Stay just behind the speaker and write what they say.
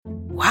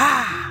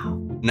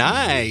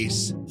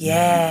Nice.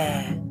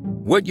 Yeah.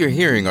 What you're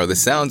hearing are the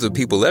sounds of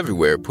people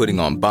everywhere putting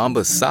on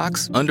Bombas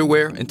socks,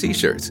 underwear, and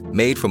T-shirts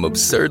made from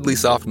absurdly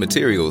soft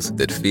materials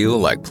that feel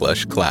like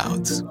plush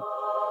clouds.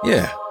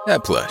 Yeah,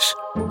 that plush.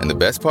 And the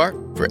best part?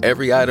 For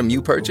every item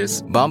you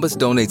purchase, Bombas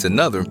donates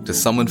another to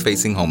someone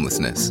facing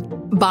homelessness.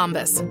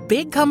 Bombas.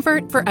 Big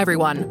comfort for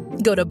everyone.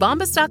 Go to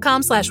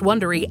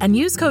bombas.com/Wondery and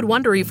use code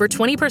Wondery for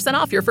 20%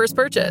 off your first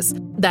purchase.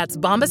 That's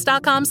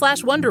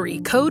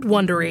bombas.com/Wondery, code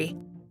Wondery.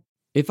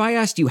 If I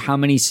asked you how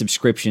many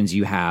subscriptions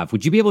you have,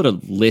 would you be able to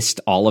list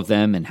all of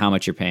them and how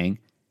much you're paying?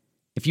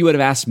 If you would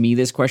have asked me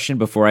this question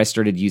before I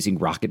started using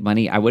Rocket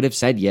Money, I would have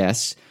said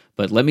yes,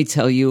 but let me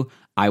tell you,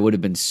 I would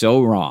have been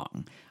so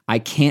wrong. I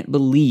can't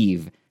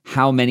believe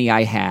how many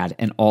I had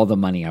and all the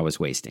money I was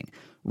wasting.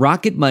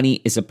 Rocket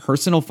Money is a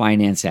personal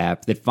finance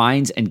app that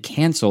finds and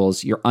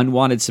cancels your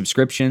unwanted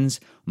subscriptions,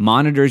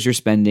 monitors your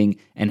spending,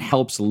 and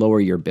helps lower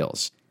your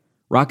bills.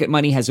 Rocket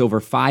Money has over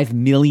 5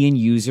 million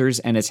users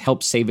and has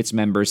helped save its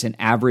members an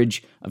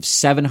average of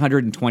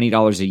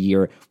 $720 a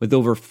year with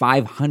over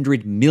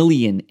 500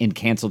 million in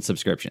canceled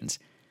subscriptions.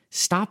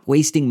 Stop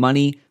wasting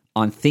money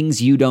on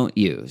things you don't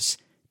use.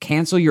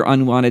 Cancel your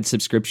unwanted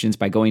subscriptions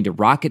by going to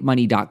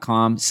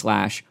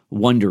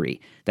rocketmoney.com/Wondery.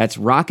 That's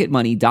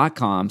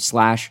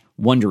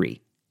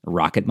rocketmoney.com/Wondery.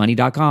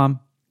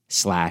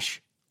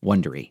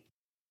 rocketmoney.com/Wondery.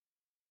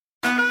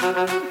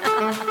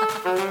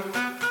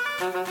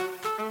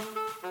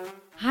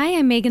 Hi,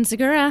 I'm Megan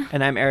Segura.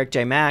 And I'm Eric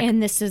J. Mack.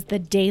 And this is The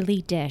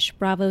Daily Dish,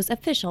 Bravo's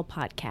official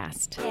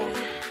podcast.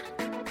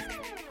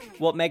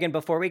 Well, Megan,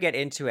 before we get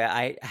into it,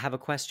 I have a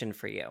question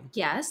for you.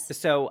 Yes.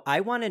 So I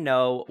want to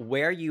know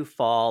where you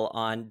fall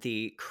on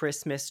the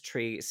Christmas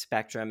tree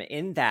spectrum.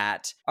 In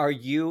that, are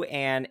you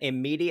an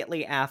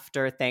immediately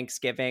after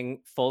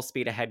Thanksgiving, full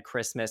speed ahead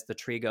Christmas, the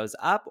tree goes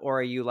up?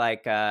 Or are you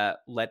like,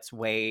 let's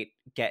wait,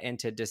 get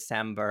into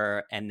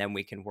December, and then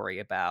we can worry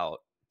about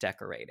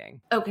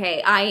decorating?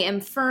 Okay, I am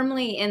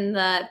firmly in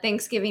the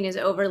Thanksgiving is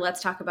over, let's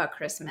talk about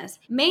Christmas.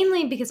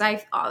 Mainly because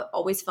I've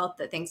always felt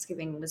that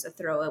Thanksgiving was a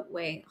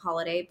throwaway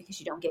holiday because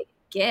you don't get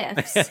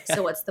gifts.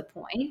 So what's the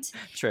point?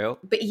 True.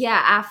 But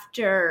yeah,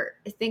 after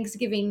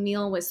Thanksgiving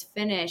meal was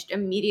finished,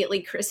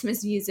 immediately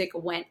Christmas music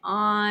went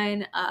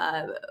on,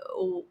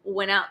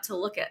 went out to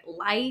look at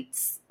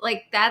lights.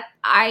 Like that,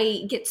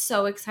 I get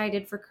so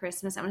excited for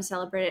Christmas. I'm going to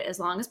celebrate it as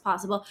long as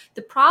possible.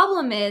 The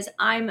problem is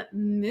I'm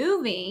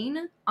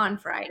moving on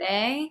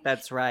Friday.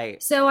 That's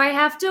right. So I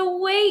have to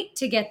wait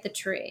to get the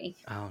tree.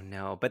 Oh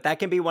no, but that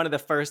can be one of the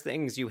first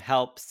things you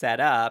help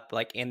set up,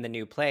 like in the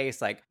new place,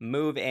 like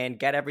move in,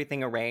 get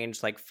everything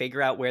arranged, like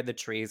figure out where the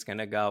tree is going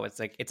to go. It's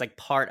like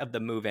part of the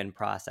move-in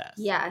process.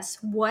 Yes.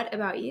 What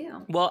about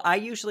you? Well, I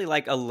usually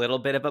like a little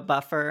bit of a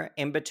buffer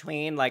in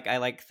between. Like I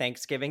like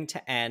Thanksgiving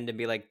to end and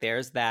be like,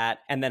 there's that.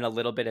 And then a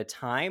little bit of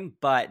time.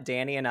 But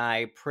Danny and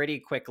I pretty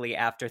quickly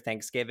after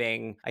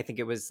Thanksgiving, I think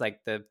it was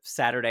like the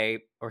Saturday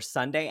or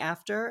Sunday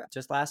after,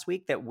 just last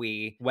week, that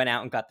we went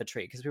out and got the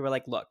tree. Because we were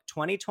like, look,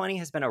 2020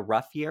 has been a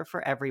rough year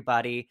for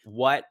everybody.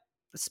 What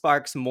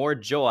sparks more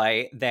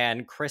joy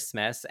than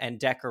Christmas and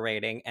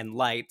decorating and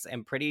lights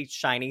and pretty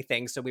shiny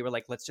things? So we were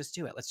like, let's just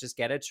do it. Let's just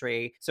get a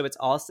tree. So it's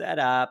all set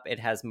up. It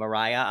has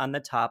Mariah on the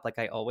top, like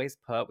I always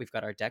put. We've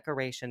got our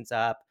decorations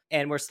up.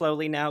 And we're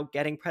slowly now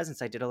getting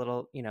presents. I did a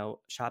little,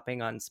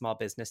 shopping on Small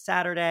Business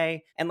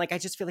Saturday. And like, I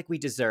just feel like we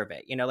deserve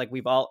it. Like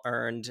we've all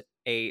earned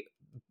a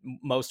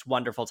most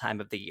wonderful time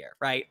of the year,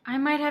 right? I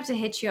might have to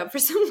hit you up for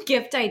some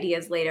gift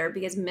ideas later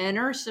because men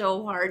are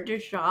so hard to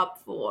shop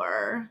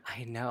for.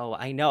 I know.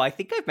 I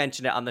think I've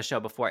mentioned it on the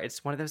show before.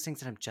 It's one of those things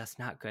that I'm just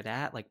not good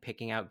at, like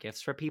picking out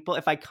gifts for people.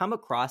 If I come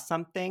across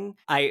something,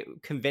 I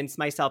convince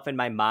myself in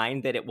my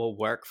mind that it will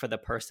work for the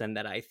person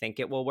that I think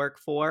it will work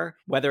for.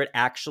 Whether it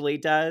actually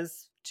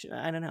does,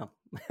 I don't know.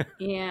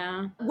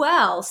 Yeah.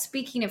 Well,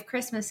 speaking of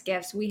Christmas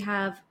gifts, we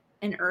have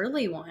an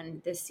early one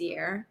this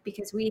year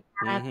because we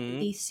have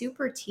the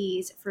super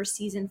tease for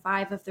season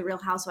 5 of The Real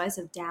Housewives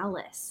of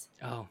Dallas.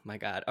 Oh my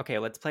God. Okay,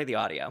 let's play the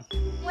audio.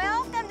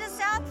 Welcome to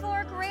South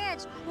Fork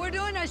Ranch. We're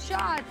doing a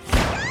shot.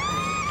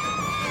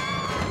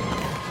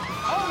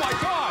 Oh my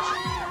gosh!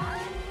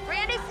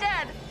 Randy's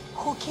dead.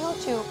 Who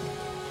killed you?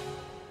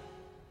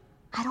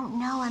 I don't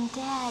know, I'm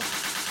dead.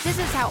 This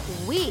is how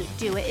we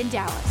do it in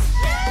Dallas.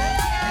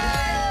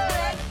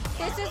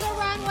 This is a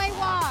runway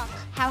walk.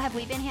 How have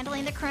we been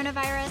handling the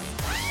coronavirus?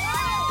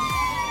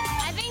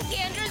 I think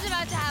Sandra's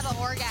about to have an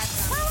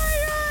orgasm. Oh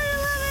my God, I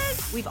love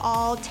it. We've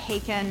all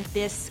taken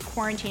this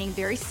quarantining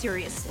very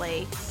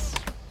seriously.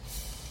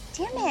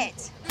 Damn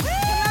it.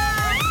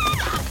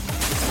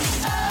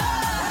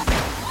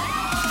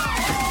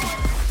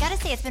 Gotta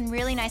say, it's been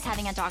really nice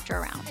having a doctor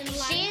around.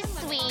 She's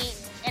sweet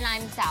and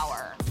I'm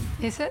sour.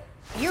 Is it?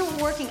 You're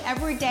working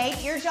every day.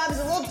 Your job is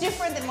a little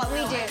different than what we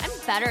do. I'm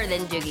better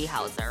than Doogie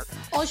Howser.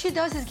 All she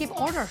does is give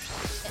orders.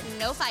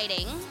 No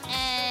fighting,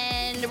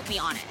 and be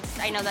honest,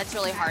 I know that's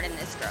really hard in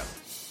this group.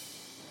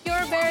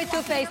 You're very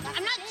two-faced.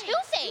 I'm not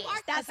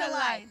two-faced. That's a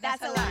lie.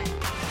 That's a lie.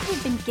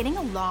 We've been getting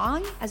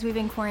along as we've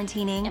been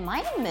quarantining. Am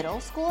I in middle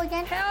school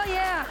again? Hell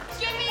yeah.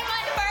 Give me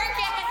my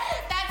Birkin.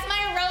 That's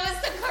my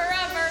rose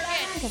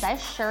because I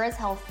sure as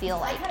hell feel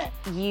like it.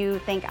 You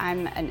think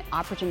I'm an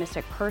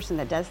opportunistic person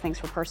that does things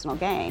for personal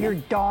gain. You're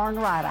darn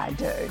right I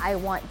do. I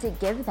want to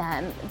give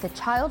them the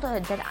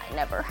childhood that I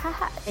never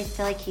had. I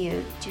feel like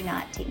you do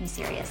not take me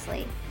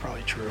seriously.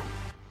 Probably true.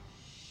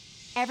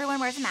 Everyone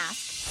wears a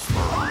mask.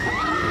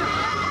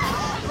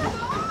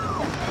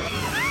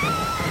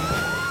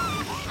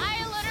 I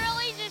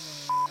literally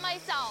just shit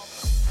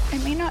myself. I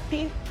may not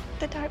be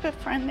the type of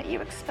friend that you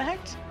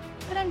expect,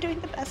 but I'm doing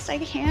the best I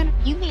can.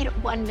 You made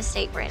one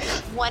mistake, Brandon.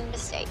 One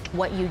mistake.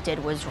 What you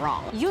did was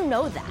wrong. You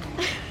know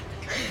that.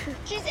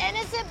 She's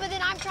innocent, but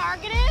then I'm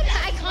targeted?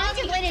 I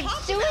contemplated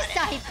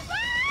suicide.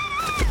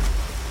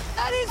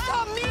 That is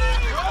so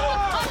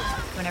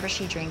mean! Whenever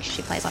she drinks,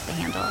 she plays off the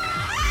handle.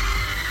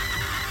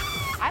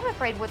 I'm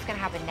afraid what's gonna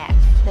happen next.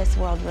 This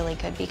world really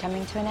could be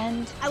coming to an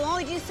end. I will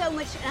only do so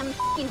much and I'm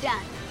f***ing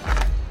done.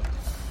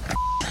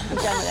 I'm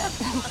done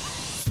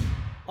with it.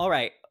 All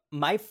right.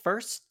 My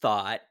first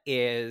thought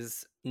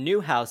is new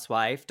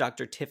housewife,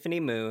 Dr. Tiffany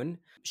Moon.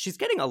 She's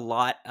getting a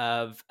lot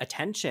of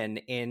attention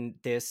in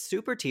this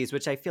super tease,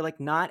 which I feel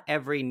like not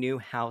every new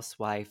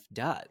housewife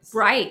does.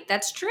 Right.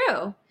 That's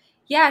true.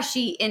 Yeah,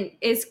 she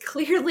is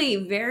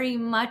clearly very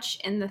much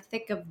in the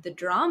thick of the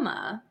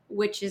drama,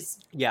 which is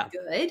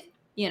good,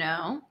 you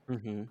know?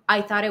 Mm-hmm.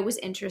 I thought it was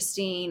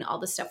interesting, all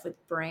the stuff with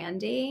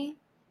Brandy,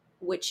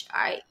 which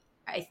I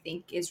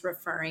think is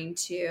referring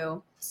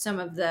to some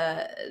of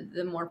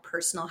the more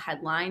personal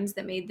headlines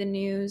that made the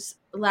news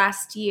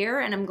last year.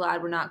 And I'm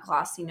glad we're not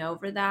glossing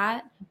over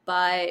that.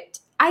 But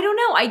I don't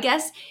know. I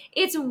guess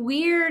it's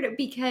weird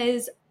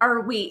because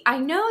I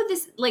know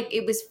this, like,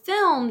 it was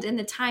filmed in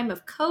the time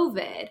of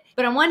COVID,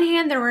 but on one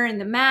hand, they're wearing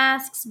the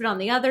masks, but on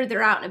the other,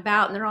 they're out and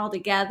about and they're all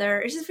together.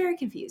 It's just very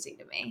confusing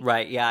to me.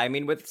 Right. Yeah. I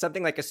mean, with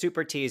something like a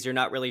super tease, you're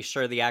not really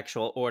sure the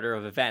actual order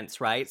of events,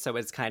 right? So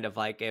it's kind of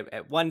like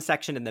at one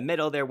section in the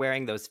middle, they're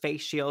wearing those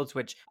face shields,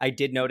 which I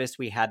did notice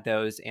we had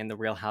those in the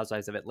Real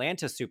Housewives of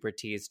Atlanta super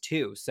tease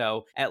too.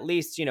 So at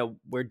least, you know,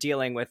 we're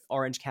dealing with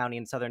Orange County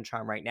and Southern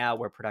Charm right now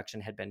where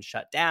production had been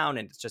shut down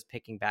and it's just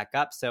picking back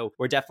up. So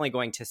we're definitely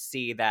going to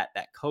see that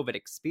COVID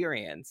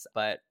experience.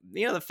 But,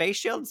 you know, the face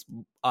shields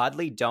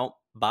oddly don't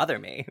bother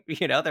me.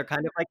 You know, they're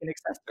kind of like an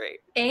accessory.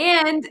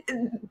 And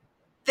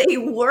they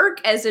work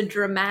as a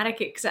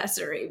dramatic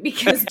accessory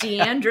because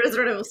Deandra's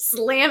sort of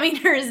slamming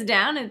hers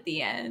down at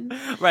the end.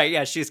 Right.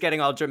 Yeah. She's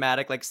getting all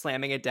dramatic, like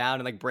slamming it down.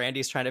 And like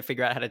Brandy's trying to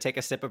figure out how to take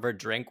a sip of her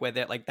drink with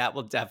it. Like that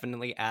will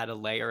definitely add a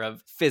layer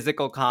of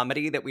physical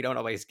comedy that we don't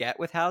always get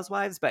with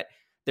Housewives. But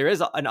there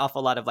is an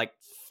awful lot of like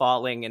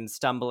falling and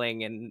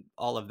stumbling and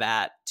all of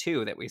that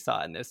too that we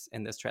saw in this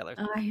trailer.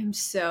 I am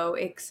so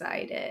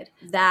excited.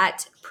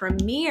 That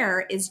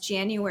premiere is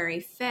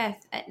January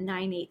 5th at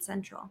 9/8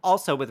 Central.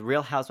 Also with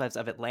Real Housewives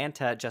of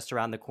Atlanta just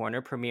around the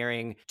corner,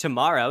 premiering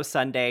tomorrow,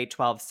 Sunday,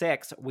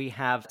 12/6, we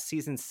have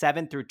season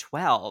 7 through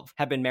 12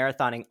 have been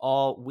marathoning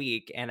all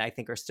week and I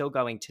think are still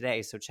going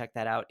today. So check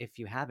that out if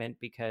you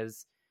haven't,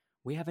 because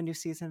we have a new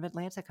season of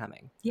Atlanta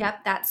coming.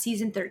 Yep, that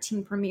season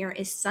 13 premiere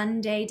is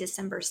Sunday,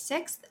 December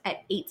 6th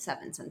at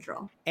 8/7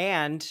 Central.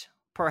 And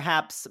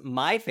perhaps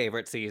my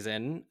favorite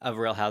season of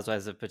Real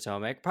Housewives of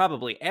Potomac,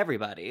 probably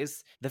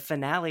everybody's, the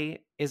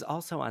finale is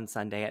also on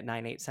Sunday at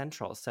 9/8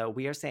 Central. So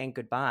we are saying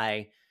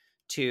goodbye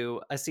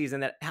to a season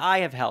that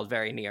I have held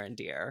very near and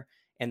dear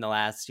in the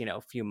last, you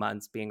know, few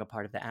months being a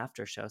part of the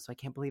after show. So I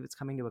can't believe it's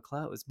coming to a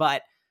close.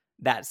 But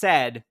that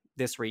said,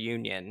 this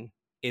reunion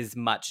is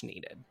much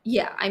needed.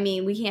 Yeah, I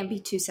mean, we can't be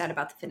too sad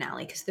about the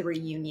finale because the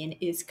reunion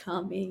is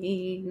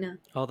coming.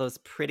 All those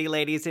pretty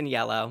ladies in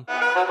yellow. All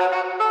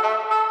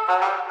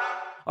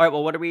right,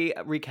 well, what are we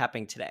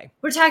recapping today?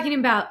 We're talking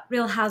about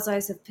Real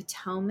Housewives of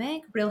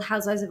Potomac, Real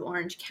Housewives of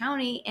Orange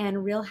County,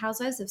 and Real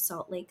Housewives of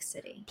Salt Lake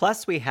City.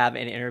 Plus, we have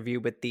an interview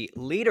with the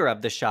leader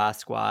of the Shah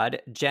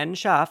squad, Jen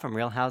Shah from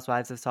Real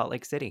Housewives of Salt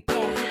Lake City.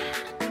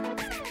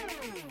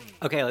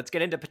 Okay, let's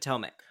get into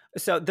Potomac.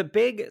 So the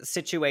big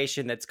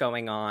situation that's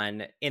going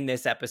on in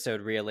this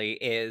episode really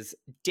is,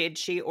 did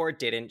she or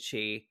didn't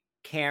she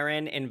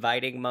Karen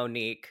inviting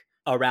Monique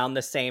around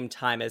the same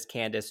time as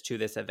Candace to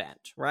this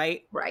event,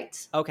 right?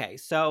 Right. Okay,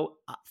 so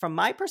from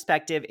my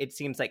perspective, it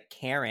seems like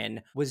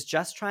Karen was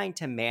just trying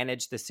to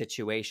manage the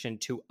situation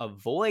to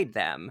avoid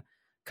them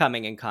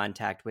coming in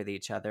contact with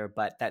each other,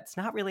 but that's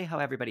not really how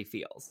everybody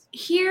feels.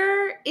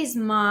 Here is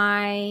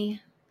my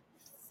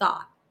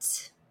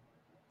thought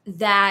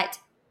that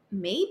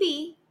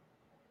maybe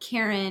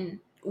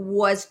Karen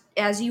was,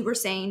 as you were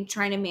saying,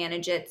 trying to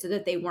manage it so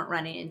that they weren't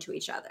running into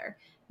each other.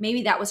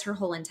 Maybe that was her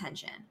whole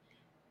intention.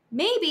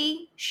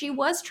 Maybe she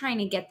was trying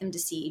to get them to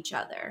see each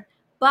other.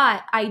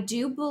 But I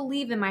do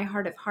believe in my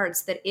heart of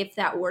hearts that if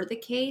that were the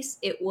case,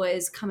 it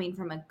was coming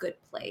from a good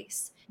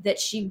place. That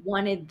she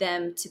wanted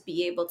them to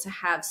be able to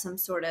have some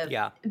sort of...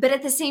 Yeah. But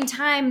at the same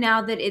time,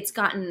 now that it's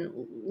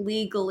gotten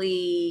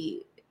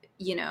legally,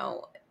 you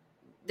know,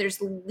 there's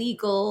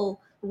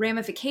legal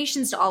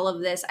ramifications to all of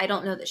this, I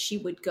don't know that she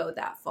would go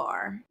that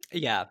far.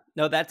 Yeah,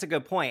 no, that's a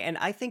good point. And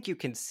I think you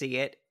can see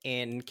it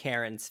in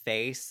Karen's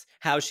face,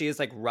 how she is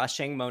like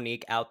rushing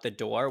Monique out the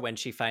door when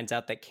she finds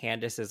out that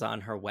Candace is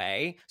on her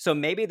way. So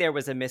maybe there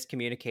was a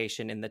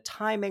miscommunication in the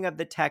timing of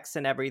the text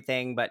and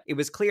everything, but it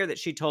was clear that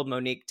she told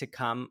Monique to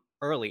come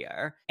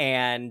earlier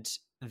and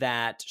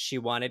that she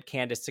wanted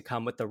Candace to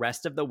come with the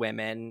rest of the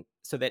women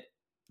so that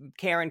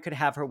Karen could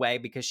have her way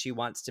because she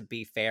wants to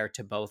be fair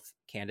to both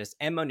Candace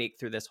and Monique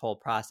through this whole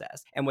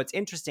process. And what's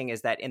interesting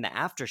is that in the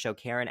after show,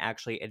 Karen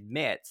actually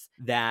admits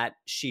that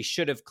she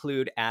should have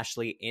clued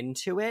Ashley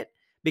into it,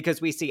 because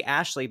we see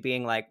Ashley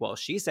being like, well,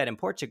 she said in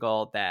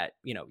Portugal that,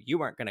 you know, you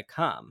weren't going to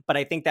come. But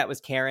I think that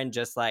was Karen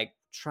just like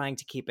trying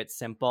to keep it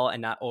simple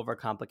and not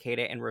overcomplicate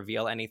it and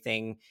reveal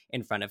anything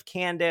in front of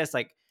Candace.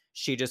 Like,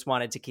 she just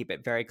wanted to keep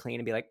it very clean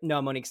and be like,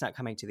 no, Monique's not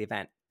coming to the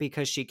event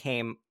because she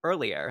came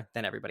earlier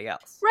than everybody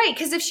else. Right,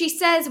 because if she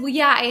says, well,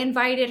 yeah, I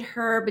invited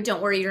her, but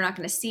don't worry, you're not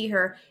going to see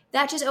her,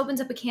 that just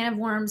opens up a can of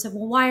worms of,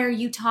 well, why are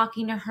you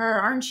talking to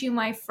her? Aren't you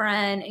my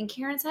friend? And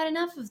Karen's had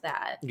enough of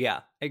that.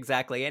 Yeah,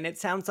 exactly. And it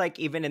sounds like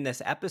even in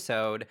this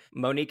episode,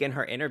 Monique in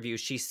her interview,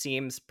 she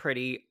seems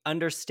pretty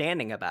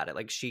understanding about it.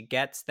 Like, she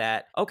gets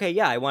that, okay,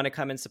 yeah, I want to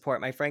come and support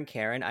my friend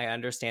Karen. I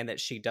understand that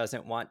she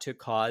doesn't want to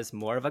cause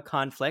more of a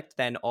conflict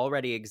than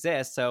already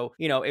exists. So,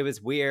 you know, it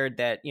was weird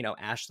that, you know,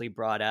 Ashley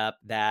brought up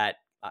that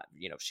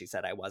you know, she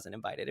said I wasn't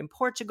invited in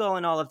Portugal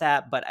and all of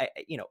that. But I,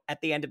 you know,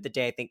 at the end of the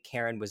day, I think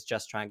Karen was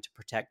just trying to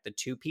protect the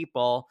two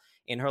people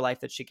in her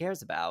life that she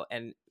cares about.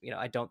 And, you know,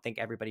 I don't think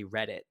everybody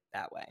read it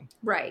that way.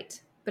 Right.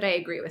 But I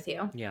agree with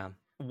you. Yeah.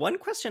 One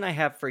question I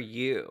have for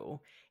you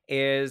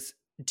is,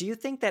 do you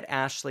think that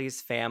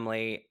Ashley's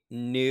family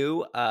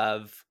knew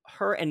of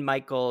her and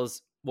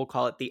Michael's, we'll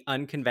call it the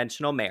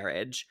unconventional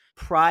marriage,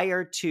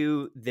 prior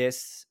to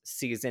this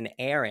season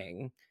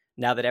airing,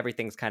 now that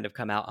everything's kind of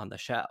come out on the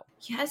show?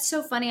 Yeah, it's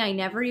so funny. I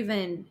never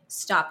even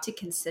stopped to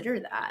consider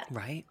that.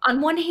 Right.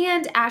 On one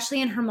hand,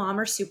 Ashley and her mom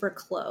are super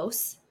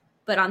close.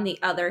 But on the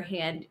other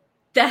hand,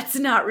 that's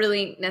not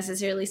really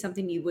necessarily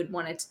something you would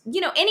want to,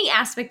 you know, any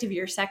aspect of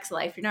your sex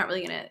life, you're not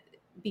really going to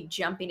be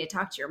jumping to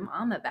talk to your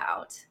mom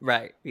about.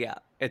 Right. Yeah.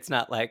 It's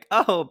not like,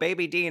 oh,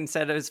 baby Dean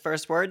said his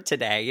first word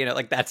today. You know,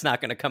 like that's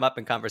not going to come up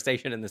in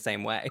conversation in the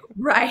same way.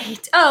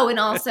 Right. Oh, and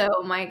also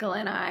Michael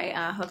and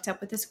I hooked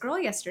up with this girl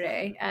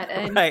yesterday at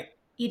an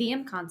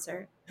EDM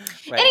concert.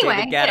 Right.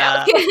 Anyway.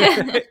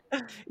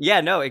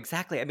 Yeah, no,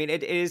 exactly. I mean,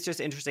 it is just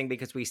interesting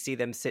because we see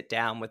them sit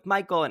down with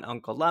Michael and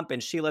Uncle Lump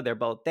and Sheila. They're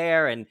both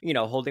there and, you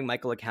know, holding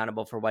Michael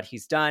accountable for what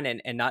he's done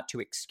and not to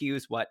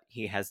excuse what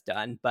he has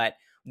done. But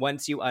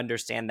once you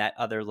understand that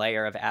other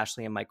layer of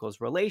Ashley and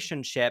Michael's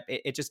relationship,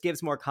 it just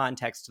gives more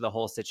context to the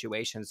whole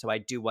situation. So I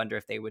do wonder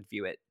if they would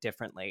view it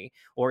differently,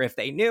 or if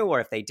they knew, or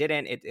if they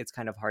didn't. It's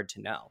kind of hard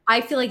to know. I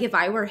feel like if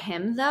I were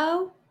him,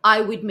 though, I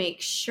would make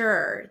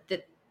sure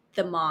that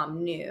the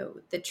mom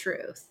knew the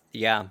truth.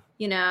 Yeah.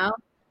 You know?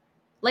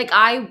 Like,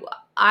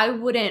 I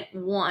wouldn't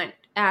want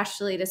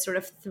Ashley to sort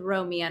of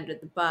throw me under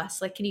the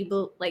bus. Like,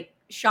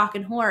 shock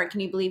and horror, can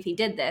you believe he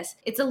did this?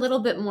 It's a little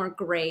bit more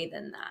gray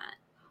than that.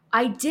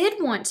 I did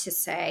want to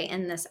say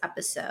in this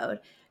episode,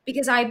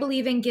 because I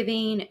believe in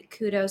giving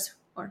kudos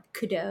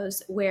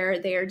where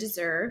they are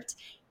deserved.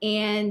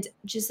 And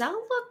Giselle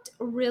looked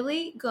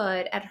really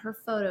good at her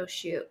photo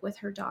shoot with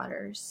her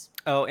daughters.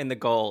 Oh, in the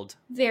gold.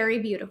 Very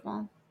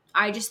beautiful.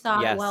 I just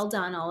thought, yes. Well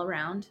done all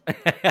around.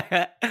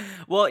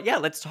 Well, yeah,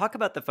 let's talk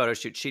about the photo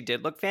shoot. She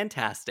did look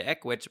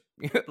fantastic, which,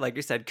 like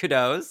you said,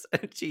 kudos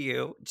to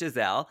you,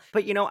 Giselle.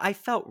 But, you know, I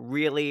felt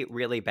really,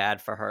 really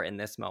bad for her in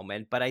this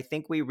moment. But I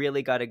think we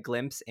really got a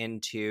glimpse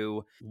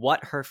into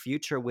what her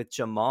future with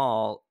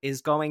Jamal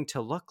is going to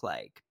look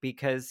like,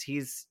 because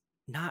he's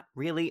not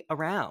really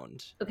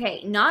around.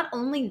 Okay, not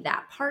only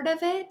that part of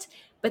it,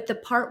 but the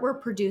part where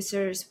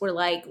producers were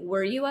like,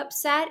 were you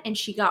upset? And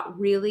she got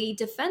really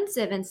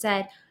defensive and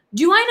said,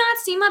 do I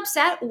not seem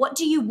upset? What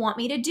do you want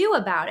me to do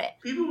about it?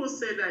 People will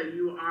say that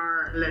you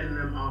are letting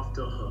them off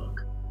the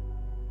hook.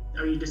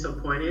 Are you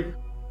disappointed?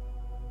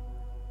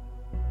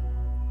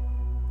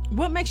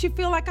 What makes you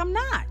feel like I'm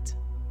not?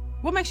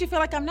 What makes you feel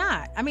like I'm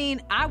not? I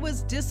mean, I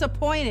was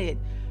disappointed.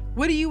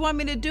 What do you want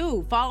me to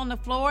do? Fall on the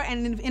floor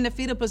and in the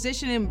fetal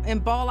position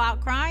and bawl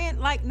out crying?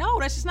 Like, no,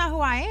 that's just not who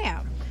I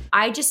am.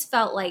 I just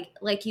felt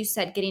like you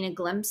said, getting a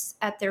glimpse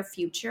at their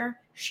future.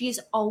 She's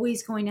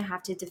always going to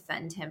have to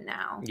defend him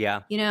now.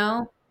 Yeah. You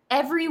know,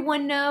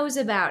 everyone knows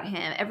about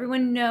him.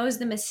 Everyone knows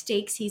the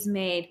mistakes he's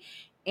made.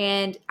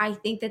 And I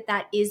think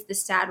that is the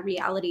sad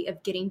reality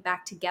of getting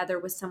back together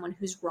with someone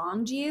who's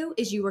wronged you,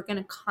 is you are going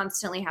to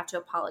constantly have to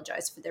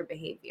apologize for their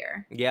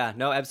behavior. Yeah,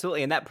 no,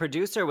 absolutely. And that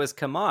producer was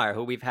Kamar,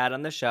 who we've had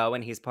on the show,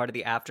 and he's part of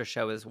the after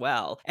show as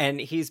well. And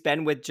he's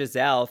been with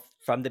Giselle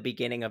from the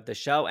beginning of the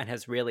show and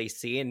has really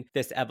seen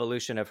this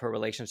evolution of her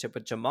relationship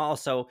with Jamal.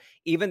 So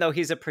even though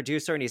he's a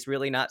producer and he's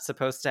really not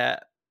supposed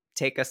to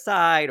take a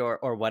side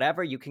or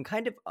whatever, you can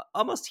kind of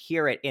almost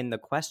hear it in the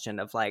question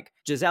of like,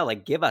 Giselle,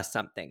 like, give us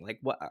something. Like,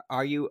 what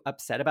are you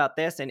upset about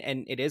this? And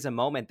it is a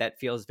moment that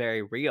feels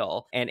very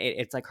real. And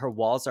it's like her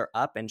walls are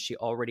up and she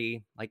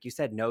already, like you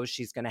said, knows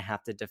she's going to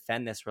have to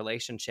defend this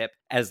relationship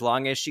as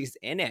long as she's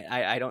in it.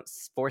 I don't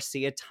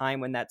foresee a time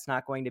when that's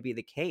not going to be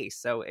the case.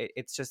 So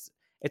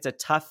it's a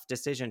tough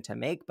decision to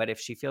make, but if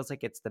she feels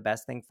like it's the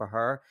best thing for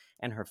her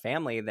and her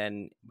family,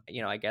 then,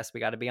 you know, I guess we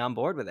got to be on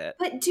board with it.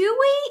 But do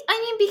we? I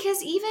mean,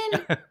 because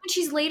even when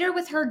she's later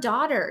with her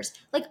daughters,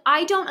 like,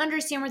 I don't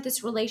understand where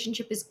this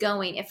relationship is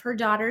going if her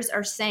daughters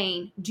are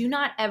saying, do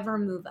not ever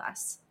move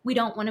us. We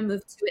don't want to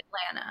move to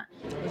Atlanta.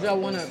 Would y'all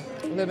want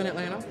to live in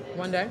Atlanta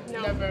one day?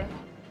 No. Never.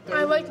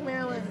 I like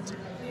Maryland.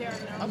 Yeah,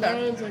 no. Okay.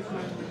 Maryland's like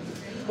mine.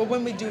 But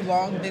when we do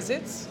long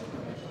visits,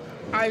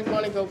 I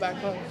want to go back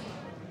home.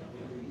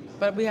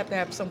 But we have to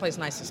have someplace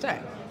nice to stay.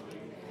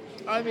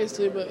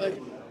 Obviously, but like,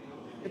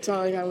 it's not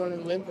like I want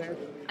to live there.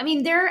 I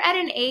mean, they're at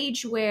an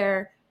age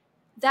where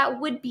that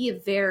would be a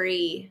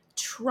very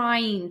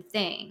trying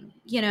thing,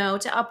 you know,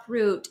 to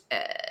uproot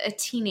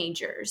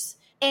teenagers.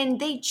 And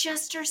they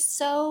just are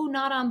so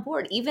not on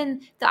board.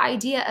 Even the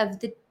idea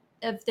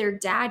of their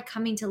dad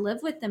coming to live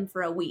with them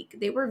for a week,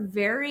 they were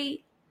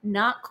very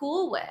not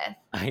cool with.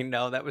 I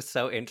know, that was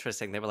so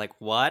interesting. They were like,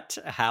 what?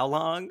 How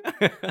long?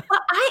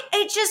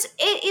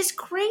 It is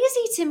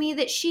crazy to me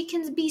that she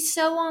can be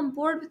so on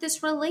board with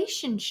this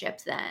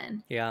relationship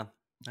then. Yeah,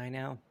 I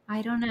know.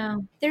 I don't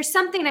know. There's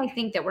something I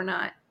think that we're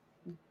not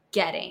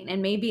getting,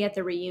 and maybe at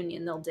the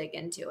reunion they'll dig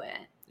into it.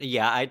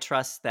 Yeah, I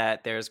trust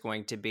that there's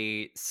going to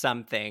be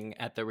something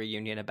at the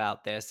reunion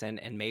about this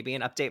and maybe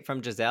an update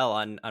from Giselle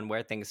on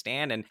where things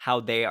stand and how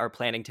they are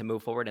planning to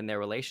move forward in their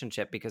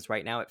relationship, because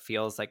right now it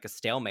feels like a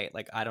stalemate.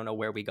 Like, I don't know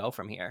where we go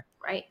from here.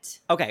 Right.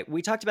 Okay,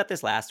 we talked about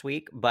this last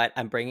week, but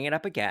I'm bringing it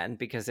up again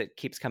because it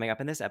keeps coming up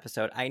in this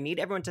episode. I need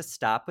everyone to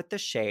stop with the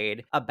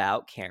shade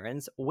about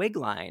Karen's wig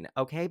line,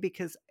 okay?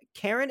 Because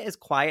Karen is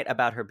quiet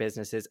about her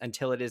businesses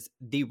until it is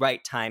the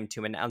right time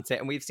to announce it.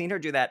 And we've seen her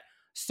do that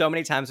so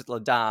many times with La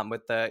Dame,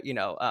 with the, you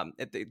know,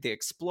 the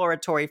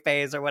exploratory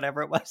phase or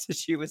whatever it was that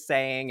she was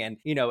saying. And,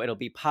 you know, it'll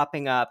be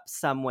popping up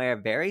somewhere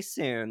very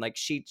soon. Like,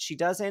 she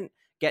doesn't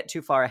get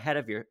too far ahead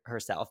of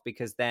herself,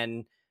 because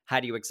then how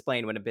do you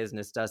explain when a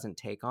business doesn't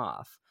take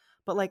off?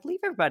 But like,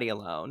 leave everybody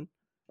alone,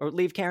 or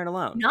leave Karen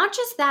alone. Not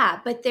just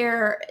that, but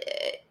they're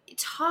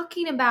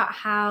talking about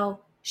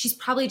how she's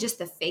probably just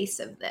the face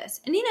of this.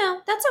 And, you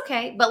know, that's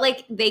okay. But,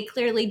 like, they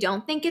clearly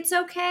don't think it's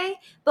okay.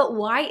 But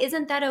why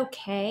isn't that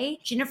okay?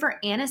 Jennifer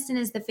Aniston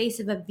is the face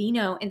of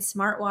Aveeno and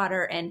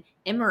Smartwater and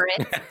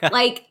Emirates.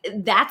 Like,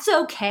 that's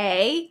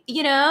okay,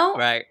 you know?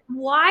 Right.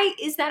 Why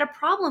is that a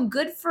problem?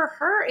 Good for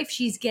her if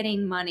she's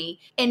getting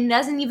money and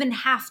doesn't even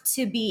have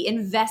to be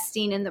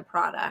investing in the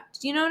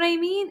product. You know what I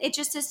mean? It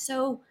just is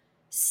so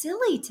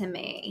silly to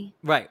me.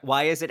 Right.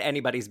 Why is it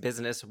anybody's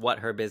business what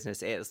her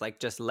business is? Like,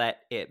 just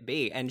let it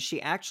be. And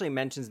she actually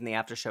mentions in the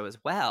after show as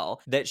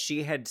well that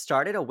she had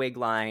started a wig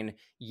line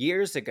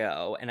years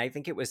ago, and I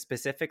think it was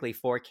specifically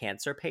for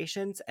cancer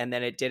patients, and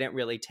then it didn't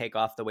really take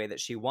off the way that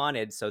she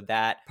wanted. So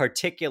that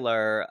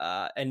particular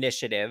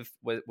initiative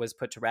was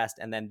put to rest.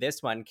 And then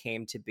this one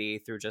came to be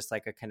through just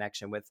like a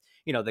connection with,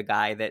 you know, the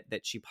guy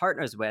that she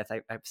partners with.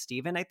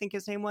 Steven, I think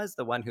his name was,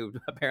 the one who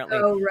apparently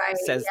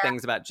says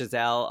things about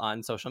Giselle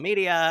on social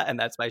media. And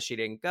that's why she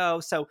didn't go.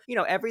 So, you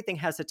know, everything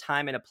has a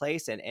time and a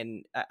place.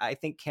 And I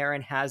think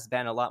Karen has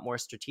been a lot more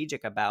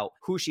strategic about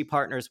who she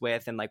partners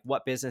with and like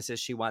what businesses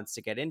she wants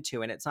to get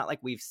into. And it's not like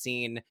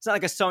it's not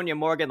like a Sonia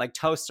Morgan, like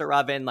toaster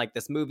oven, like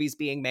this movie's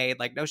being made,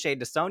 like no shade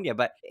to Sonia.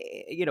 But,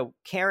 you know,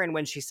 Karen,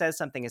 when she says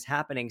something is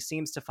happening,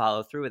 seems to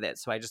follow through with it.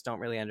 So I just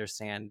don't really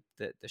understand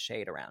the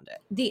shade around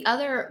it. The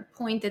other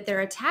point that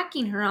they're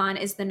attacking her on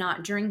is the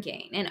not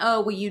drinking. And,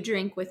 oh, well, you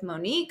drink with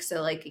Monique.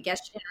 So, like, I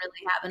guess she didn't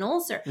really have an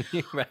ulcer.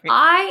 Right.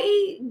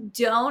 I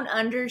don't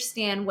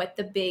understand what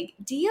the big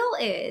deal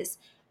is.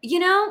 You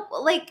know,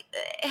 like,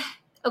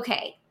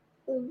 okay,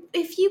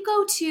 if you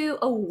go to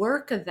a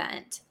work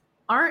event,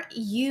 aren't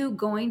you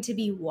going to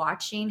be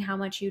watching how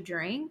much you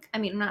drink? I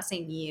mean, I'm not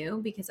saying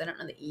you, because I don't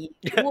know that you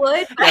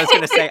would. I was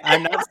going to say,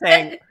 I'm not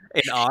saying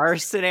in our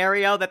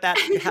scenario that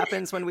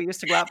happens when we used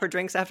to go out for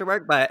drinks after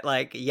work, but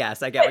like,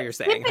 yes, I get what you're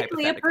saying.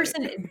 Typically a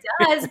person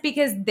does,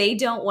 because they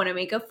don't want to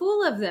make a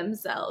fool of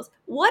themselves.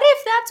 What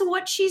if that's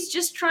what she's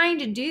just trying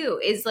to do,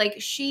 is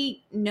like,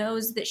 she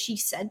knows that she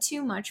said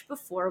too much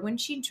before when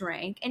she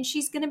drank, and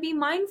she's going to be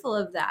mindful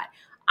of that.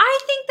 I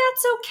think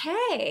that's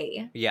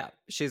okay. Yeah,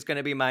 she's going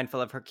to be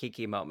mindful of her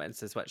kiki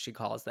moments, is what she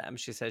calls them.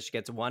 She says she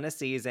gets one a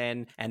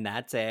season, and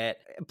that's it.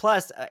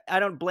 Plus,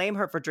 I don't blame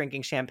her for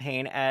drinking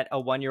champagne at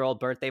a 1-year-old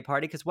birthday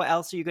party, because what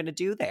else are you going to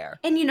do there?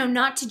 And, you know,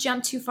 not to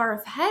jump too far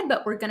ahead,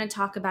 but we're going to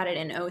talk about it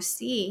in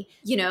OC.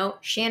 You know,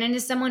 Shannon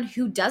is someone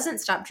who doesn't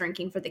stop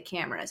drinking for the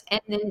cameras.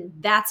 And then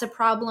that's a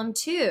problem,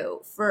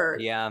 too.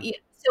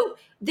 So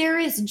there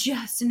is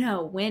just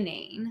no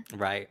winning.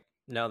 Right.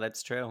 No,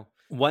 that's true.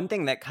 One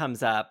thing that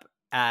comes up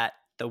at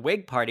the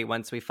wig party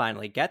once we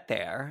finally get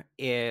there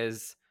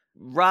is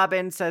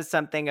Robin says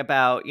something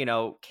about,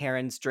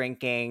 Karen's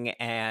drinking,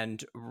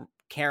 and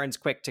Karen's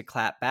quick to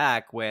clap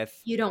back with,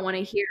 You don't want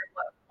to hear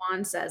what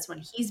Juan says when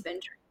he's been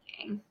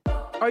drinking.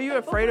 Are you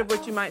afraid of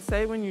what you might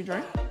say when you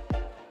drink?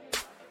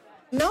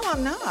 No,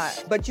 I'm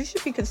not. But you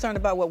should be concerned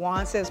about what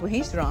Juan says when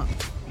he's drunk.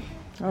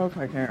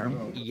 Okay,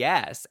 Karen.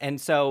 yes. And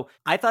so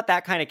I thought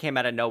that kind of came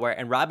out of nowhere.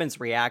 And Robin's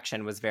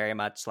reaction was very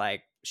much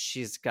like,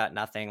 she's got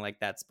nothing, like,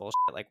 that's bullshit,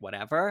 like,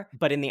 whatever.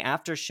 But in the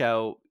after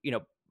show,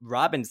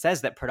 Robin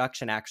says that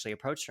production actually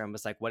approached her and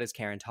was like, what is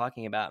Karen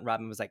talking about? And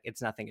Robin was like,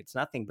 it's nothing, it's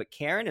nothing. But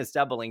Karen is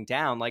doubling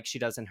down like she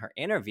does in her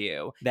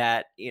interview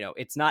that,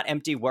 it's not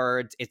empty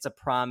words. It's a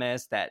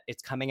promise that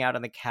it's coming out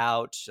on the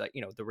couch, like,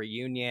 the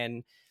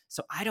reunion.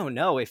 So I don't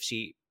know if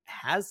she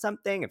has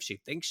something, if she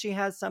thinks she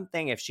has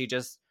something, if she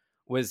just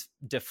was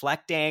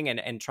deflecting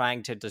and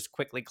trying to just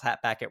quickly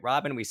clap back at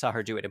Robin. We saw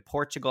her do it in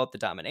Portugal at the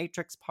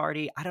dominatrix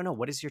party. I don't know.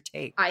 What is your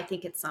take? I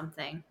think it's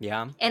something.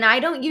 Yeah. And I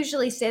don't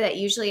usually say that.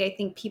 Usually I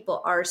think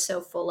people are so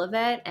full of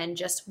it and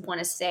just want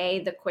to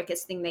say the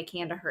quickest thing they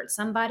can to hurt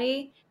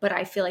somebody. But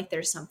I feel like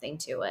there's something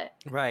to it.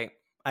 Right.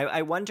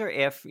 I wonder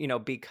if,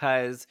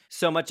 because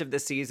so much of the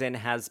season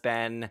has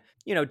been,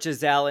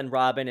 Giselle and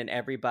Robin and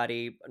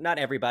everybody, not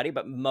everybody,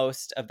 but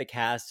most of the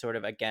cast sort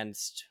of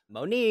against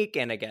Monique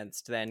and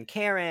against then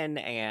Karen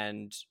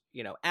and,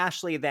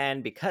 Ashley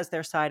then, because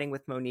they're siding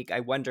with Monique. I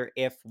wonder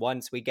if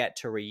once we get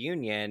to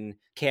reunion,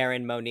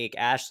 Karen, Monique,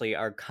 Ashley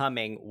are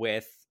coming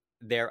with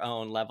their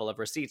own level of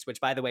receipts,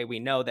 which, by the way, we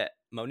know that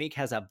Monique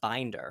has a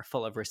binder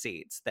full of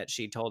receipts that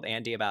she told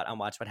Andy about on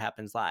Watch What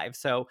Happens Live.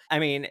 So, I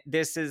mean,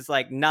 this is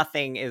like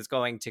nothing is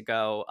going to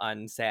go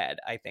unsaid,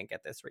 I think,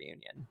 at this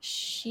reunion.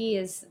 She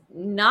is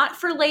not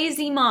for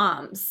lazy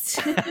moms.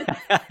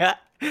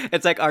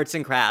 It's like arts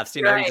and crafts,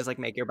 you Right. just like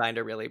make your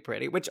binder really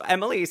pretty, which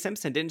Emily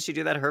Simpson, didn't she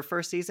do that her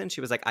first season?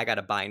 She was like, I got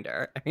a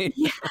binder. I mean,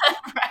 Yeah,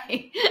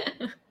 right.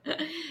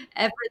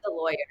 Ever the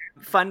lawyer.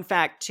 Fun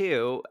fact,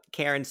 too,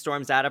 Karen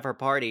storms out of her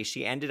party.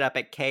 She ended up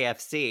at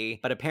KFC,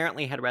 but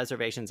apparently had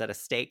reservations at a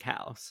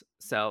steakhouse.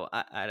 So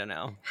I don't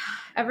know.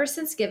 Ever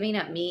since giving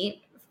up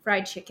meat,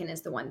 fried chicken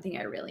is the one thing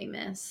I really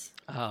miss.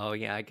 Oh,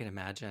 yeah, I can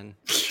imagine.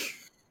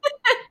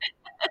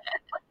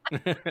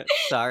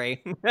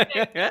 Sorry.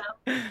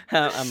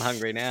 I'm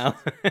hungry now.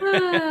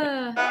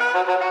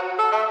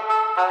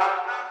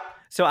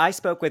 So I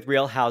spoke with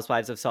Real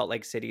Housewives of Salt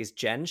Lake City's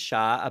Jen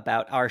Shah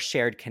about our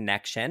shared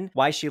connection,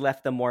 why she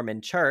left the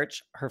Mormon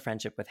church, her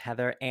friendship with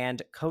Heather,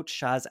 and Coach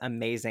Shah's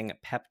amazing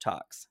pep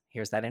talks.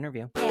 Here's that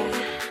interview.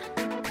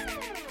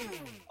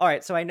 All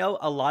right, so I know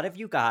a lot of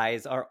you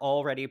guys are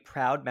already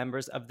proud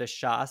members of the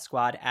Shah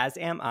Squad, as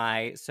am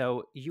I.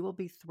 So you will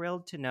be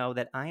thrilled to know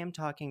that I am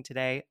talking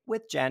today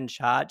with Jen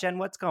Shah. Jen,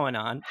 what's going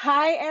on?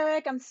 Hi,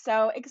 Eric. I'm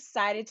so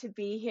excited to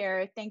be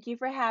here. Thank you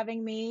for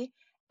having me.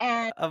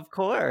 And Of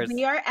course.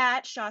 we are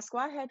at Shah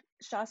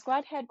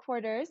Squad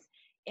headquarters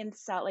in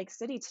Salt Lake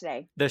City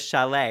today. The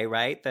chalet,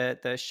 right?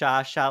 The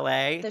Shah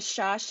Chalet. The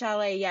Shah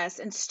Chalet, yes.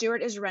 And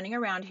Stuart is running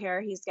around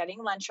here. He's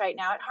getting lunch right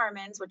now at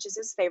Harmon's, which is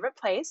his favorite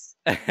place.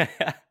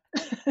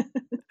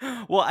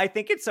 Well, I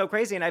think it's so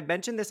crazy. And I've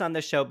mentioned this on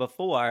the show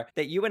before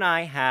that you and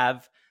I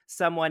have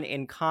someone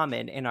in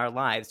common in our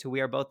lives who we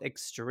are both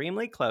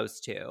extremely close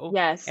to.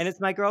 Yes. And it's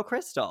my girl,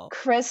 Crystal.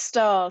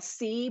 Crystal,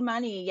 C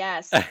Money,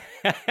 yes.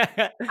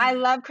 I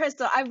love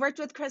Crystal. I've worked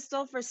with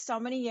Crystal for so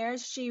many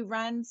years. She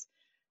runs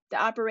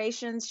the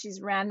operations.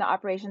 She's ran the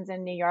operations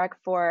in New York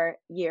for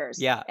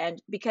years. Yeah.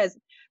 And because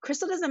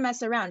Crystal doesn't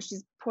mess around.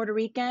 She's Puerto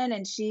Rican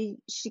and she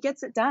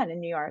gets it done in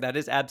New York. That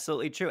is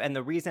absolutely true. And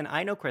the reason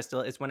I know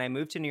Crystal is when I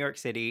moved to New York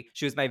City,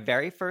 she was my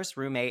very first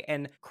roommate.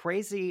 And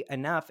crazy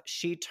enough,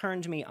 she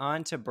turned me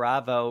on to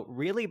Bravo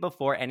really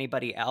before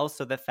anybody else.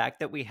 So the fact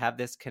that we have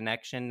this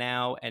connection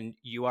now and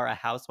you are a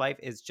housewife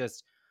is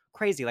just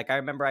crazy. Like I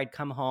remember I'd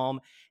come home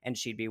and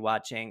she'd be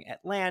watching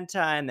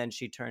Atlanta and then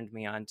she turned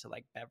me on to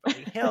like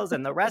Beverly Hills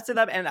and the rest of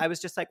them. And I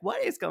was just like,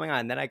 what is going on?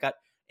 And then I got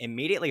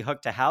immediately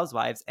hooked to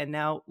Housewives. And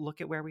now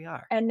look at where we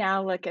are. And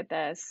now look at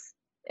this.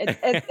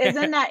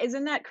 Isn't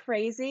that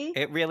crazy?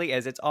 It really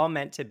is. It's all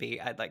meant to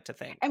be, I'd like to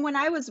think. And when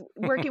I was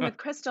working with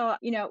Crystal,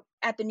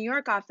 at the New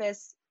York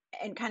office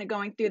and kind of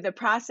going through the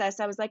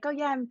process, I was like, oh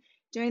yeah, I'm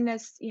doing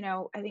this,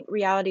 I think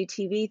reality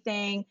TV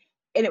thing.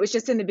 And it was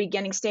just in the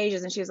beginning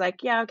stages. And she was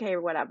like, yeah, okay,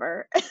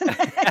 whatever.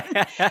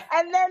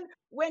 And then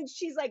when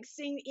she's like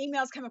seeing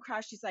emails come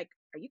across, she's like,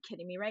 are you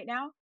kidding me right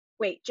now?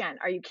 Wait, Jen,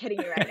 are you kidding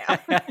me right now?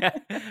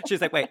 She's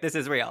like, wait, this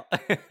is real.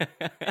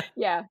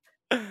 Yeah.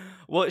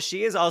 Well,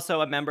 she is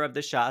also a member of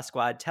the Shah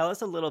Squad. Tell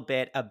us a little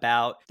bit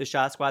about the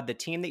Shah Squad, the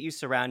team that you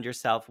surround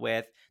yourself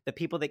with, the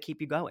people that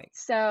keep you going.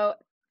 So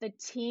the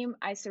team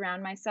I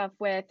surround myself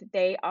with,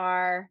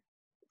 they're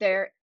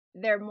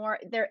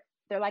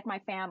like my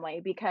family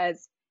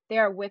because they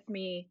are with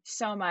me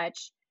so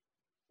much,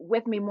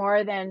 with me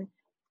more than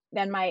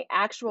my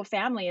actual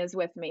family is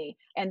with me.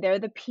 And they're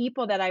the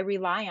people that I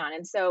rely on.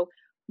 And so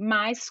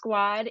my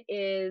squad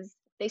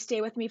they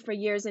stay with me for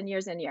years and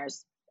years and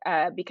years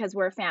because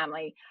we're a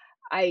family.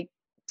 I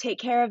take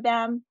care of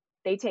them.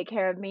 they take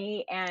care of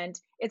me, and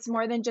it's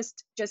more than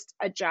just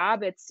a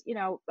job. It's, you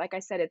know, like I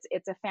said,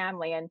 it's a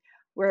family, and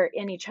we're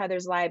in each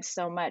other's lives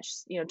so much,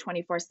 you know,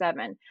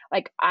 24/7.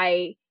 Like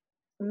I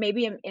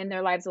maybe am in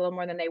their lives a little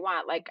more than they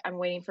want. Like I'm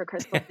waiting for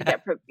Crystal to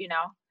get, you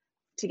know,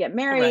 to get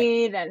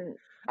married, and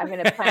I'm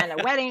going to plan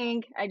a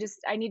wedding. I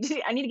need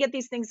to get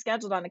these things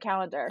scheduled on the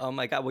calendar. Oh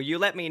my God. Well, you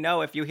let me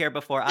know if you hear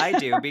before I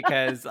do,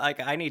 because like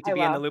I need to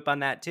be in the loop on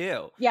that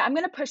too. Yeah, I'm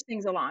going to push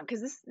things along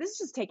because this is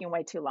just taking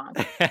way too long.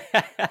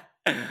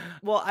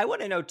 Well, I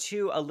want to know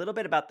too a little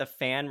bit about the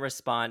fan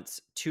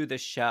response to the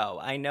show.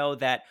 I know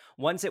that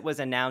once it was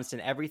announced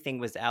and everything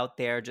was out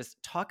there,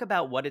 just talk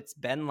about what it's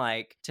been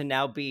like to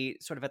now be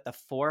sort of at the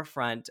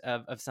forefront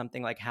of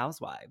something like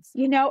Housewives.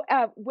 You know,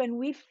 when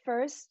we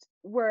first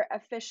were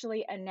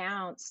officially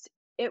announced,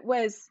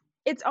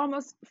 it's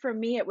almost, for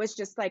me, it was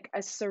just like a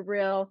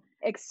surreal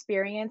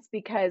experience,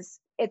 because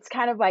it's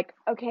kind of like,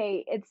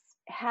 okay, it's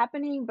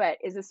happening, but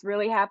is this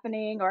really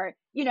happening? Or,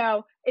 you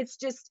know,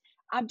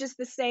 I'm just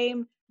the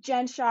same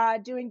Jen Shah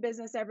doing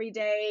business every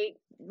day,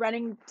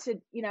 running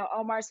to, you know,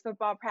 Omar's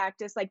football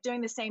practice, like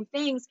doing the same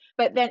things.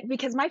 But then,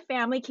 because my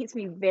family keeps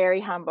me very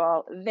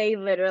humble, they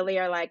literally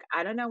are like,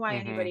 I don't know why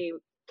anybody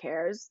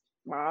cares,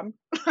 Mom.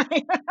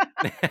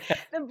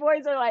 The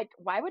boys are like,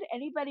 why would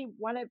anybody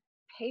want to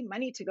pay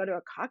money to go to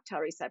a cocktail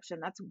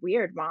reception? That's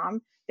weird, Mom.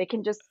 They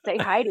can just say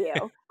hi to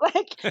you.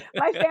 Like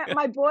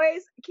my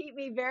boys keep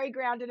me very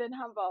grounded and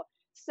humble.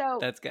 So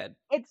that's good.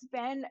 It's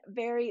been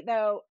very,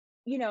 though,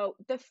 you know,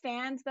 the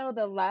fans, though,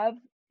 the love,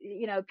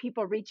 you know,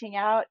 people reaching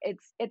out,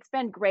 it's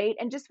been great.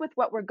 And just with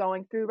what we're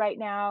going through right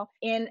now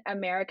in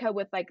America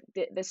with like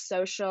the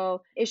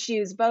social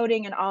issues,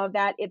 voting and all of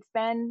that, it's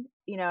been,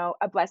 you know,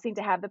 a blessing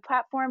to have the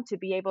platform to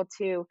be able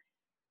to,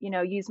 you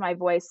know, use my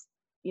voice,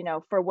 you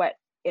know, for what,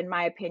 in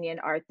my opinion,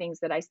 are things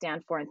that I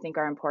stand for and think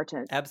are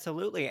important.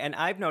 Absolutely. And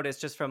I've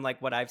noticed just from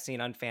like what I've seen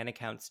on fan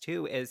accounts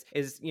too, is,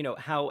 you know,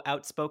 how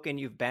outspoken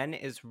you've been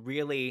is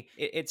really,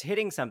 it's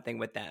hitting something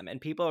with them. And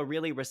people are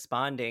really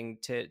responding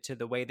to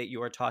the way that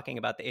you are talking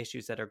about the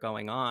issues that are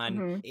going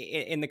on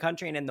in the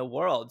country and in the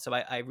world. So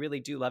I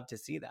really do love to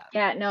see that.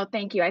 Yeah, no,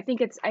 thank you. I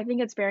think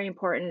it's very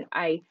important.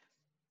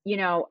 You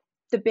know,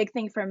 the big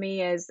thing for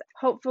me is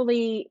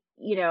hopefully,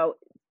 you know,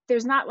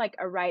 there's not like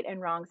a right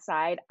and wrong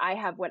side. I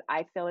have what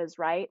I feel is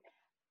right.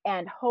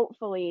 And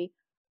hopefully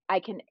I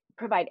can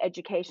provide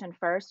education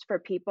first for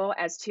people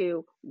as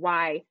to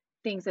why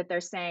things that they're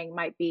saying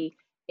might be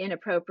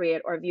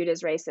inappropriate or viewed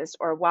as racist,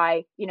 or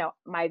why, you know,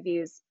 my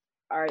views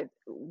are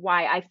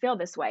why I feel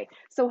this way.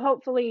 So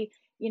hopefully,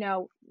 you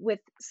know, with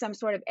some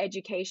sort of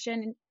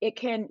education, it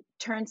can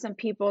turn some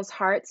people's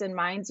hearts and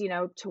minds, you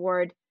know,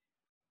 toward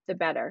the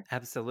better.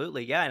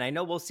 Absolutely. Yeah. And I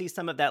know we'll see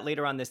some of that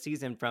later on this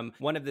season from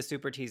one of the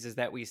super teases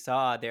that we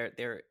saw.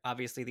 There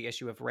obviously the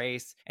issue of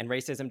race and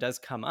racism does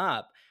come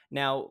up.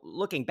 Now,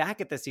 looking back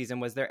at the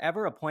season, was there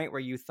ever a point where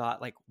you thought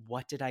like,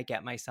 what did I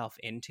get myself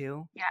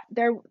into? Yeah,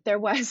 there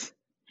was,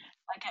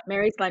 like at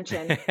Mary's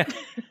Luncheon.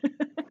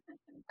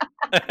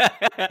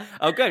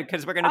 Oh, good.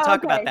 Because we're going to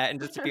talk about that in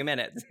just a few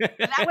minutes.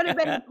 That would have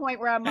been the point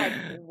where I'm like,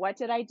 what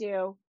did I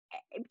do?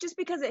 Just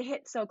because it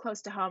hit so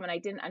close to home and I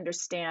didn't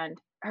understand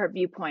her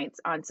viewpoints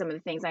on some of the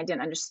things. I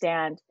didn't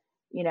understand,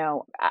 you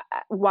know,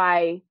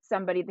 why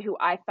somebody who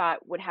I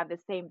thought would have the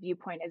same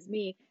viewpoint as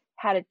me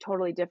had a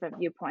totally different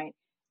viewpoint.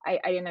 I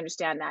didn't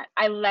understand that.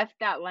 I left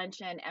that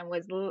luncheon and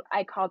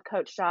I called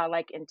Coach Shah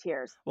like in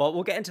tears. Well,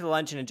 we'll get into the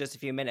luncheon in just a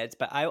few minutes,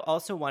 but I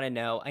also want to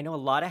know, I know a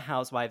lot of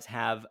housewives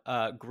have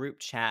a group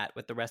chat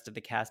with the rest of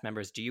the cast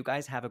members. Do you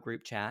guys have a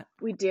group chat?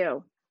 We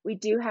do. We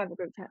do have a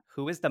group chat.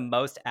 Who is the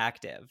most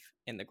active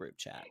in the group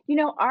chat? You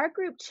know, our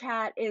group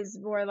chat is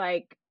more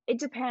like, it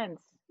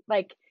depends.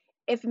 Like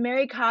if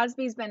Mary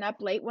Cosby's been up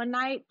late one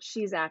night,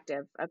 she's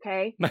active.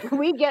 Okay.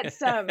 We get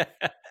some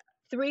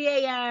 3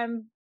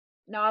 a.m.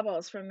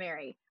 novels from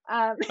Mary.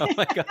 Oh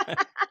my God.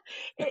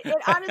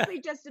 It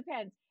honestly just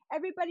depends.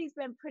 Everybody's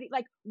been pretty,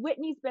 like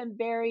Whitney's been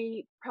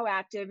very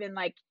proactive and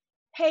like,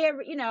 hey,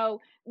 you know,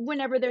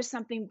 whenever there's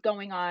something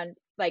going on,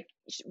 like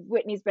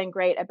Whitney's been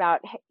great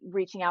about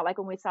reaching out, like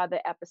when we saw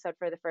the episode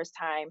for the first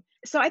time.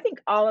 So I think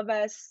all of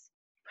us,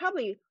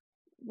 probably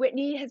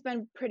Whitney has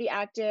been pretty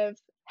active,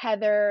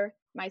 Heather,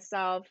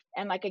 myself,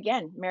 and like,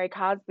 again, Mary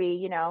Cosby,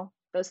 you know,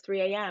 those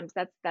 3 a.m.s,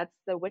 that's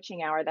the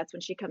witching hour. That's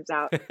when she comes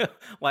out.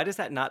 Why does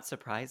that not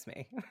surprise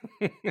me?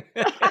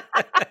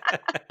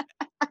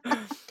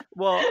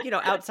 Well, you know,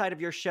 outside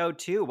of your show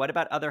too, what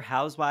about other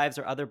housewives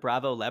or other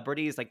Bravo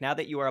celebrities? Like now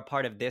that you are a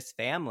part of this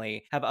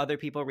family, have other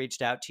people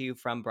reached out to you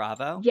from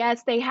Bravo?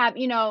 Yes, they have.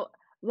 You know,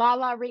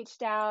 Lala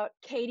reached out,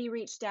 Katie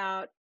reached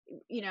out,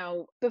 you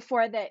know,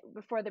 before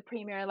the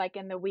premiere, like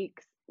in the week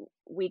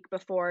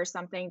before or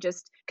something,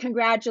 just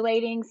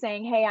congratulating,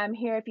 saying, hey, I'm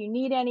here if you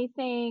need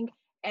anything.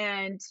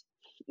 And,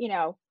 you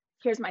know,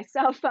 here's my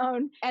cell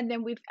phone. And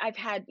then I've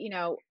had, you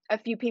know, a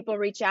few people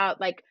reach out,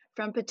 like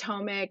from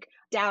Potomac,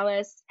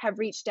 Dallas have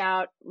reached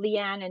out.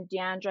 Leanne and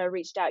Deandra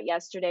reached out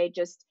yesterday,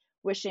 just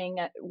wishing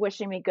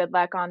me good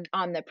luck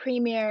on the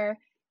premiere.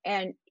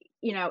 And,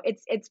 you know,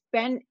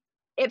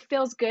 it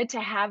feels good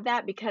to have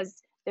that,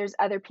 because there's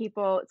other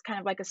people. It's kind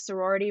of like a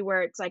sorority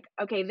where it's like,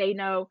 okay, they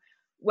know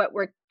what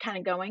we're kind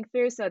of going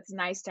through. So it's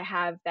nice to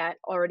have that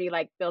already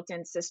like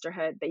built-in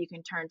sisterhood that you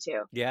can turn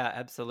to. Yeah,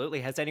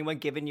 absolutely. Has anyone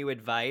given you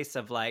advice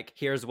of like,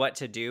 here's what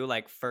to do,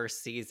 like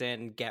first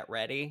season, get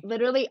ready?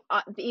 Literally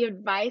the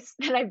advice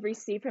that I've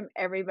received from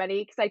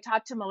everybody, because I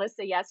talked to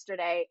Melissa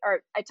yesterday,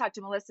 or I talked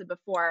to Melissa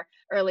before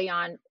early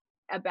on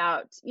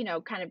about, you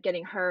know, kind of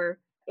getting her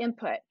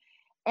input.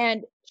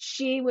 And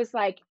she was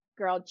like,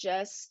 girl,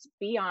 just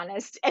be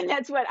honest. And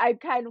that's what I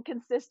kind of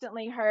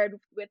consistently heard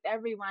with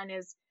everyone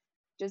is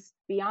just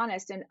be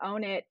honest and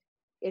own it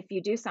if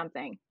you do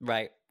something.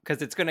 Right.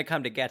 Because it's going to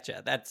come to get you.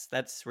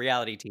 That's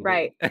reality TV.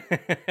 Right.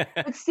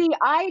 But see,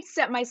 I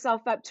set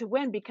myself up to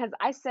win because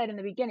I said in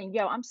the beginning,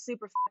 yo, I'm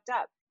super fucked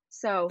up.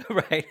 So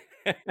right.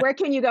 Where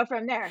can you go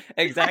from there?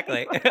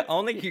 Exactly. You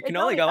can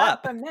only go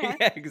up from there.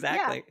 Yeah,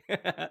 exactly.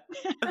 Yeah.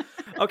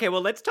 Okay,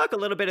 well, let's talk a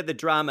little bit of the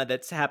drama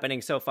that's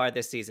happening so far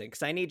this season,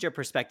 because I need your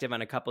perspective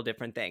on a couple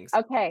different things.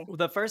 Okay.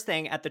 The first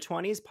thing, at the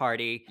 20s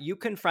party, you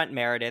confront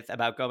Meredith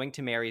about going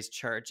to Mary's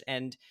church.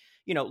 And,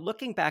 you know,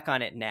 looking back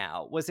on it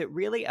now, was it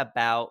really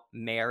about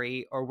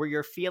Mary, or were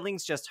your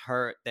feelings just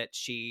hurt that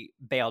she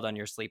bailed on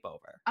your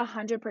sleepover?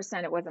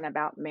 100% it wasn't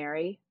about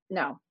Mary.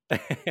 No.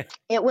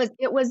 It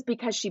was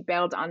because she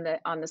bailed on the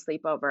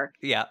sleepover.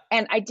 Yeah.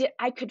 And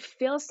I could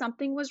feel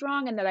something was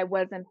wrong and that I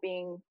wasn't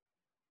being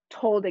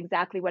told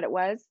exactly what it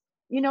was.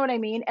 You know what I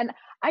mean? And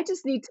I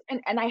just need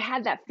to, and I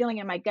had that feeling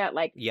in my gut,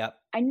 like, yep.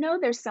 I know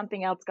there's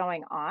something else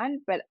going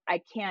on, but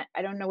I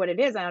don't know what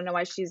it is. I don't know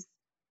why she's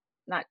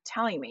not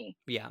telling me.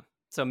 Yeah.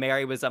 So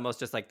Mary was almost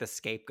just like the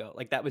scapegoat.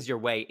 Like that was your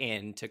way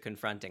in to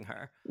confronting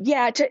her.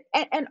 Yeah.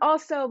 And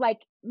also like,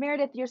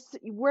 Meredith,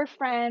 we're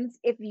friends.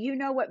 If you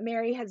know what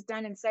Mary has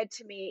done and said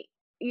to me,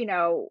 you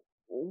know,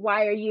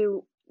 why are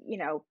you, you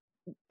know,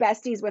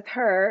 besties with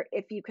her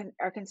if you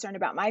are concerned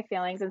about my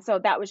feelings? And so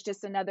that was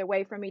just another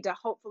way for me to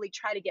hopefully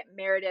try to get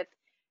Meredith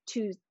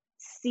to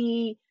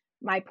see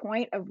my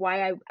point of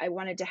why I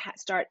wanted to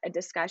start a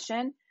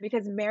discussion,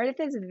 because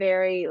Meredith is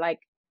very like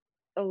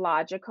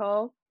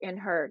illogical in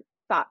her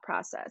thought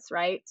process,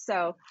 right?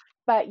 So,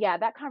 but yeah,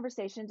 that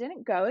conversation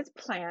didn't go as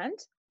planned.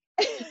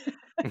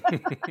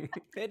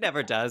 It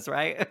never does,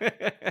 right?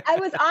 I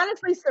was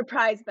honestly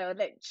surprised though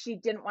that she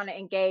didn't want to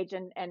engage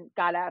and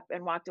got up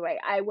and walked away.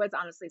 I was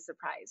honestly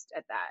surprised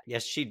at that.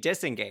 Yes, she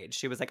disengaged.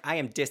 She was like, I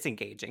am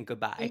disengaging.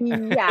 Goodbye.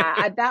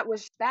 Yeah,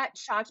 that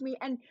shocked me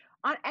and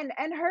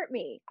hurt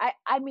me.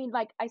 I mean,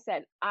 like I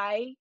said,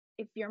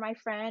 if you're my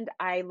friend,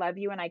 I love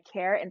you and I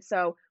care. And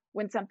so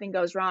when something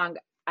goes wrong,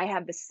 I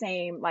have the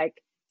same, like,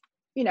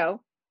 you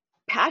know,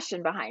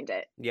 passion behind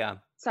it. Yeah.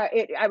 So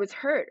I was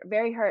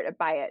very hurt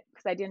by it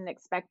because I didn't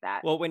expect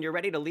that. Well, when you're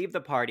ready to leave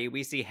the party,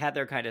 we see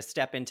Heather kind of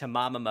step into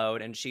mama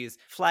mode, and she's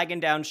flagging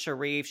down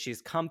Sharif.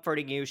 She's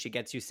comforting you. She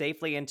gets you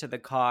safely into the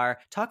car.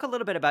 Talk a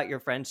little bit about your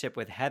friendship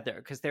with Heather,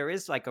 because there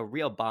is like a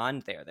real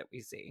bond there that we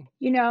see.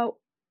 You know,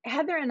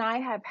 Heather and I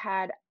have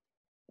had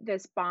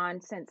this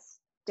bond since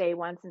day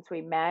one, since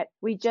we met.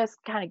 We just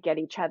kind of get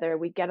each other.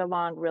 We get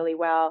along really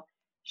well.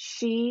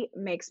 She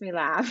makes me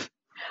laugh.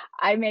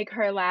 I make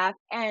her laugh.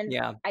 And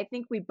yeah. I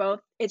think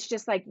it's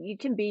just like you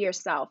can be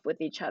yourself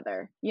with each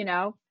other, you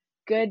know,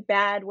 good,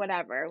 bad,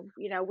 whatever.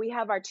 You know, we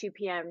have our 2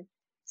 p.m.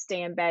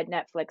 stay in bed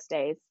Netflix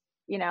days,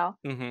 you know,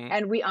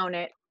 and we own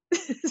it.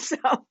 So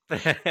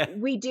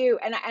we do.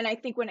 And I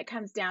think when it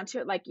comes down to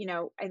it, like, you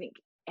know, I think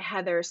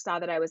Heather saw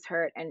that I was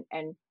hurt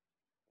and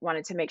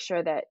wanted to make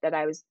sure that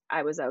I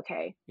was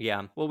okay.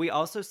 Yeah. Well, we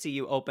also see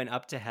you open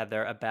up to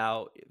Heather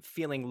about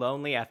feeling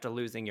lonely after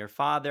losing your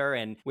father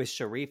and with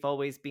Sharif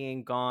always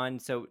being gone.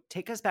 So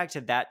take us back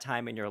to that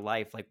time in your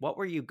life. Like, what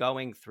were you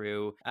going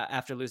through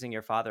after losing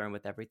your father and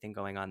with everything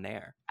going on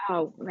there?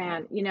 Oh,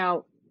 man. You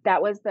know,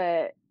 that was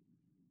probably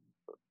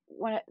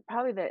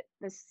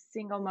the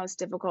single most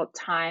difficult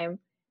time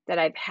that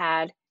I've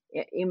had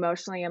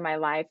emotionally in my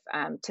life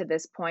to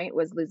this point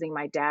was losing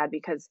my dad,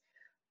 because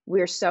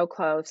we're so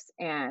close.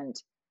 And,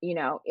 you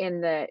know,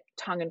 in the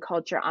Tongan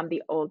culture, I'm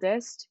the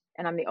oldest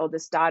and I'm the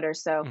oldest daughter.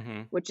 So,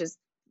 which is,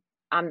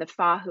 I'm the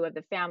fahu of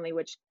the family,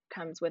 which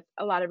comes with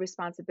a lot of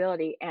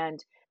responsibility.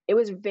 And it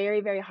was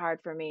very, very hard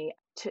for me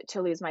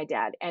to lose my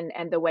dad.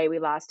 And the way we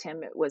lost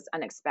him, it was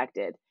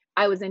unexpected.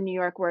 I was in New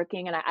York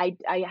working, and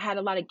I had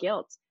a lot of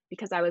guilt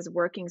because I was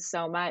working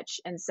so much.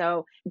 And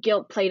so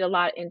guilt played a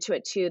lot into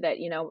it too, that,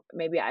 you know,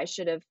 maybe I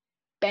should have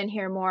been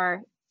here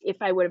more if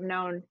I would have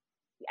known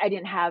I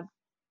didn't have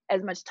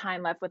as much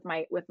time left with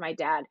my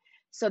dad.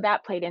 So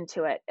that played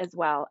into it as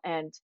well.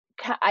 And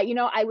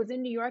I was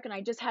in New York and I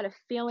just had a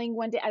feeling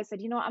one day. I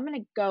said, you know, I'm going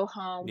to go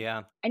home.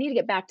 Yeah. I need to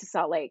get back to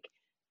Salt Lake.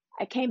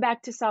 I came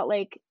back to Salt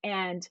Lake,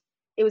 and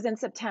it was in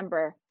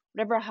September,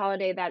 whatever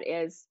holiday that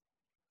is.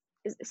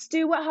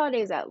 Stu, what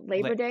holiday is that?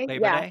 Labor Day?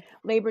 Labor Day?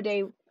 Labor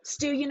Day.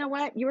 Stu, you know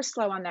what? You were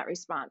slow on that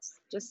response.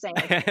 Just saying.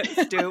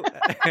 Stu,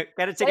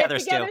 get it together,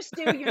 Stu.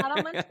 You're not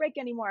on lunch break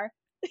anymore.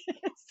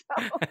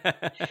 So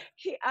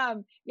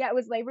it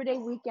was Labor Day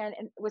weekend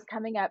and it was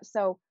coming up.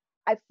 So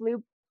I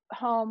flew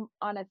home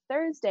on a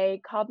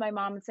Thursday, called my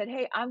mom and said,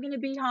 hey, I'm going to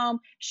be home.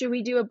 Should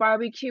we do a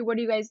barbecue? What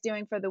are you guys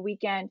doing for the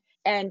weekend?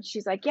 And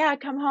she's like, yeah,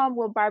 come home.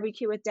 We'll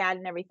barbecue with dad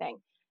and everything.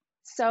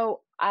 So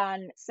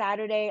on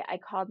Saturday, I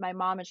called my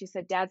mom and she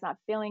said, dad's not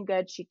feeling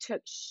good.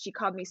 She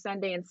called me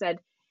Sunday and said,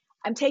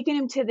 I'm taking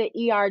him to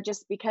the ER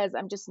just because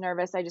I'm just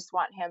nervous. I just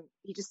want him.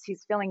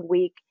 He's feeling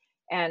weak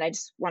and I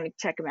just want to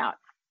check him out.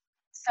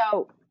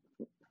 So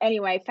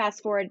anyway,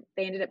 fast forward,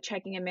 they ended up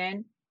checking him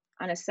in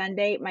on a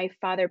Sunday. My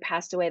father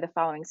passed away the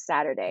following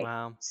Saturday.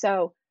 Wow.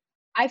 So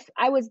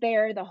I was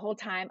there the whole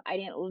time. I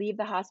didn't leave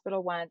the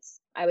hospital once.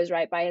 I was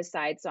right by his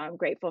side. So I'm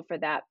grateful for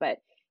that. But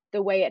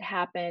the way it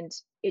happened,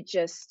 it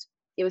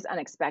was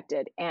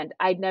unexpected. And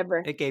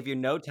It gave you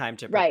no time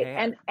to prepare.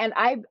 Right. And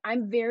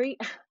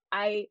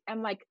I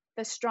am like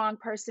the strong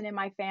person in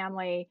my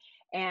family.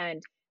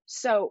 And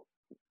so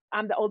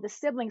I'm the oldest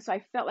sibling. So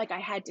I felt like I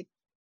had to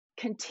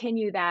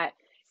continue that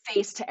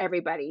face to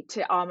everybody,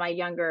 to all my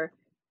younger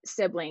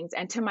siblings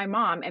and to my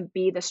mom, and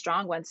be the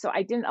strong one. So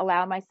I didn't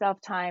allow myself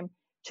time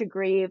to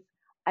grieve.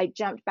 I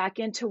jumped back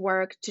into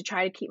work to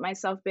try to keep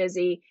myself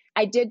busy.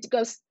 I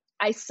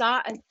saw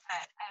a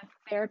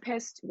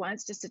therapist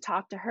once just to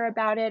talk to her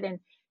about it. And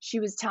she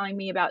was telling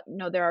me about,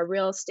 there are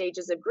real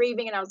stages of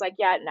grieving. And I was like,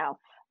 yeah, no,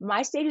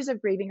 my stages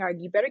of grieving are,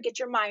 you better get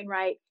your mind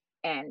right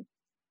and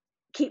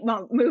keep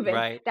moving.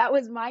 Right. That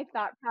was my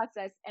thought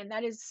process. And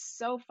that is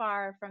so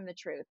far from the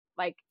truth.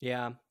 Like,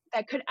 yeah,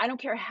 I don't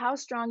care how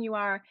strong you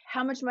are,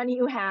 how much money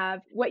you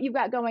have, what you've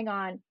got going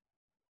on.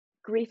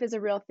 Grief is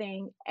a real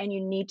thing. And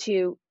you need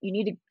to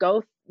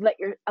go,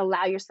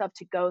 allow yourself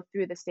to go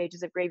through the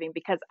stages of grieving,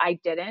 because I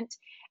didn't.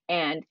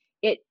 And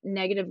it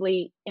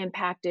negatively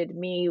impacted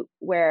me,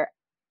 where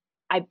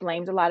I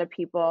blamed a lot of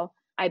people.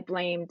 I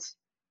blamed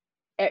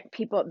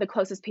people, the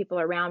closest people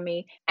around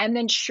me. And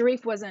then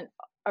Sharif wasn't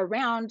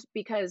around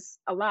because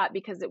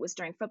it was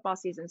during football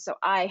season. So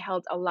I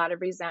held a lot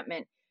of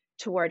resentment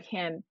toward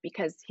him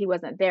because he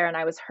wasn't there and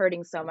I was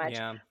hurting so much.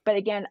 Yeah. But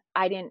again,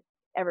 I didn't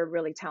ever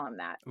really tell him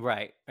that.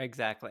 Right.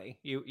 Exactly.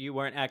 You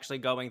weren't actually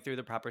going through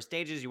the proper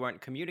stages. You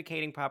weren't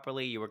communicating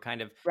properly. You were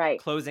kind of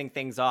closing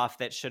things off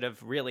that should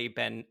have really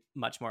been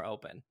much more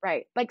open.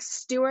 Right. Like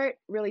Stuart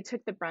really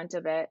took the brunt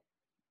of it,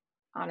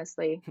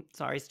 honestly.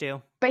 Sorry,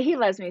 Stu. But he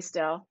loves me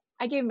still.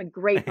 I gave him a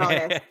great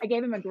bonus.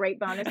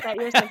 That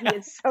year, so he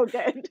is so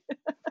good.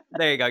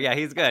 There you go. Yeah,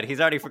 he's good.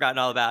 He's already forgotten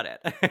all about it.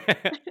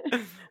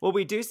 Well,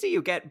 we do see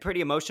you get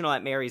pretty emotional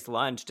at Mary's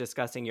lunch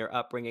discussing your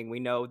upbringing.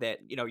 We know that,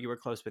 you were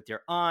close with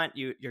your aunt.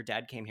 Your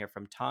dad came here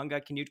from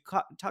Tonga. Can you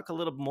talk a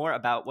little more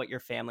about what your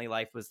family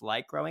life was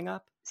like growing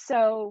up?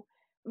 So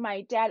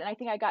my dad, and I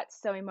think I got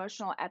so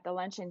emotional at the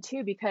luncheon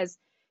too, because,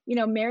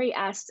 Mary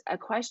asked a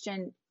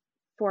question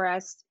for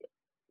us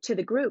to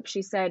the group.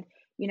 She said,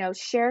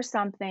 share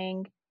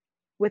something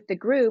with the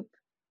group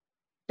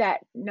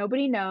that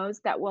nobody knows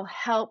that will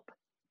help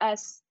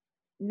us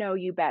know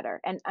you better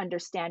and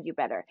understand you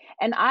better.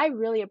 And I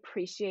really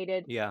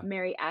appreciated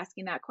Mary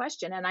asking that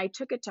question. And I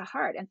took it to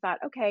heart and thought,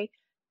 okay,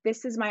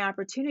 this is my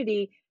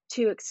opportunity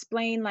to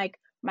explain like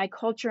my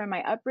culture and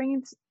my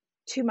upbringing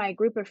to my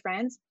group of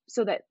friends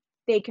so that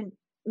they can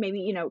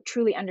maybe,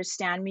 truly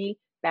understand me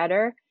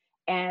better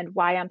and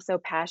why I'm so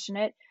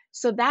passionate.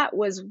 So that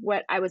was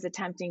what I was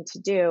attempting to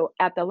do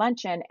at the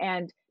luncheon.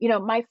 And,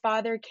 my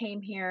father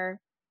came here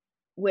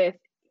with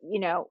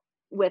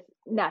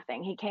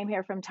nothing. He came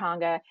here from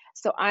Tonga.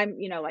 So I'm,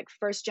 like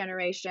first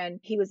generation.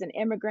 He was an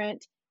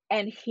immigrant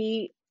and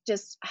he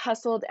just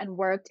hustled and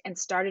worked and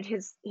started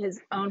his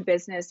own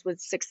business,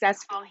 was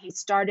successful. He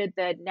started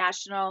the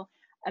National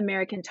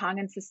American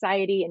Tongan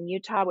Society in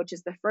Utah, which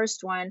is the first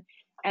one.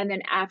 And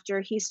then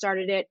after he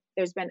started it,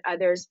 there's been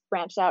others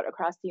branched out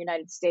across the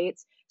United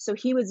States. So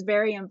he was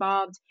very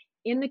involved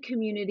in the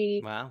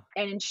community. Wow.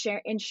 And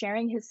in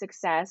sharing his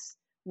success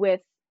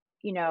with,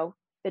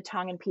 the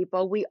Tongan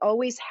people. We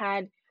always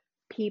had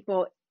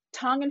people,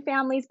 Tongan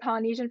families,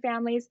 Polynesian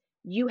families,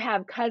 you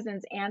have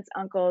cousins, aunts,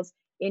 uncles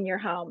in your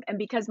home. And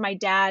because my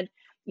dad,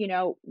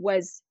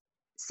 was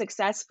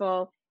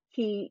successful,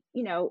 he,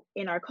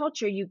 in our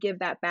culture, you give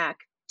that back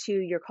to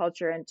your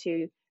culture and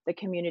to the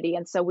community.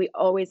 And so we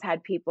always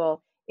had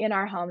people in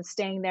our home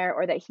staying there,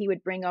 or that he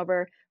would bring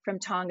over from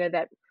Tonga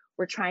that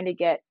were trying to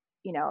get,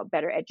 a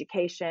better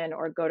education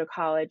or go to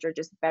college or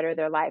just better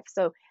their life.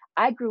 So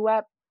I grew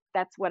up,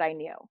 that's what I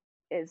knew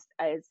is,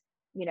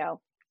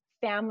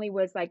 family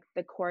was like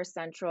the core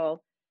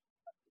central,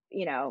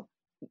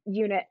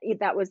 unit.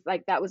 That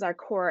was our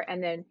core.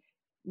 And then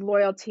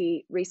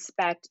loyalty,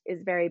 respect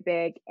is very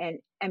big,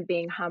 and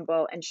being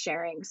humble and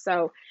sharing.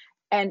 So,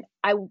 and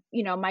I,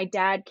 my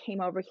dad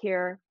came over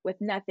here with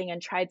nothing and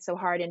tried so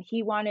hard, and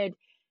he wanted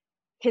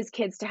his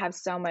kids to have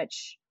so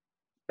much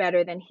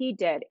better than he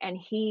did. And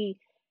he,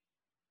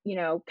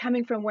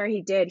 coming from where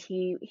he did,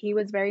 he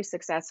was very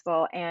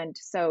successful. And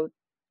so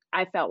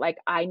I felt like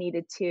I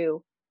needed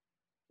to,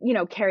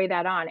 carry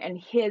that on. And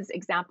his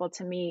example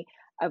to me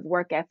of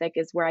work ethic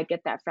is where I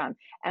get that from.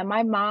 And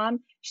my mom,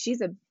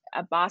 she's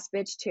a boss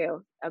bitch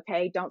too.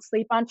 Okay. Don't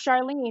sleep on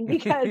Charlene,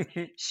 because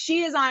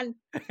she is on,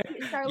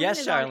 Charlene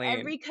is on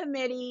every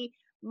committee.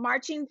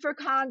 marching for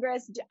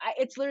Congress.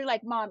 It's literally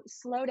like, Mom,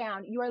 slow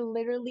down. You are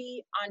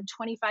literally on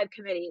 25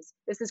 committees.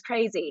 This is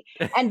crazy.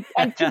 And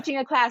teaching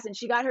a class, and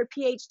she got her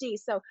PhD.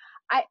 So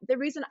the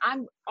reason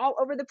I'm all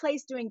over the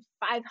place doing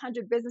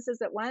 500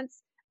 businesses at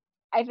once,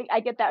 I think I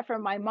get that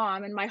from my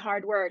mom and my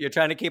hard work. You're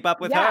trying to keep up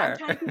with her. I'm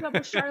trying to keep up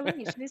with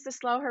Charlene. She needs to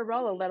slow her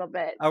roll a little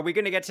bit. Are we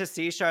going to get to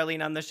see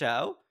Charlene on the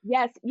show?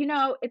 Yes.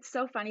 It's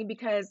so funny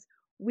because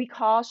we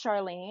call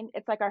Charlene.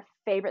 It's like our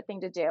favorite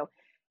thing to do.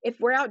 If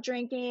we're out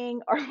drinking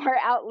or we're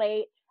out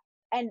late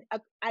and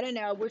I don't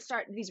know, we're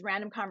starting these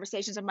random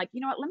conversations. I'm like,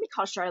 you know what? Let me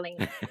call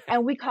Charlene.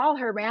 And we call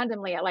her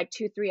randomly at like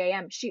 2, 3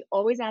 a.m. She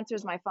always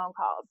answers my phone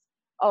calls.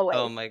 Always.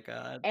 Oh my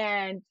God.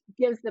 And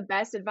gives the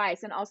best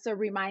advice and also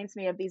reminds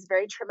me of these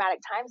very traumatic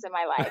times in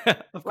my life.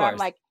 Of where course. I'm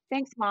like,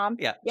 thanks, Mom.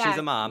 Yeah, she's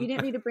a mom. You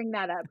didn't need to bring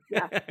that up.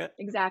 Yeah,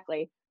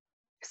 exactly.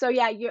 So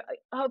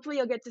hopefully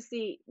you'll get to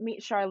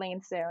meet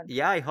Charlene soon.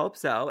 Yeah, I hope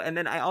so. And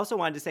then I also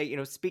wanted to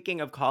say, speaking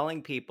of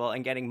calling people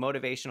and getting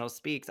motivational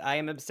speaks, I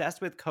am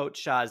obsessed with Coach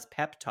Shah's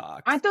pep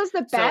talks. Aren't those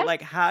the best? So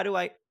like, how do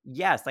I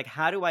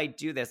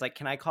do this? Like,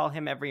 can I call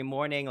him every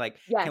morning? Like,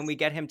 yes. Can we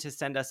get him to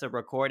send us a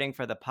recording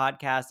for the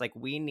podcast? Like,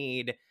 we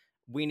need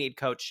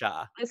Coach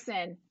Shah.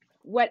 Listen,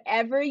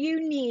 whatever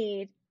you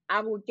need, I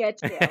will get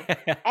you.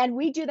 And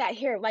we do that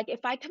here. Like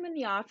if I come in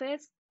the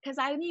office, because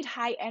I need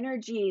high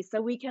energy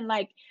so we can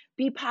like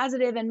be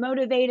positive and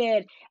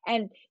motivated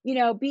and,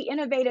 be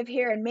innovative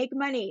here and make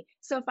money.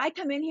 So if I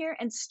come in here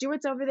and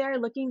Stuart's over there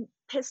looking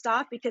pissed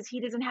off because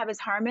he doesn't have his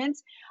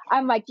Harmons,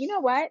 I'm like, you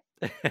know what?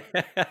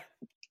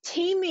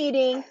 Team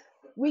meeting,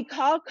 we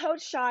call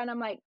Coach Shah and I'm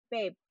like,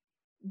 babe,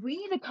 we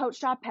need a Coach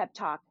Shah pep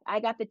talk. I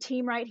got the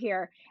team right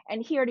here.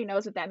 And he already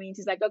knows what that means.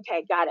 He's like,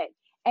 okay, got it.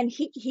 And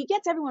he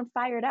gets everyone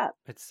fired up.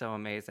 It's so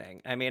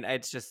amazing. I mean,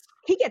 it's just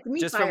he gets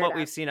me just fired from what up.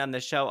 We've seen on the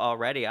show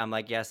already. I'm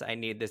like, yes, I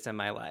need this in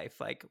my life,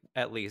 like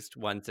at least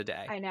once a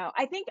day. I know.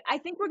 I think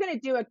we're gonna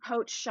do a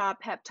Coach Shah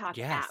pep talk app,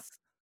 Yes.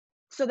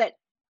 so that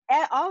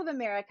all of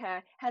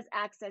America has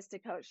access to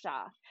Coach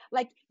Shah.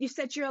 Like you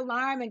set your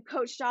alarm, and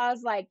Coach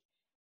Shah's like,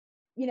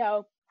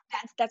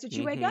 that's what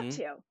you wake up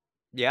to.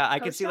 Yeah, I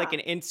could Coach see like Shah.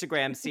 an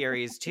Instagram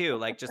series too,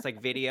 like just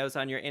like videos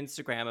on your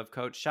Instagram of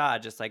Coach Shah,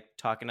 just like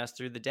talking us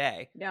through the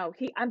day. No,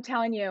 I'm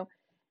telling you,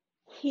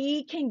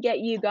 he can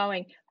get you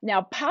going.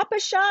 Now, Papa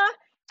Shah,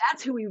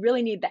 that's who we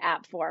really need the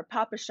app for.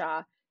 Papa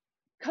Shah,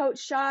 Coach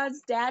Shah's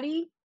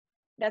daddy,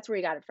 that's where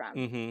he got it from.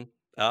 Mm-hmm.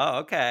 Oh,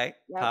 okay.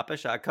 Yep. Papa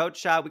Shah, Coach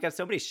Shah. We got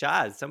so many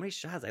Shahs.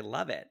 I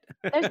love it.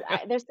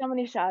 There's so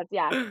many Shahs.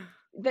 Yeah,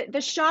 the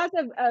Shahs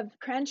of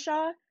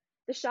Crenshaw,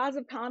 the Shahs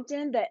of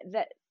Compton,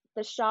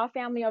 the Shah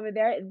family over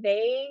there,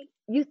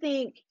 you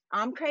think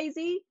I'm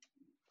crazy?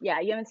 Yeah,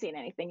 you haven't seen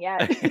anything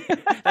yet.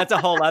 That's a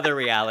whole other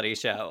reality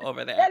show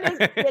over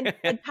there.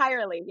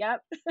 Entirely, yep.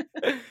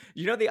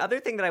 The other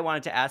thing that I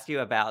wanted to ask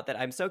you about that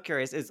I'm so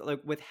curious is like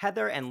with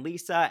Heather and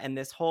Lisa and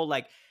this whole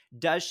like,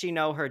 does she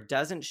know her?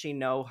 Doesn't she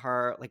know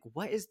her? Like,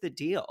 what is the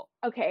deal?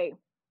 Okay.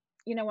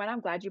 You know what? I'm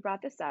glad you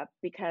brought this up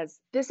because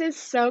this is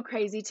so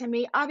crazy to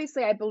me.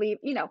 Obviously, I believe,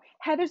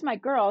 Heather's my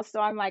girl.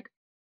 So I'm like,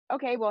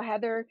 okay, well,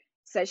 Heather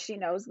says she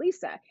knows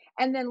Lisa.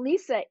 And then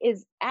Lisa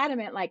is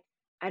adamant, like,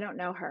 I don't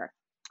know her.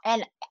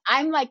 And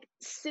I'm like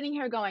sitting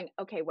here going,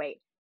 okay,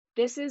 wait,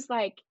 this is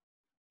like,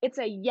 it's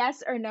a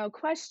yes or no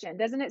question.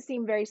 Doesn't it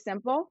seem very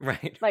simple?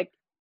 Right. Like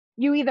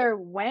you either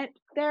went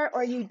there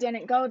or you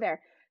didn't go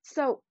there.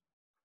 So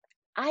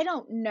I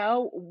don't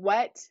know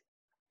what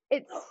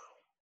it's,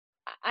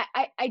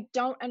 I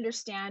don't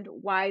understand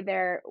why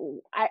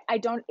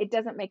it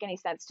doesn't make any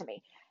sense to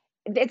me.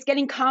 It's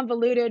getting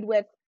convoluted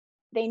with,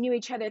 they knew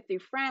each other through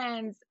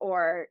friends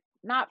or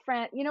not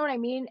friends, you know what I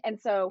mean? And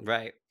so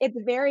right. It's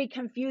very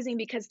confusing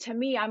because to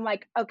me, I'm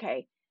like,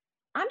 okay,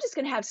 I'm just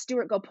going to have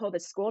Stuart go pull the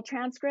school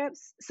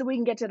transcripts so we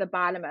can get to the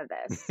bottom of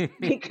this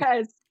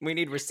because we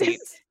need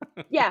receipts.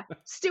 Yeah.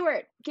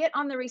 Stuart, get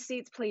on the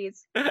receipts,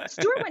 please.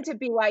 Stuart went to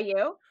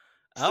BYU.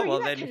 Oh,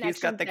 well, then he's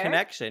got the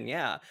connection.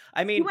 Yeah.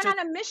 I mean, he went on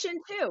a mission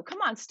too. Come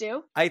on,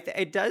 Stu.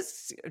 It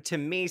does, to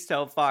me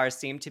so far,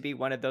 seem to be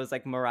one of those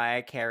like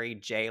Mariah Carey,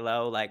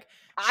 J-Lo, like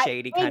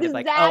shady kind of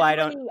like, oh, I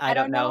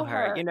don't know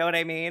her. You know what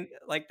I mean?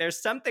 Like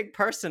there's something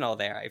personal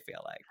there, I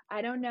feel like.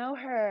 I don't know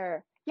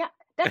her. Yeah.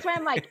 That's why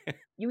I'm like,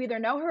 you either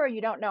know her or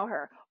you don't know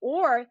her.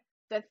 Or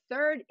the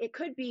third, it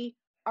could be,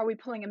 are we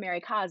pulling a Mary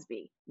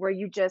Cosby where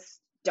you just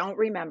don't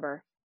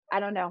remember? I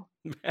don't know.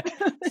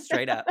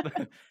 Straight up.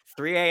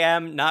 3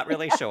 a.m., not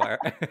really sure.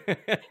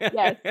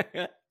 Yes.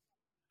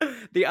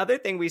 The other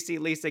thing we see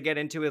Lisa get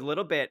into a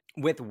little bit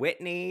with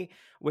Whitney,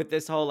 with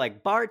this whole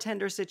like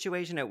bartender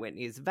situation at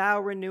Whitney's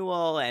vow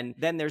renewal. And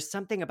then there's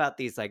something about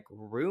these like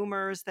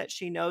rumors that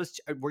she knows.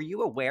 Were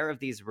you aware of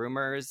these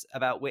rumors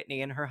about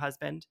Whitney and her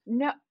husband?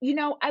 No,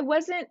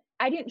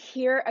 I didn't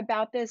hear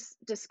about this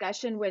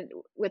discussion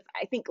with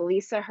I think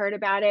Lisa heard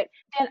about it.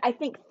 And I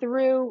think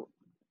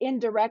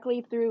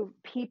indirectly through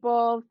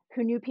people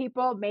who knew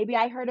people, maybe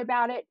I heard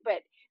about it,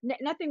 but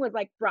nothing was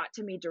like brought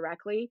to me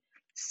directly.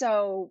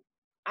 So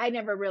I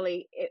never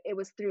really, it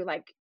was through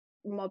like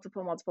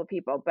multiple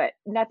people, but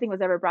nothing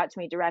was ever brought to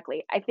me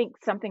directly. I think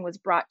something was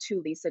brought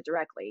to Lisa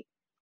directly.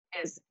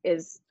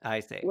 Is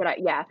I see. what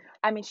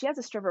I mean, she has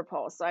a stripper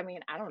pole, so I mean,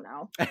 I don't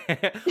know.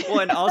 Well,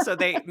 and also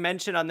they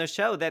mentioned on the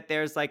show that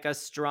there's like a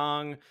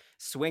strong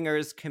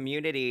swingers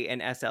community in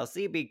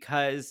SLC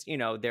because, you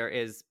know, there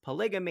is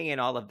polygamy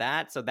and all of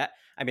that. So that,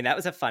 I mean, that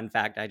was a fun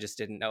fact I just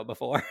didn't know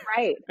before.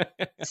 Right.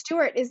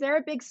 Stuart, is there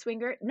a big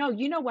swinger? No,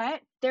 you know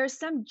what? There's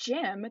some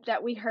gym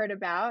that we heard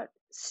about.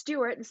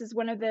 Stuart, this is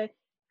one of the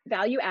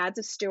value adds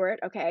of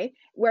Stuart, okay,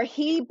 where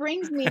he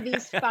brings me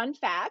these fun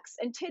facts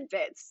and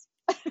tidbits.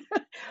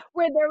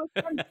 Where there was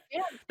some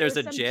gym. There's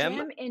some a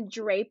gym in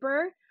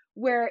Draper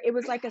where it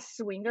was like a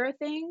swinger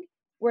thing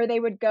where they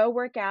would go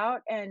work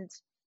out, and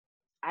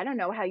I don't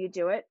know how you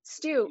do it.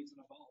 Stu,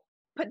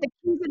 put the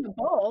keys in a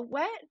bowl.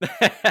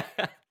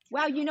 What?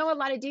 Wow, you know a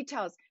lot of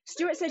details.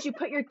 Stuart says you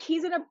put your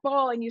keys in a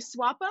bowl and you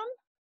swap them.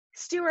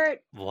 Stuart.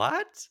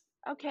 What?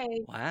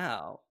 Okay.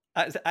 Wow.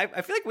 I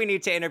feel like we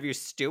need to interview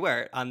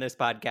Stuart on this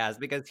podcast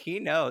because he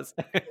knows.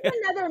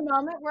 Another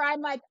moment where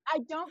I'm like, I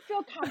don't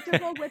feel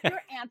comfortable with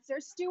your answer,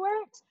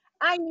 Stuart.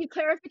 I need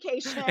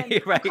clarification.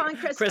 Right.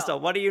 Crystal,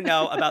 what do you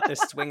know about the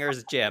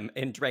swingers gym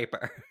in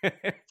Draper?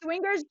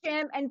 Swingers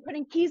gym and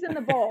putting keys in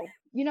the bowl.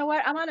 You know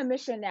what? I'm on a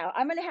mission now.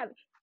 I'm gonna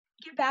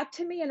get back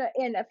to me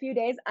in a few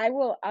days.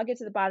 I'll get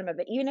to the bottom of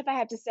it. Even if I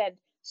have to send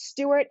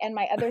Stuart and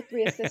my other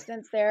 3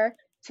 assistants there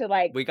to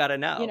we gotta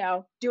know, you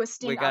know, do a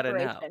sting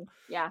operation. Know.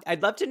 Yeah.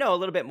 I'd love to know a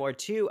little bit more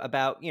too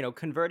about, you know,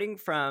 converting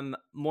from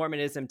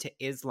Mormonism to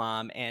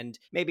Islam, and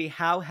maybe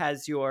how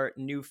has your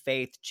new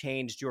faith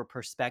changed your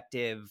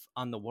perspective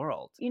on the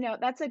world? You know,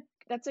 that's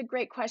a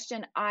great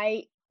question.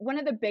 One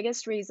of the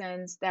biggest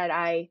reasons that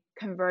I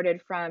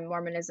converted from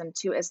Mormonism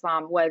to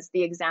Islam was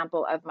the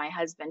example of my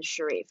husband,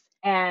 Sharif.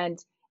 And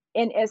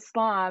in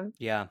Islam,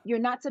 you're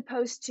not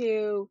supposed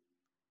to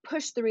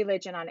push the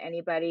religion on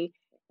anybody.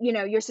 You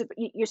know, you're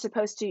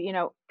supposed to, you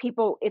know,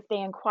 people, if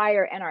they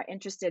inquire and are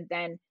interested,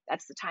 then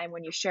that's the time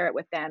when you share it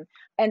with them.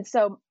 And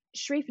so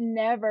Sharif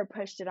never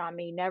pushed it on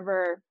me,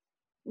 never,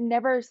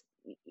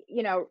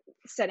 you know,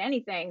 said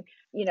anything,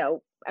 you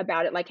know,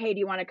 about it. Like, hey, do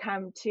you want to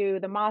come to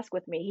the mosque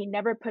with me? He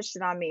never pushed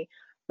it on me.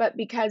 But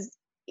because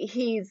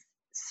he's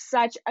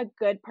such a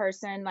good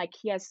person, like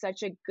he has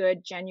such a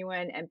good,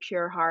 genuine and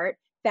pure heart,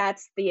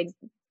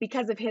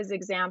 because of his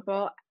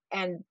example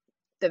and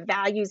the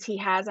values he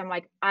has, I'm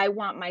like, I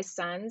want my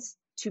sons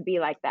to be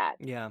like that.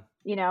 Yeah.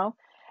 You know?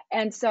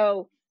 And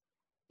so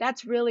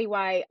that's really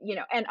why, you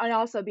know, and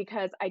also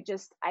because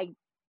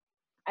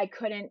I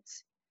couldn't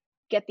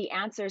get the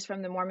answers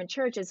from the Mormon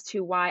church as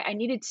to why I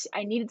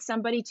needed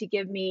somebody to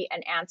give me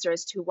an answer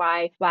as to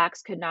why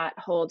Blacks could not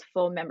hold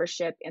full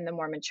membership in the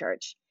Mormon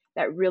church.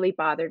 That really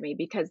bothered me,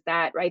 because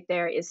that right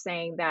there is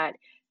saying that,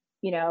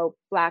 you know,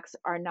 Blacks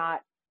are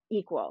not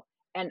equal.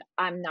 And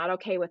I'm not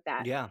okay with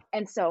that. Yeah.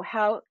 And so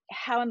how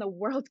in the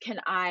world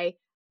can I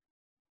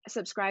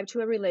subscribe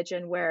to a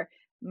religion where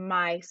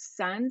my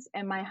sons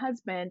and my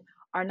husband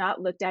are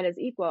not looked at as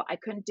equal? I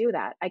couldn't do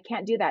that. I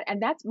can't do that.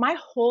 And that's my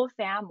whole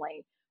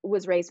family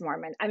was raised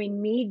Mormon. I mean,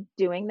 me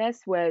doing this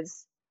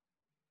was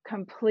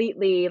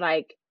completely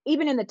like,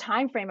 even in the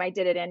time frame I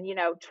did it in, you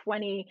know,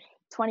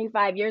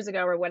 25 years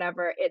ago or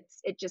whatever,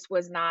 it just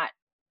was not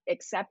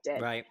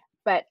accepted. Right.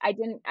 But I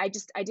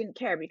didn't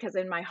care, because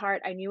in my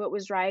heart, I knew it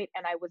was right.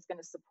 And I was going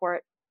to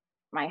support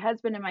my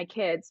husband and my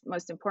kids,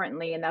 most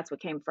importantly. And that's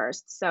what came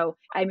first. So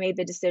I made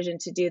the decision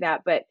to do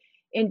that. But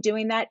in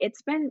doing that,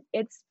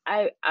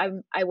 I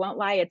won't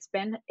lie. It's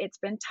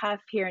been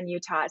tough here in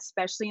Utah,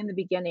 especially in the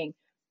beginning.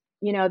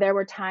 You know, there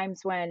were times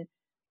when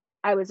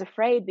I was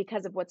afraid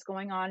because of what's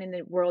going on in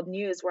the world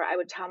news, where I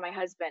would tell my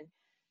husband,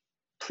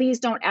 please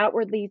don't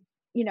outwardly,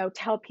 you know,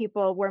 tell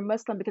people we're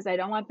Muslim, because I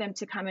don't want them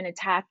to come and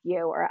attack you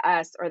or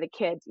us or the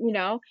kids, you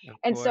know?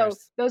 And so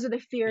those are the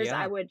fears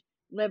I would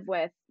live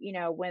with, you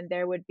know, when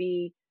there would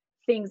be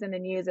things in the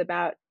news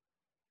about,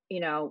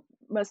 you know,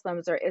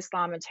 Muslims or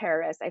Islam and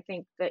terrorists. I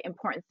think the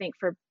important thing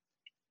for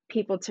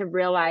people to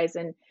realize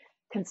and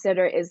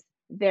consider is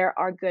there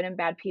are good and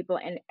bad people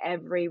in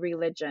every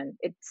religion.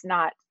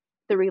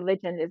 The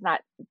religion is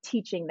not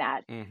teaching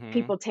that. Mm-hmm.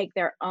 People take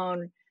their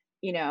own,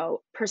 you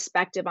know,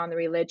 perspective on the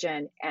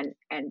religion and,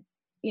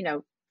 you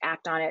know,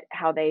 act on it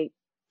how they,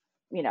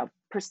 you know,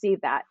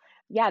 perceive that.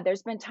 Yeah,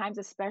 there's been times,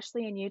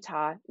 especially in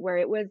Utah, where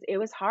it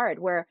was hard,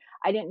 where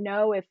I didn't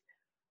know if,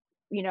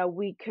 you know,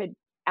 we could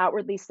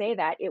outwardly say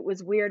that. It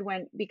was weird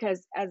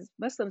because as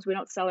Muslims, we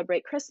don't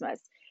celebrate Christmas.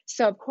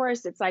 So of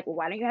course it's like, well,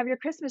 why don't you have your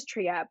Christmas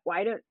tree up?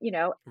 Why don't, you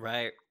know,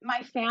 right.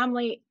 My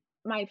family,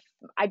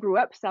 I grew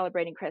up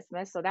celebrating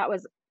Christmas. So that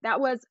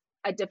was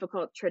a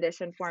difficult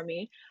tradition for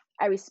me.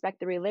 I respect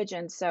the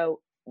religion. So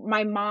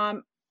my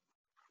mom,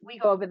 we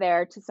go over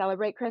there to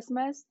celebrate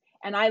Christmas,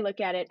 and I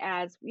look at it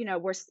as, you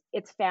know,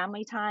 it's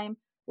family time.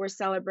 We're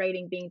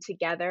celebrating being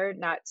together,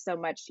 not so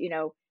much, you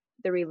know,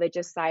 the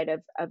religious side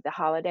of the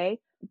holiday.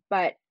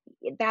 But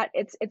that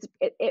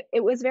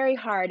it was very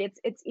hard.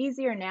 It's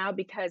easier now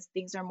because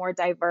things are more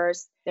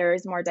diverse. There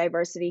is more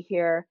diversity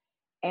here,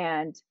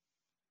 and,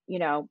 you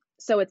know,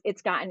 so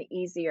it's gotten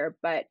easier.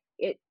 But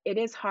it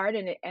is hard,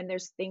 and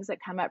there's things that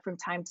come up from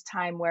time to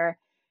time where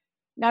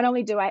not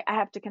only do I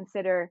have to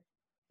consider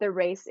the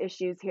race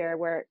issues here,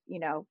 where, you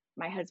know,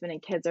 my husband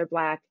and kids are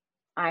Black,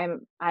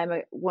 I'm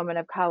a woman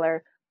of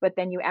color, but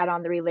then you add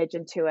on the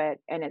religion to it,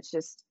 and it's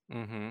just,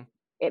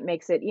 it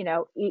makes it, you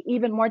know,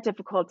 even more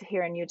difficult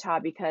here in Utah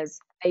because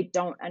they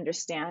don't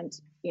understand,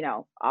 you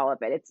know, all of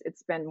it.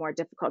 It's been more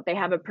difficult. They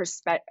have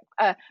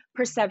a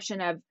perception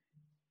of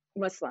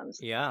Muslims,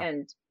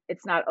 and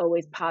it's not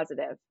always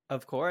positive.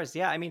 Of course.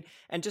 Yeah. I mean,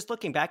 and just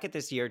looking back at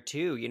this year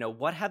too, you know,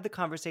 what have the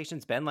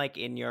conversations been like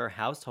in your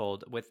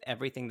household with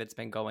everything that's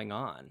been going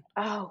on?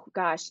 Oh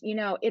gosh, you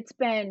know, it's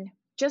been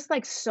just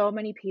like so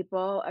many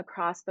people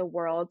across the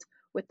world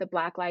with the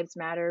Black Lives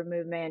Matter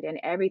movement and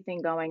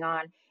everything going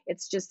on.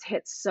 It's just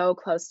hit so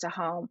close to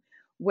home,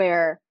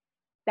 where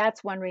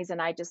that's one reason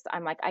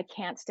I'm like, I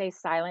can't stay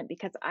silent,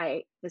 because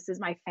this is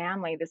my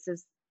family.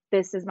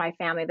 This is my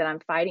family that I'm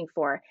fighting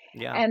for.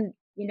 Yeah. And,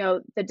 you know,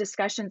 the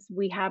discussions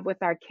we have with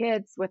our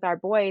kids, with our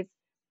boys,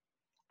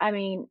 I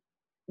mean,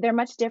 they're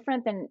much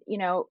different than, you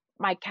know,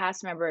 my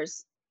cast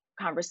members'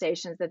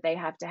 conversations that they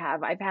have to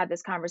have. I've had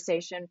this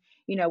conversation,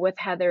 you know, with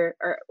Heather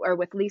or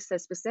with Lisa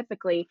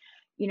specifically,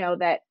 you know,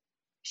 that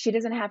she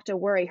doesn't have to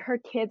worry. Her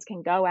kids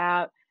can go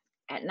out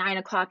at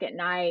 9:00 at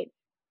night,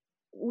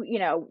 you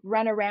know,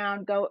 run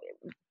around,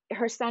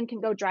 her son can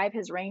go drive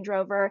his Range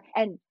Rover,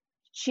 and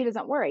she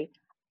doesn't worry.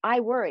 I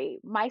worry.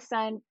 My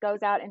son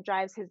goes out and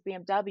drives his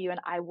BMW, and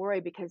I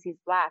worry because he's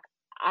Black.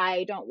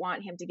 I don't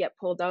want him to get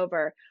pulled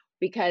over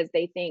because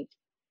they think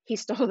he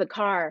stole the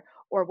car,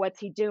 or what's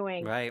he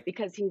doing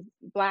because he's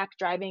Black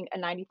driving a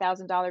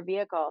 $90,000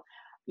 vehicle.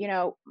 You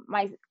know,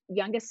 my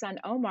youngest son,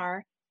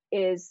 Omar,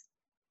 is,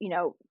 you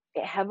know,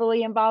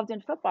 heavily involved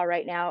in football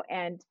right now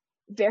and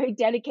very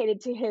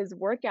dedicated to his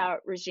workout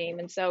regime.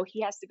 And so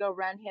he has to go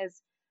run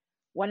his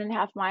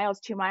 1.5 miles,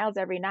 2 miles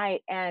every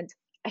night. And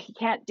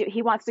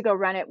he wants to go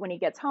run it when he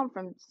gets home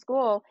from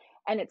school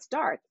and it's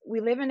dark. We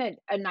live in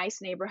a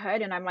nice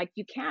neighborhood, and I'm like,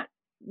 you can't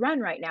run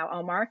right now,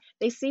 Omar.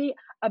 They see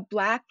a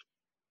Black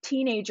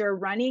teenager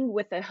running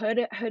with a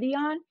hoodie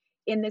on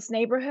in this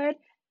neighborhood.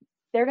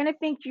 They're going to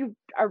think you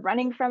are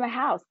running from a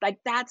house. Like,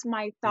 that's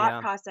my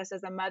thought process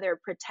as a mother,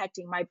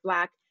 protecting my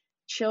Black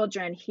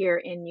children here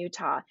in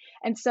Utah.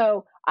 And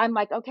so I'm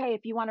like, okay,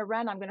 if you want to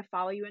run, I'm going to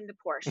follow you in the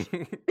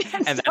Porsche.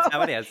 And so, that's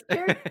how it is.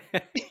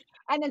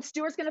 And then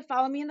Stuart's going to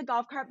follow me in the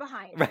golf cart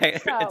behind.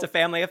 Right. So, it's a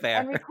family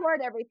affair. And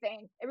record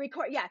everything.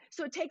 Yeah.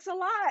 So it takes a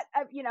lot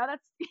of, you know,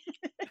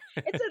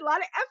 it's a lot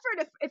of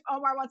effort if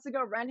Omar wants to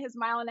go run his 1.5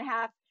 miles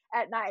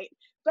at night.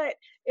 But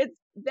it's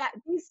that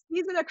these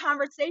are the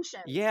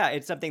conversations. Yeah,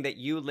 it's something that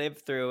you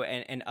live through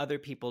and other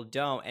people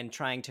don't, and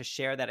trying to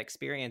share that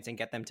experience and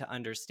get them to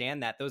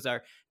understand that. Those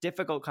are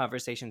difficult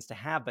conversations to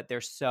have, but they're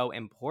so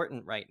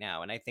important right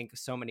now. And I think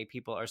so many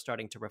people are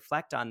starting to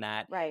reflect on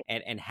that,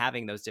 and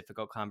having those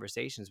difficult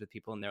conversations with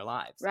people in their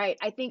lives. Right.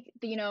 I think,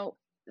 you know,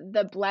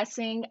 the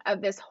blessing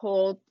of this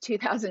whole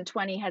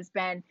 2020 has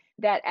been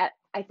that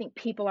I think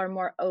people are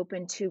more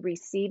open to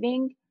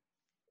receiving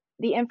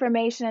the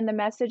information and the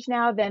message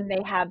now than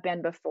they have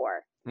been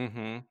before.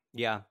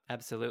 Yeah,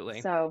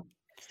 absolutely. So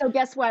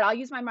guess what? I'll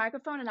use my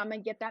microphone and I'm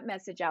going to get that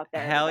message out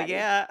there. Hell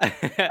yeah.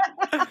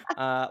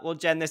 Well,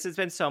 Jen, this has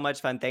been so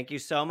much fun. Thank you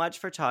so much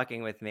for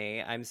talking with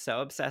me. I'm so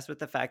obsessed with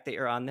the fact that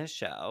you're on this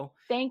show.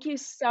 Thank you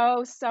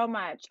so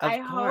much. Of I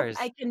course.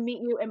 hope I can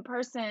meet you in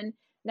person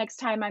next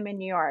time I'm in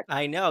New York.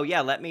 I know.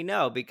 Yeah, let me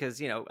know,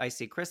 because, you know, I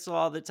see Crystal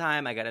all the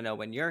time. I got to know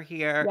when you're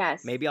here.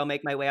 Yes. Maybe I'll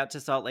make my way out to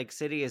Salt Lake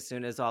City as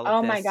soon as all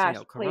of this, gosh, you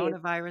know,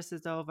 coronavirus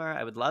is over.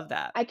 I would love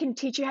that. I can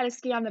teach you how to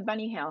ski on the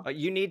Bunny Hill.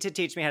 You need to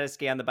teach me how to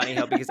ski on the Bunny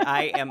Hill, because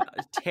I am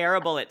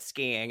terrible at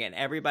skiing, and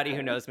everybody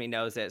who knows me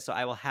knows it. So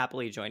I will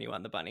happily join you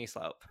on the bunny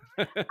slope.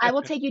 I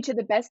will take you to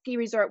the best ski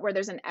resort where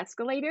there's an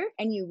escalator,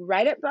 and you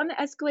ride up on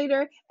the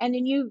escalator, and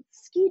then you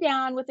ski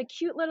down with a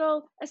cute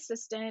little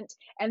assistant.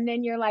 And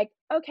then you're like,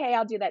 okay,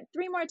 I'll do that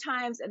 3 more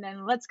times, and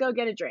then let's go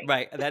get a drink.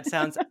 Right. That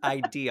sounds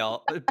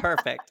ideal.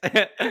 Perfect.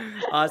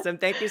 Awesome.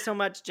 Thank you so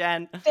much,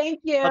 Jen.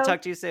 Thank you. I'll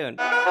talk to you soon.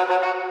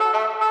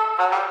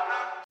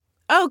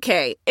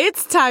 Okay,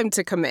 it's time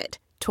to commit.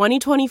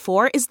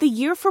 2024 is the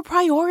year for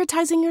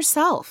prioritizing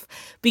yourself.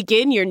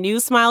 Begin your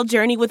new smile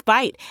journey with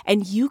Byte,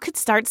 and you could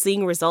start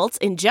seeing results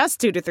in just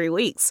 2 to 3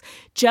 weeks.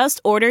 Just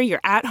order your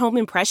at-home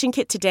impression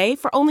kit today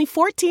for only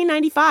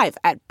 $14.95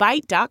 at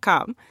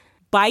Byte.com.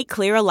 Byte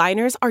Clear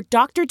aligners are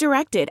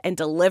doctor-directed and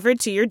delivered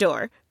to your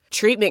door.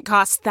 Treatment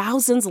costs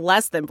thousands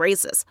less than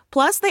braces.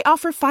 Plus, they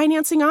offer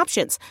financing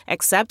options,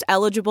 accept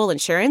eligible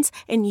insurance,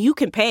 and you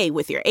can pay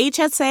with your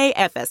HSA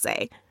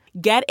FSA.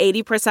 Get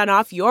 80%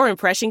 off your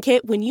impression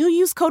kit when you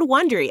use code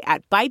WONDERY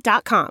at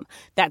Byte.com.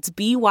 That's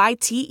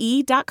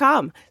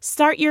BYTE.com.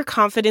 Start your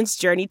confidence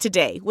journey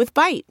today with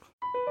Byte.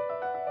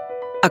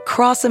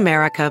 Across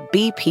America,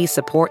 BP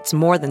supports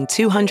more than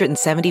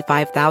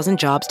 275,000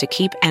 jobs to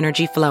keep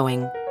energy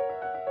flowing.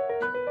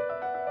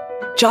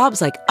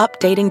 Jobs like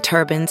updating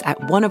turbines at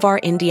one of our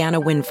Indiana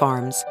wind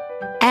farms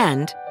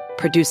and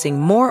producing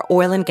more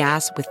oil and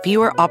gas with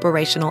fewer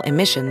operational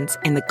emissions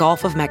in the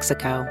Gulf of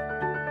Mexico.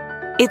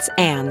 It's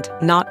and,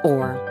 not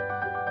or.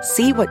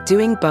 See what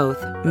doing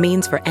both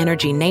means for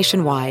energy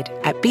nationwide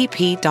at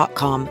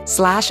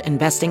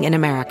bp.com/investing in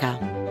America.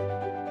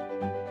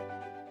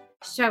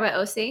 Should we talk about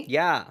OC?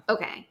 Yeah.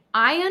 Okay.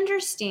 I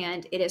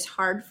understand it is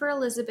hard for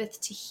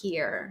Elizabeth to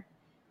hear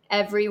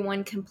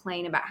everyone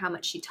complain about how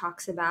much she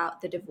talks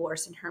about the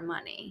divorce and her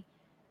money.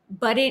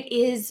 But it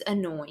is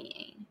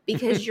annoying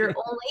because you're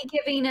only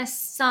giving us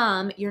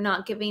some, you're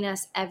not giving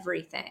us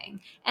everything.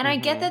 And I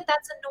get that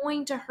that's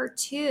annoying to her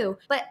too.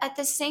 But at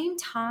the same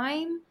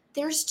time,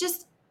 there's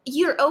just,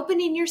 you're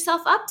opening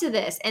yourself up to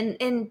this.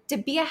 And to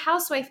be a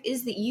housewife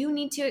is that you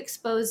need to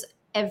expose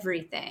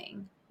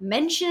everything.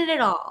 Mention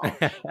it all.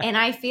 And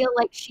I feel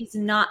like she's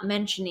not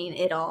mentioning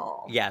it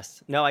all.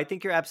 Yes. No, I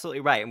think you're absolutely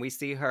right. And we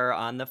see her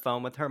on the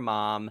phone with her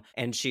mom,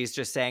 and she's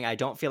just saying, I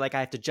don't feel like I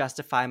have to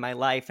justify my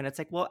life. And it's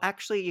like, well,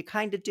 actually, you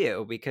kind of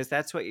do, because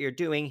that's what you're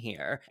doing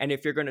here. And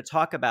if you're going to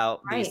talk about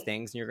these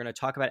things, and you're going to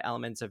talk about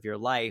elements of your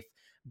life,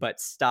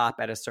 but stop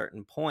at a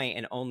certain point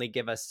and only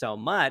give us so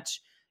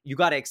much, you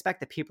got to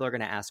expect that people are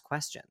going to ask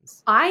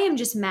questions. I am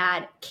just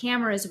mad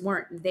cameras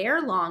weren't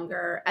there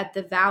longer at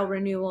the vow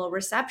renewal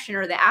reception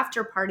or the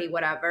after party,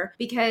 whatever,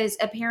 because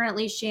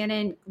apparently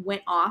Shannon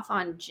went off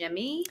on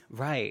Jimmy.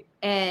 Right.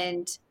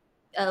 And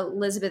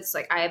Elizabeth's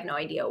like, I have no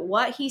idea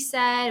what he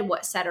said,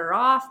 what set her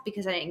off,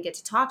 because I didn't get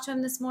to talk to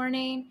him this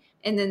morning.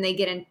 And then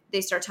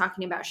they start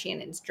talking about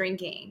Shannon's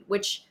drinking,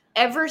 which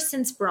ever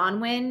since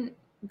Bronwyn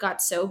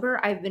got sober,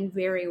 I've been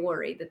very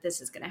worried that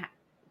this is going to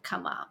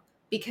come up.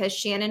 Because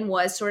Shannon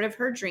was sort of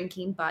her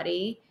drinking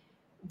buddy.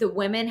 The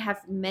women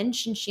have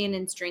mentioned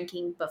Shannon's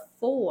drinking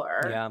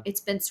before. Yeah. It's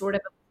been sort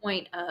of a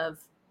point of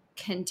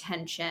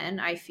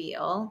contention, I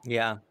feel.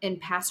 Yeah. In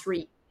past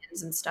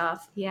reunions and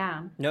stuff.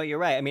 Yeah. No, you're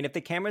right. I mean, if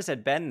the cameras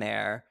had been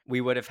there,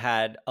 we would have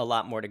had a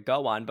lot more to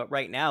go on. But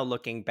right now,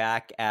 looking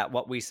back at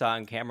what we saw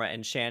on camera,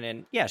 and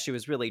Shannon, yeah, she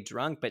was really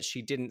drunk, but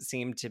she didn't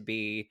seem to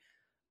be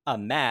a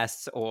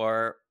mess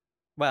or...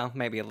 Well,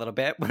 maybe a little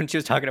bit when she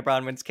was talking to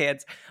Bronwyn's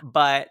kids.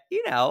 But,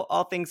 you know,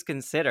 all things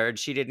considered,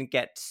 she didn't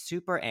get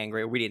super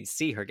angry. We didn't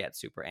see her get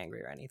super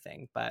angry or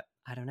anything. But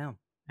I don't know.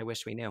 I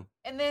wish we knew.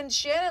 And then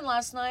Shannon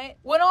last night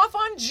went off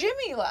on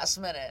Jimmy last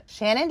minute.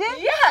 Shannon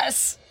did?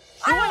 Yes.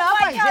 She went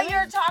off on how Jimmy?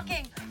 you're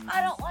talking.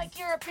 I don't like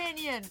your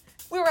opinion.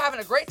 We were having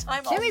a great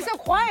time. Jimmy's so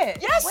quiet.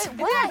 Yes. Wait,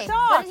 why? What did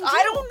he do?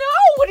 I don't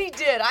know what he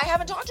did. I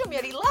haven't talked to him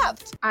yet. He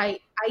left. I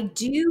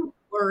do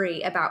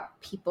worry about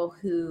people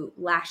who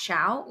lash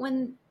out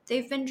when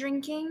they've been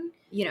drinking.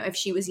 You know, if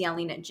she was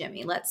yelling at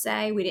Jimmy, let's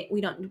say, we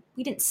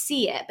didn't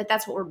see it, but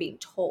that's what we're being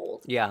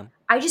told. Yeah.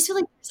 I just feel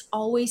like there's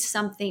always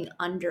something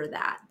under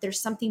that. There's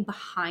something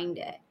behind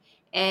it.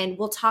 And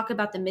we'll talk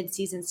about the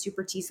mid-season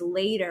super tease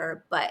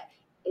later, but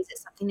is it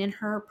something in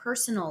her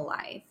personal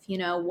life? You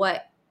know,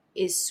 what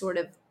is sort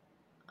of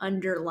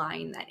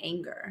underlying that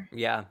anger?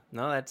 Yeah,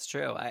 no, that's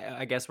true.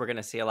 I guess we're going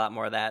to see a lot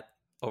more of that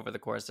over the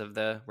course of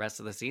the rest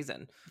of the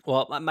season.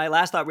 Well, my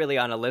last thought really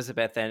on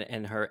Elizabeth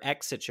and her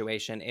ex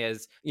situation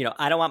is, you know,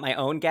 I don't want my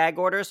own gag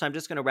order, so I'm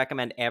just going to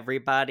recommend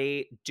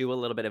everybody do a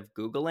little bit of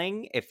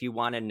Googling if you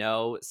want to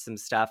know some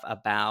stuff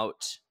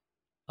about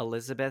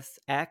Elizabeth's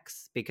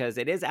ex, because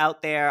it is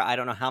out there. I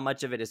don't know how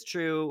much of it is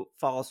true,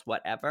 false,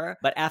 whatever.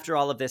 But after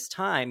all of this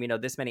time, you know,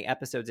 this many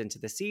episodes into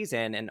the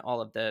season and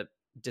all of the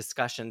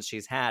discussions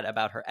she's had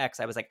about her ex,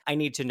 I was like, I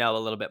need to know a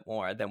little bit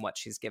more than what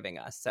she's giving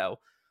us. So,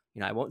 you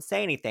know, I won't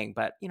say anything,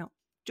 but, you know,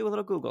 do a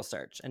little Google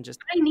search and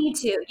just... I need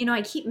to. You know,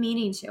 I keep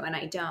meaning to, and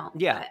I don't.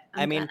 Yeah.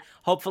 I mean,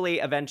 hopefully,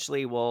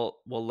 eventually we'll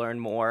learn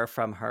more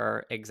from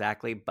her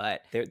exactly,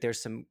 but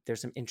there's some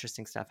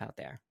interesting stuff out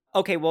there.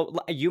 Okay,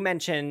 well, you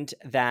mentioned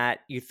that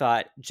you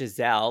thought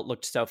Giselle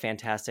looked so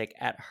fantastic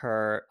at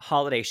her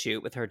holiday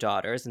shoot with her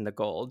daughters in the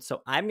gold.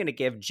 So I'm going to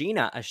give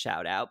Gina a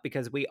shout out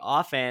because we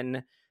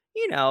often,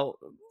 you know,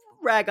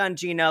 rag on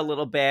Gina a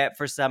little bit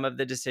for some of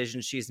the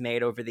decisions she's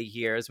made over the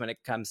years when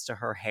it comes to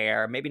her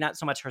hair. Maybe not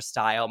so much her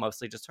style,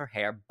 mostly just her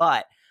hair.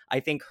 But I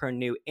think her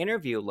new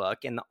interview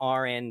look in the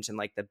orange and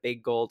like the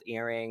big gold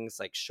earrings,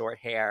 like short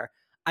hair,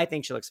 I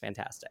think she looks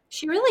fantastic.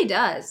 She really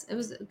does. It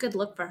was a good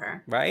look for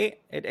her. Right?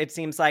 It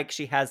seems like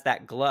she has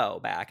that glow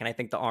back. And I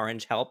think the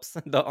orange helps,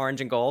 the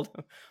orange and gold.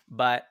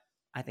 But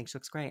I think she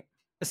looks great.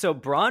 So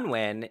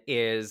Bronwyn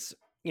is,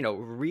 you know,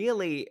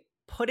 really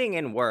putting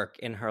in work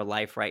in her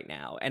life right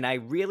now. And I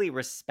really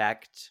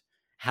respect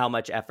how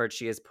much effort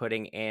she is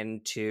putting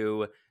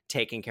into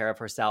taking care of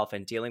herself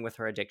and dealing with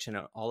her addiction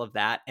and all of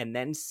that. And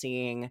then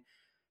seeing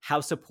how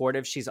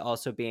supportive she's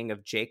also being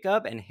of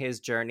Jacob and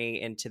his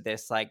journey into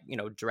this, like, you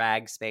know,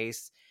 drag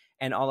space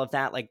and all of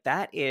that. Like,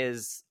 that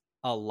is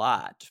a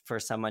lot for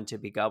someone to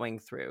be going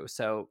through.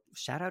 So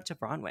shout out to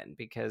Bronwyn,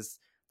 because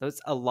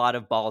there's a lot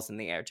of balls in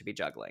the air to be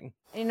juggling.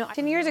 You know,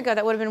 10 years ago,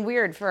 that would have been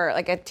weird for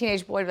like a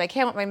teenage boy to be like, hey,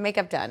 I want my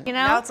makeup done. You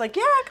know? Now it's like,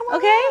 yeah, come on.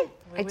 Okay.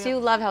 In. I do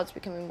love how it's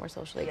becoming more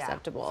socially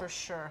acceptable. For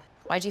sure.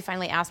 Why'd you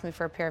finally ask me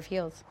for a pair of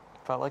heels?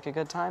 Felt like a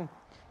good time.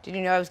 Did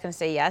you know I was going to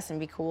say yes and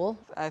be cool?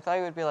 I thought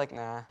you would be like,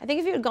 nah. I think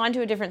if you had gone to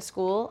a different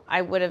school,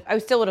 I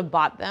still would have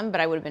bought them, but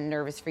I would have been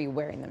nervous for you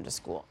wearing them to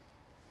school.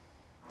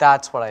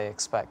 That's what I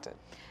expected.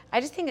 I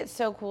just think it's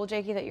so cool,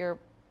 Jakey, that you're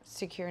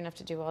secure enough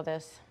to do all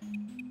this.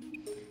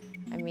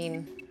 I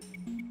mean,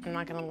 I'm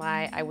not gonna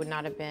lie, I would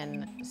not have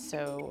been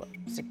so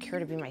secure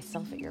to be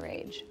myself at your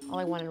age. All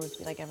I wanted was to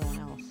be like everyone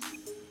else.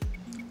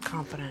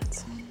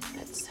 Confidence.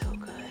 That's so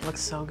good.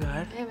 Looks so good.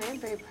 I am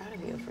very proud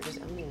of you for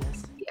just owning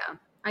this. Yeah.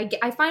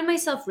 I find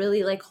myself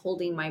really like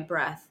holding my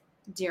breath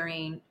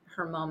during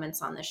her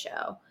moments on the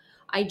show.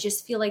 I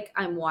just feel like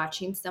I'm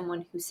watching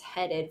someone who's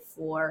headed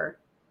for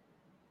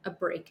a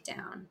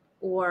breakdown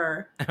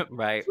or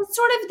right.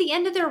 sort of the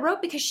end of their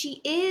rope, because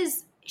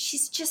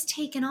she's just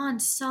taken on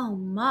so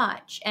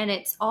much, and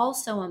it's all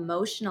so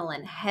emotional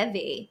and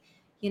heavy,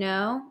 you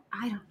know?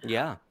 I don't know.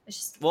 Yeah.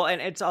 Well, and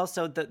it's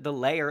also the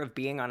layer of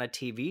being on a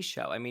TV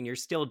show. I mean, you're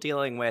still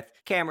dealing with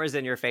cameras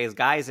in your face,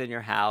 guys in your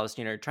house,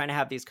 you know, trying to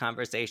have these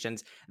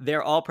conversations.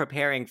 They're all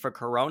preparing for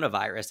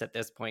coronavirus at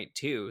this point,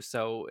 too.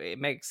 So it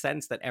makes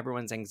sense that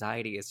everyone's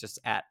anxiety is just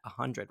at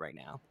 100 right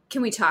now.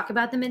 Can we talk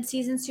about the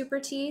mid-season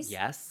Super Tease?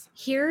 Yes.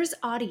 Here's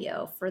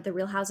audio for the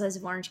Real Housewives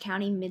of Orange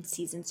County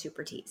mid-season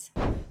Super Tease.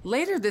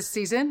 Later this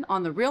season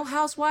on The Real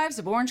Housewives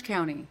of Orange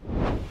County.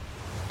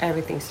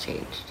 Everything's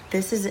changed.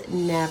 This is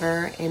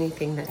never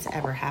anything that's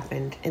ever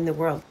happened in the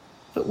world.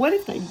 But what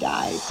if I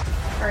died?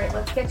 All right,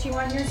 let's get you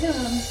on your Zoom.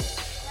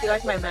 You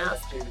like my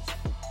mask?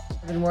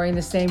 I've been wearing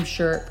the same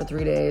shirt for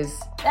 3 days.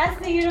 That's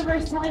the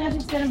universe telling us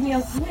it's gonna be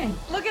okay.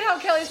 Look at how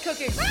Kelly's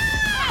cooking.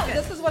 Ah!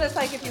 This is what it's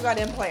like if you got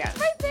implants.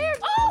 Right there.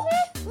 Oh,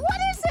 what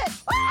is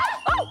it? Oh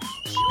my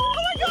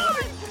God.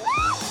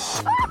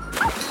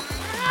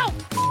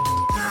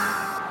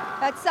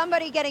 That's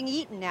somebody getting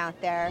eaten out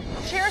there.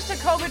 Cheers to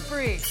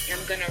COVID-free.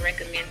 I'm gonna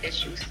recommend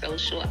that you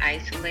social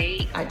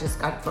isolate. I just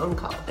got a phone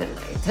call and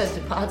I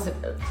tested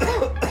positive.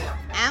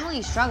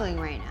 Emily's struggling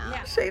right now.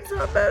 Yeah. Shane's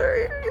not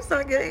better. He's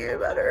not getting any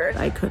better.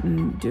 I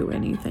couldn't do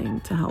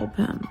anything to help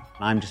him.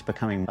 I'm just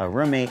becoming a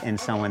roommate and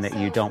someone that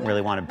you don't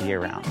really want to be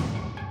around.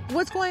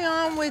 What's going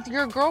on with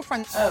your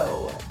girlfriend?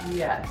 Oh,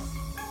 yes.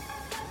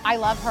 I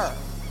love her.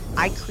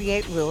 I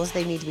create rules,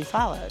 they need to be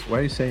followed. Why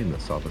are you saying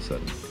this all of a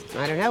sudden?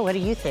 I don't know. What do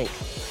you think?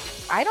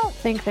 I don't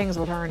think things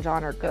with her and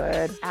John are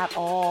good at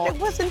all. It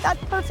wasn't that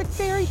perfect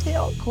fairy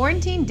tale.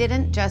 Quarantine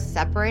didn't just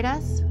separate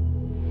us,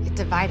 it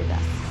divided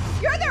us.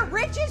 You're the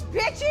richest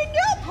bitch in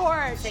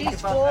Newport. She's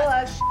full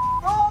of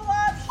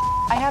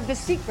I have this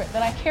secret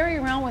that I carry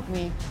around with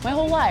me my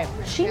whole life.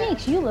 She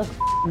makes you look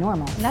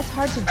normal, and that's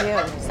hard to do.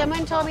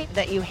 Someone told me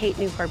that you hate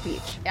Newport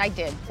Beach. I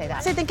did say that.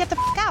 I said, then get the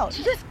out.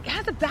 She just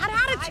has a bad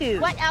attitude.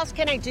 What else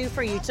can I do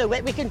for you so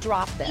we can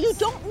drop this? You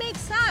don't make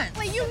sense.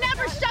 Well, you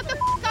never shut the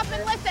up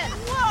and listen.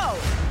 Whoa.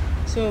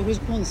 So who's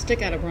pulling the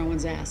stick out of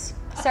Rowan's ass?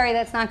 Sorry,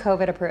 that's not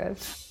COVID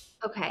approved.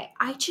 Okay,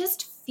 I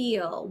just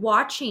feel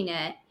watching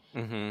it,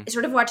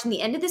 sort of watching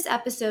the end of this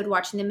episode,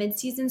 watching the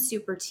mid-season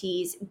Super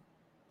Tease,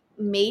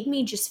 made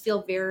me just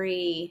feel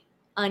very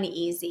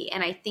uneasy.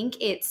 And I think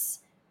it's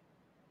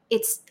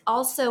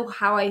also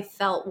how I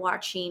felt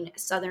watching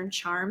Southern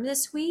Charm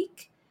this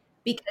week,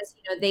 because,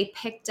 you know, they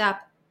picked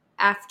up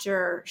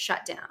after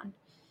shutdown.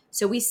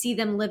 So we see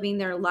them living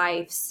their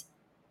lives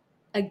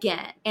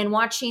again. And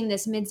watching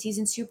this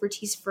mid-season Super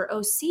Tease for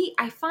OC,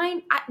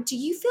 do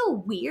you feel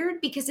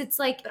weird? Because it's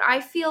like, I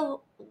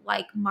feel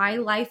like my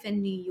life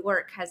in New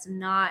York has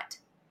not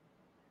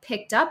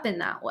picked up in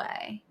that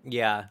way.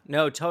 Yeah,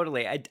 no,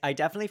 totally. I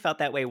definitely felt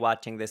that way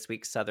watching this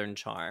week's Southern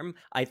Charm.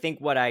 I think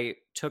what I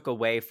took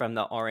away from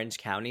the Orange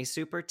County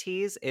Super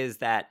Tease is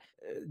that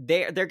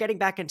they're getting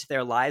back into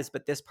their lives,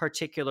 but this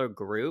particular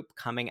group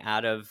coming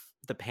out of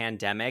the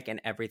pandemic and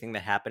everything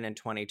that happened in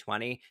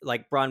 2020,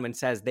 like Bronwyn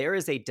says, there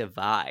is a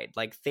divide.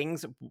 Like,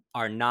 things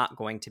are not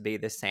going to be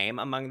the same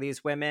among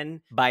these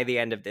women by the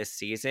end of this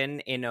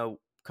season in a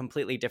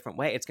completely different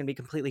way. It's going to be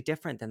completely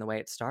different than the way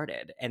it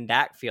started. And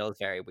that feels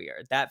very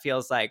weird. That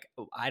feels like,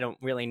 I don't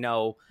really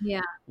know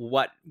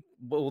what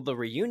will the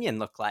reunion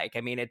look like.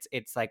 I mean,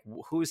 it's like,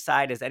 whose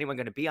side is anyone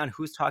going to be on?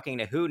 Who's talking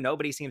to who?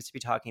 Nobody seems to be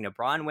talking to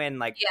Bronwyn.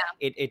 Like,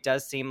 it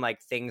does seem like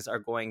things are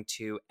going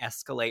to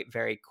escalate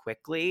very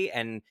quickly.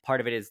 And part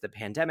of it is the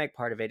pandemic.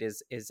 Part of it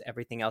is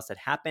everything else that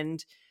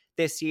happened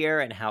this year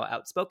and how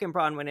outspoken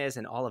Bronwyn is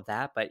and all of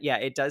that. But yeah,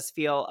 it does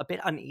feel a bit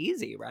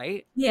uneasy,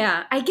 right?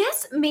 Yeah, I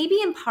guess maybe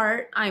in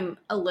part I'm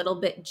a little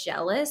bit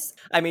jealous.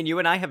 I mean, you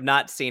and I have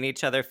not seen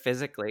each other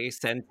physically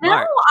since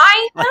March.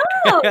 I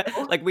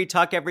know. Like, we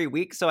talk every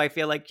week, so I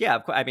feel like, yeah,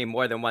 I mean,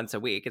 more than once a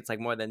week. It's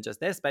like more than just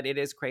this, but it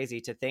is crazy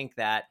to think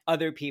that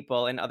other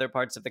people in other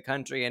parts of the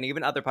country and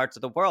even other parts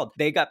of the world,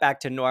 they got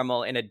back to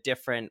normal in a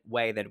different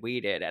way than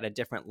we did, at a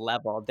different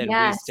level than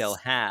we still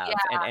have.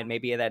 Yeah. And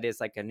maybe that is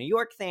like a New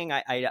York thing.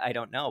 I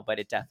don't know, but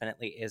it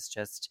definitely is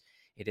just,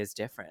 it is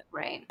different.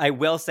 Right. I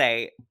will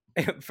say,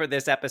 for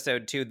this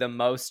episode too, the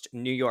most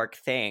New York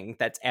thing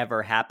that's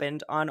ever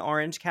happened on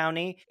Orange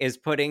County is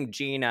putting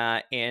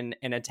Gina in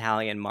an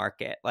Italian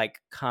market.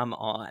 Like, come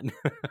on.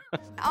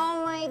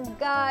 Oh my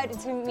God.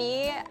 To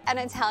me, an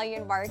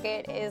Italian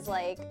market is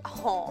like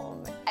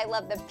home. I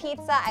love the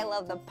pizza. I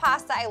love the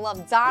pasta. I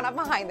love Donna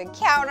behind the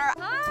counter.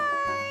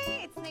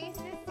 Hi, it's nice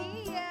to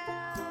see you.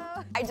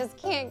 I I just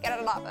can't get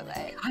enough of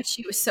it. God,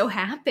 she was so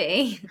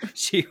happy.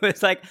 She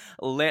was like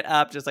lit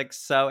up, just like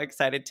so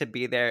excited to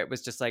be there. It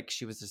was just like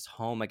she was just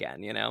home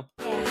again, you know?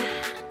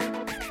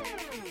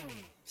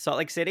 Salt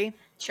Lake City?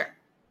 Sure.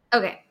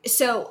 Okay,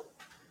 so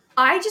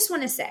I just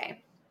want to say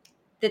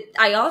that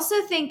I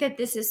also think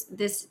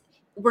that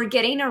we're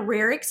getting a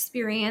rare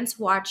experience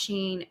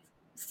watching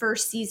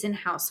first season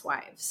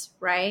housewives,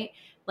 right?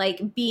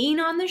 Like being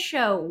on the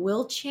show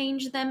will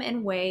change them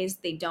in ways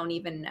they don't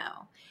even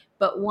know.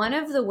 But one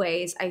of the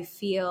ways I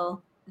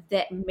feel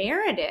that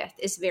Meredith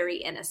is very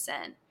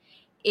innocent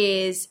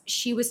is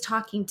she was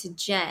talking to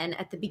Jen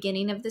at the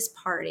beginning of this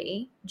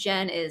party.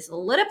 Jen is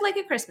lit up like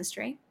a Christmas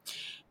tree.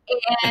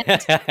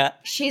 And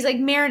she's like,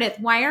 Meredith,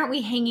 why aren't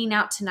we hanging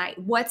out tonight?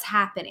 What's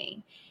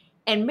happening?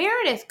 And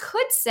Meredith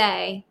could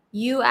say,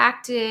 you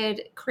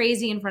acted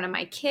crazy in front of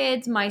my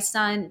kids. My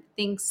son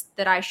thinks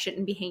that I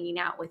shouldn't be hanging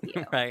out with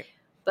you. Right.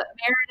 But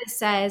Meredith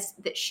says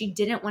that she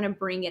didn't want to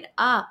bring it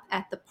up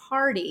at the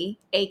party,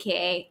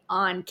 AKA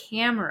on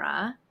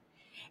camera.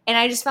 And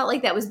I just felt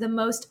like that was the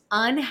most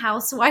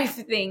unhousewife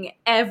thing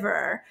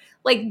ever.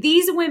 Like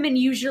these women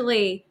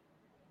usually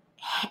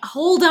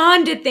hold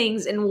on to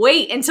things and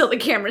wait until the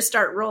cameras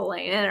start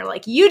rolling. And they're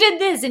like, you did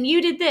this and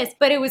you did this.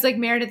 But it was like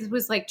Meredith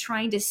was like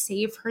trying to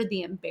save her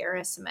the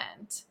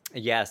embarrassment.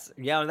 Yes.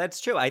 Yeah,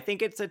 that's true. I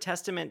think it's a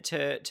testament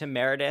to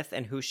Meredith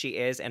and who she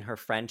is and her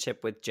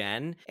friendship with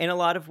Jen in a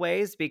lot of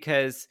ways,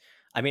 because,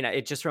 I mean,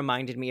 it just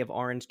reminded me of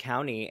Orange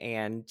County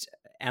and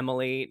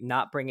Emily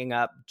not bringing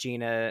up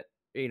Gina,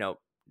 you know,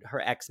 her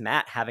ex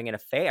Matt having an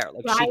affair.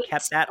 Like she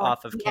kept that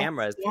off of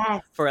cameras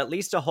for at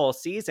least a whole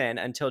season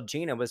until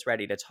Gina was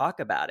ready to talk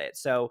about it.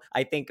 So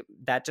I think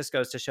that just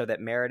goes to show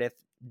that Meredith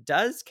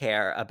does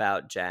care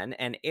about Jen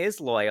and is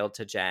loyal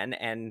to Jen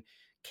and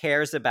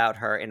cares about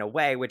her in a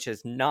way which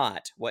is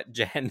not what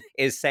Jen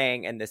is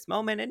saying in this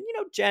moment. And, you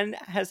know, Jen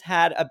has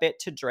had a bit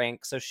to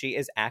drink, so she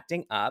is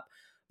acting up.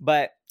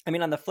 But I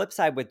mean, on the flip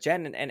side with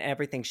Jen and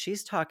everything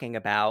she's talking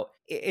about,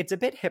 it's a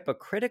bit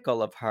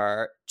hypocritical of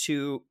her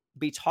to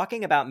be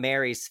talking about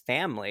Mary's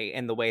family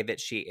in the way that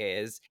she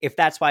is, if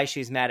that's why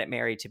she's mad at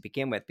Mary to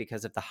begin with,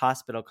 because of the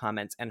hospital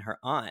comments and her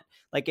aunt.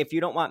 Like, if you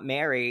don't want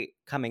Mary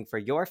coming for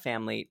your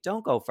family,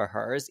 don't go for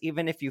hers,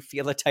 even if you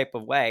feel a type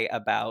of way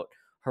about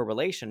her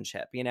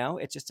relationship, you know?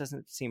 It just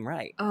doesn't seem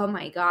right. Oh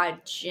my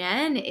God, she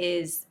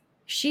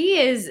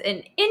is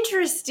an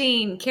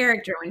interesting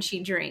character when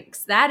she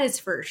drinks. That is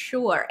for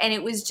sure. And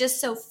it was just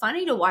so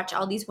funny to watch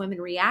all these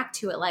women react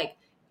to it like,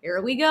 here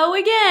we go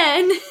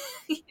again.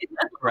 You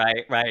know?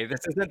 Right. This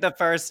isn't the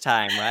first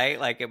time, right?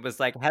 Like it was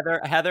like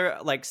Heather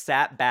like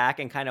sat back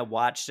and kind of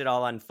watched it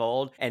all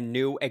unfold and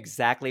knew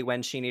exactly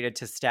when she needed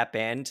to step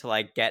in to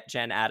like get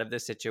Jen out of the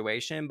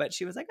situation. But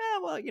she was like,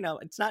 oh, well, you know,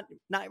 it's not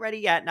ready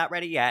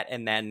yet.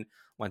 And then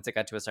once it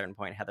got to a certain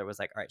point, Heather was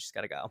like, all right, she's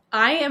got to go.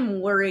 I am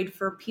worried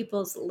for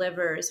people's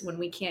livers when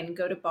we can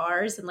go to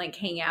bars and like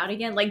hang out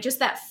again. Like just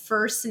that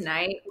first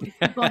night when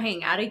people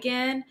hang out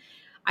again.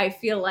 I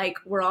feel like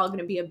we're all going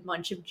to be a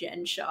bunch of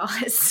Jen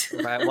Shahs.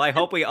 Right. Well, I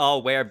hope we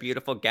all wear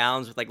beautiful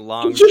gowns with like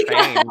long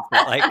trains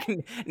that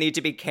like need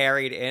to be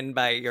carried in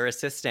by your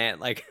assistant.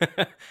 Like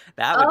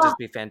that would just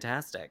be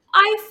fantastic.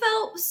 I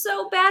felt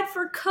so bad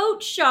for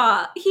Coach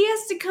Shah. He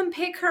has to come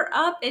pick her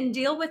up and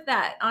deal with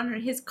that on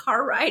his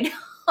car ride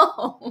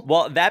home.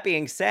 Well, that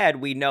being said,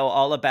 we know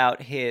all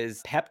about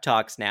his pep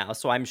talks now.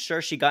 So I'm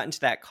sure she got into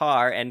that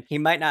car and he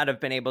might not have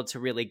been able to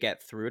really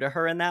get through to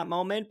her in that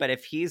moment. But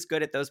if he's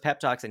good at those pep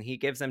talks and he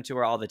gives them to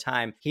her all the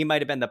time, he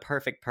might have been the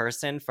perfect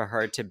person for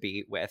her to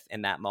be with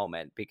in that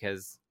moment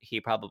because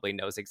he probably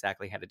knows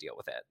exactly how to deal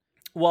with it.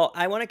 Well,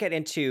 I want to get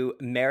into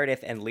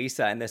Meredith and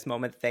Lisa in this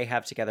moment that they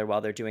have together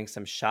while they're doing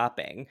some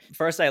shopping.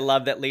 First, I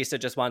love that Lisa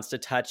just wants to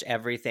touch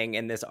everything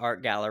in this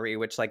art gallery,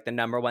 which like the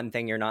number one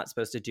thing you're not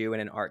supposed to do in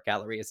an art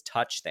gallery is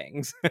touch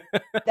things.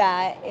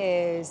 That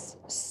is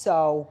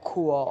so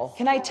cool.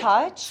 Can I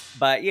touch?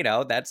 But, you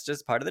know, that's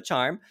just part of the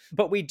charm.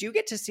 But we do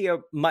get to see a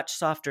much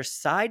softer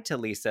side to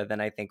Lisa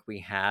than I think we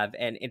have.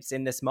 And it's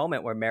in this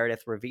moment where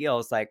Meredith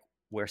reveals like,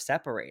 we're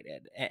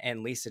separated.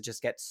 And Lisa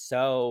just gets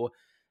so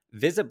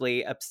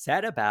visibly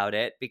upset about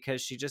it because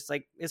she just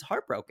like is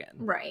heartbroken.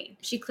 Right.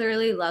 She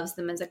clearly loves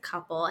them as a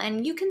couple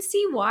and you can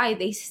see why.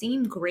 They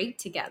seem great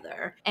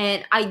together.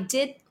 And I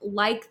did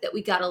like that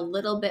we got a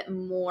little bit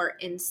more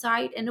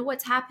insight into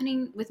what's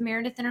happening with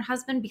Meredith and her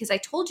husband, because I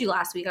told you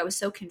last week I was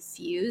so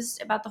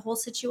confused about the whole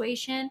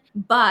situation,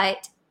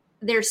 but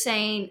they're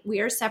saying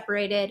we are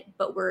separated,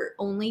 but we're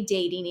only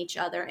dating each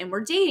other and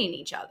we're dating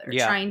each other,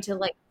 trying to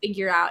like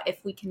figure out if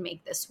we can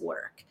make this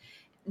work.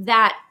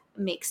 That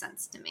makes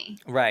sense to me.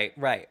 Right.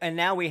 And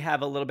now we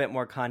have a little bit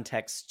more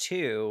context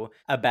too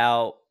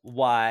about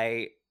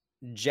why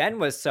Jen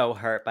was so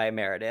hurt by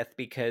Meredith,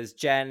 because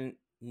Jen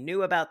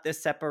knew about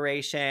this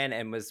separation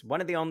and was one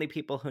of the only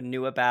people who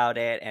knew about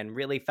it and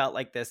really felt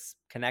like this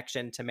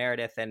connection to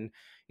Meredith and,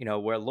 you know,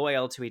 we're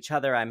loyal to each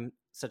other. I'm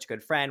such a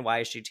good friend. Why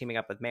is she teaming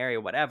up with Mary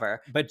or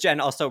whatever? But Jen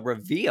also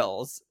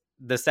reveals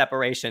the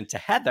separation to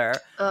Heather,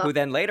 who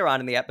then later on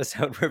in the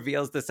episode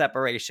reveals the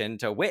separation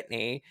to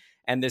Whitney.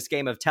 And this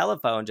game of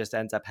telephone just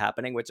ends up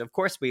happening, which of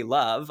course we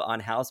love on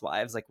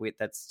Housewives. Like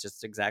that's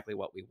just exactly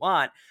what we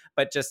want.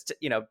 But just,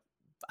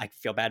 I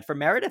feel bad for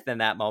Meredith in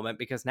that moment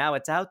because now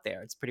it's out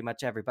there. It's pretty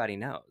much everybody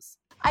knows.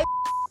 I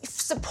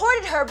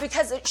supported her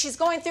because she's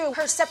going through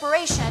her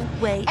separation.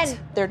 Wait, and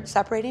they're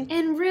separating?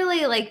 And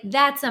really, like,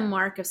 that's a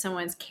mark of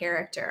someone's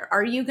character.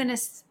 Are you going to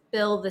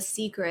spill the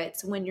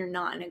secrets when you're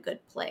not in a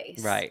good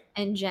place? Right.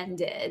 And Jen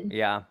did.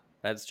 Yeah.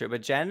 That's true.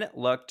 But Jen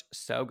looked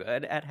so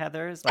good at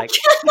Heather's. Like,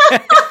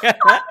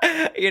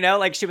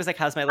 like she was like,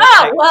 how's my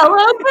lipstick? Oh,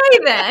 well, okay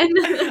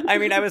then. I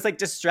mean, I was like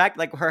distracted,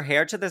 like her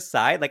hair to the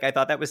side. Like I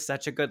thought that was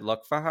such a good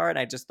look for her.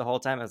 And the whole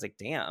time I was like,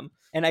 damn.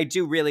 And I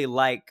do really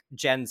like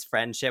Jen's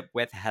friendship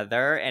with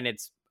Heather. And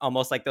it's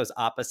almost like those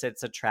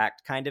opposites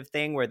attract kind of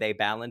thing where they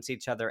balance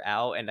each other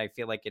out. And I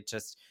feel like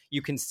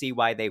you can see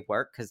why they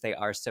work because they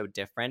are so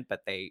different,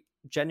 but they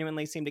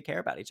genuinely seem to care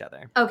about each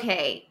other.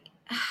 Okay.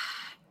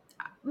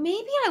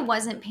 Maybe I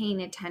wasn't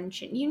paying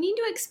attention. You need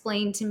to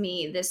explain to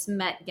me this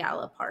Met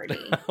Gala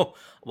party. Well,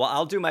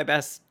 I'll do my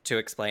best to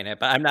explain it,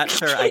 but I'm not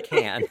sure I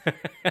can.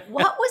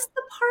 What was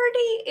the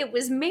party? It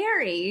was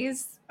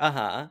Mary's.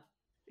 Uh-huh.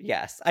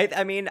 Yes.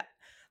 I mean,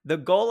 the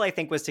goal, I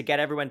think, was to get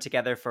everyone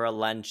together for a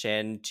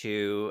luncheon,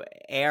 to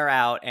air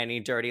out any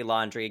dirty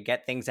laundry,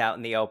 get things out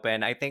in the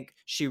open. I think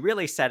she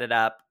really set it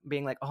up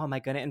being like, oh, am I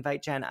going to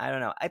invite Jen? I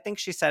don't know. I think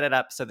she set it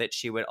up so that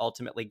she would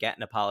ultimately get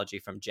an apology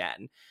from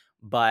Jen.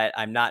 But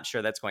I'm not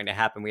sure that's going to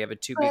happen. We have a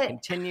to be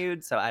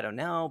continued, so I don't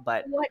know.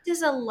 But what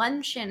does a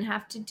luncheon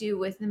have to do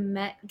with the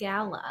Met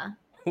Gala?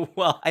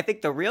 Well, I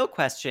think the real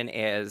question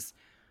is,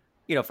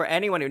 for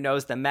anyone who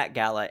knows the Met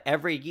Gala,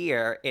 every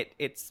year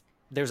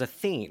there's a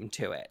theme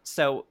to it.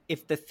 So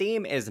if the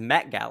theme is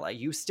Met Gala,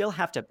 you still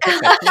have to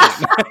pick a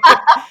theme.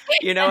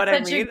 You know what I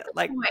mean?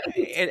 Like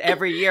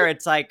every year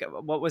it's like,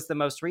 what was the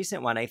most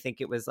recent one? I think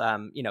it was,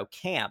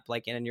 camp.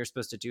 Like, and you're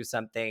supposed to do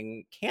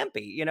something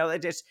campy.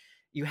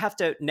 You have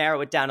to narrow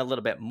it down a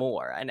little bit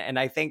more. And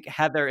I think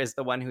Heather is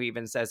the one who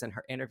even says in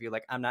her interview,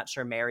 like, I'm not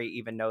sure Mary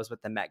even knows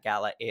what the Met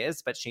Gala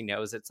is, but she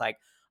knows it's like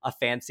a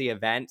fancy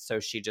event.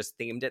 So she just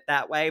themed it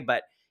that way.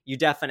 But you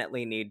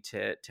definitely need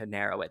to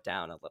narrow it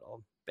down a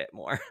little bit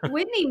more.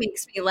 Whitney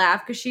makes me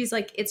laugh because she's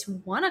like, it's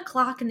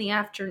 1:00 in the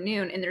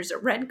afternoon and there's a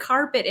red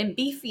carpet and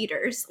beef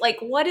eaters. Like,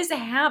 what is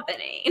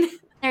happening?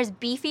 There's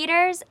beef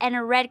eaters and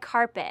a red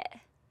carpet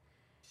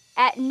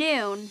at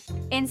noon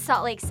in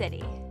Salt Lake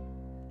City.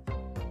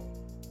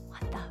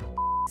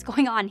 What's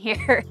going on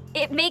here?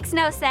 It makes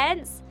no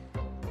sense,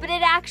 but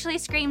it actually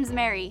screams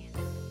Mary.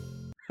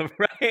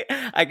 Right?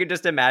 I could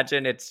just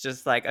imagine it's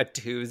just like a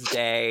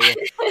Tuesday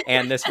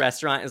and this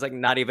restaurant is like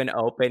not even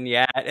open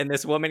yet. And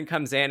this woman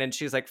comes in and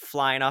she's like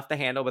flying off the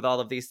handle with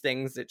all of these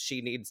things that she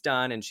needs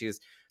done. And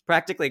she's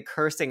practically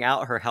cursing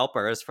out her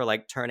helpers for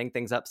like turning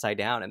things upside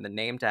down and the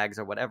name tags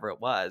or whatever it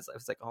was. I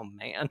was like, oh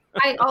man.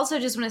 I also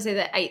just want to say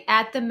that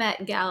at the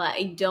Met Gala,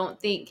 I don't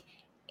think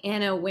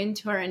Anna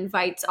Wintour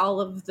invites all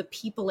of the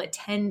people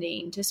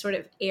attending to sort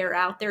of air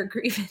out their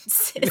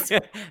grievances.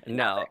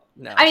 No.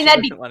 I mean,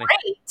 that'd be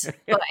great,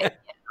 but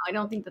I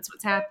don't think that's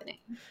what's happening.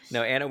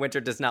 No, Anna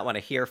Wintour does not want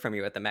to hear from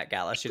you at the Met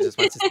Gala. She just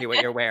wants to see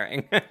what you're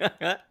wearing.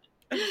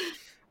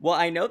 Well,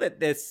 I know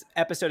that this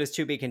episode is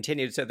to be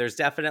continued, so there's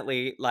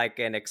definitely like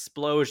an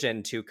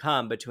explosion to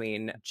come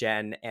between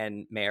Jen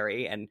and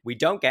Mary, and we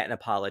don't get an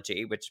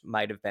apology, which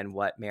might have been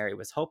what Mary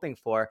was hoping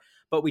for,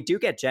 but we do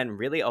get Jen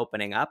really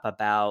opening up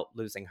about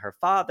losing her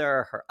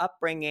father, her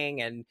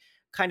upbringing, and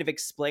kind of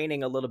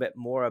explaining a little bit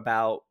more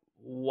about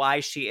why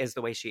she is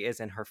the way she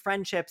is in her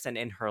friendships and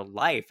in her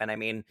life. And I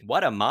mean,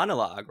 what a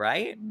monologue,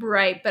 right?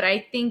 Right, but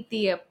I think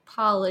the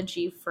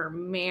apology for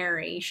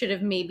Mary should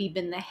have maybe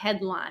been the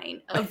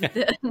headline of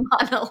the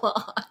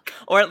monologue.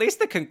 Or at least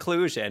the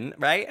conclusion,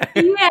 right?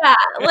 Yeah,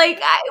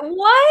 like,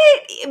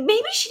 what?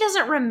 Maybe she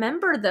doesn't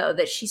remember, though,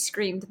 that she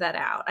screamed that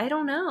out. I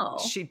don't know.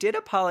 She did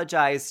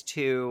apologize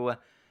to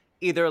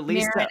either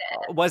Lisa,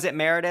 Meredith. Was it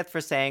Meredith for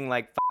saying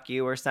like, fuck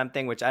you or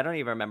something, which I don't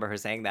even remember her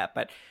saying that,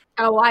 but.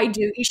 Oh, I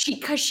do.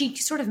 Because she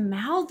sort of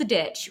mouthed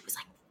it. She was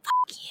like,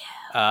 fuck you.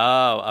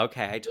 Oh,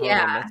 okay. I totally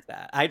missed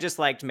that. I just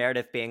liked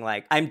Meredith being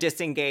like, I'm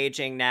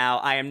disengaging now.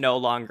 I am no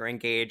longer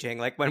engaging.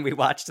 Like when we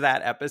watched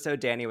that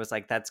episode, Danny was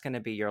like, that's going to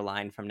be your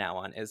line from now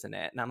on, isn't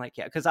it? And I'm like,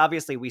 yeah, because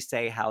obviously we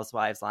say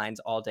housewives lines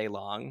all day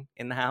long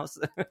in the house.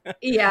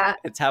 Yeah.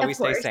 It's how we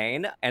stay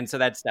sane. And so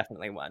that's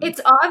definitely one.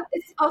 It's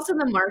also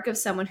the mark of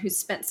someone who's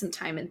spent some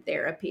time in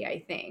therapy,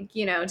 I think,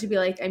 to be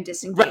like, I'm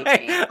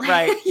disengaging.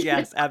 Right.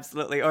 Yes,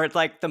 absolutely. Or it's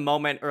like the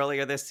moment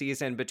earlier this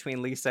season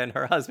between Lisa and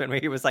her husband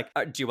where he was like,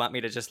 do you want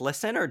me to just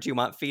listen or do you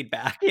want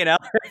feedback? Yeah,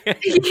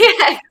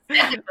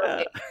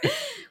 exactly.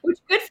 Which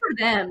good for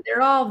them.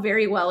 They're all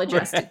very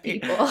well-adjusted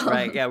people.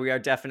 Right. Yeah, we are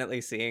definitely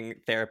seeing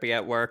therapy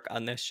at work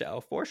on this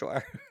show for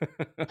sure.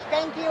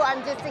 Thank you.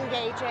 I'm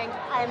disengaging.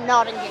 I'm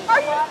not engaging. Are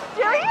you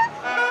serious?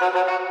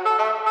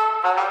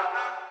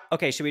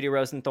 Okay, should we do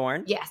Rose and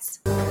Thorn?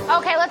 Yes.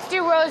 Okay, let's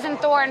do Rose and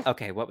Thorn.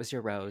 Okay, what was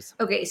your rose?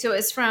 Okay, so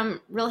it's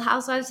from Real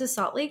Housewives of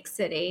Salt Lake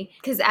City.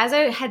 Because as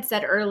I had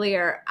said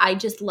earlier, I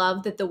just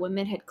love that the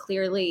women had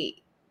clearly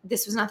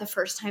this was not the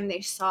first time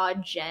they saw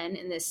Jen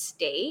in this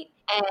state.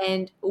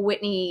 And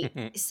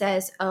Whitney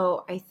says,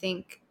 oh, I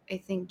think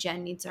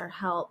Jen needs our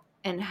help.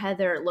 And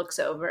Heather looks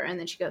over and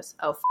then she goes,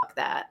 oh, fuck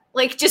that.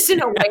 Like, just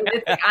in a way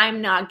that's like,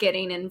 I'm not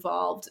getting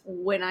involved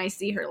when I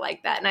see her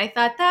like that. And I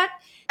thought that,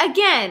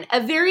 again,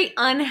 a very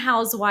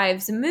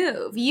unhousewives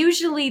move.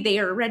 Usually they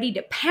are ready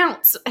to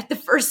pounce at the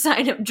first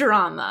sign of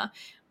drama.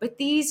 But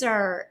these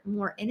are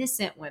more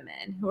innocent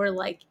women who are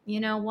like, you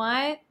know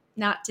what?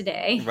 Not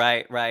today.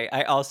 Right.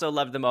 I also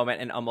loved the moment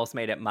and almost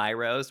made it my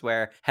rose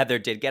where Heather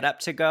did get up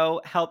to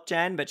go help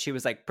Jen, but she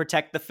was like,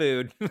 protect the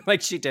food.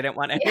 Like she didn't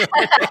want anyone.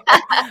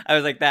 I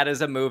was like, that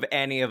is a move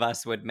any of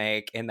us would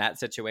make in that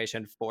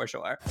situation for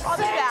sure. I'll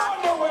be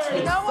back.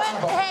 No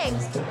one, hey,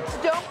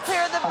 don't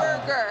clear the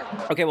burger.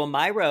 Okay, well,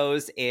 my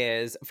rose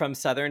is from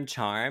Southern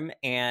Charm,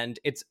 and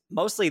it's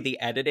mostly the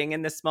editing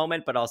in this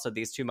moment, but also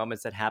these two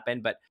moments that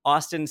happen. But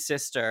Austin's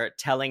sister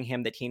telling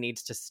him that he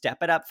needs to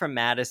step it up from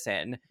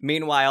Madison.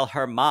 Meanwhile,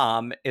 her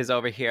mom is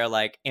over here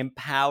like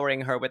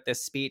empowering her with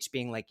this speech,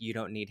 being like, you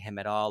don't need him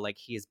at all. Like,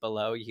 he's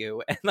below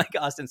you. And like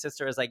Austin's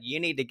sister is like, you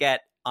need to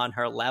get on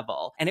her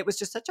level. And it was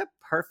just such a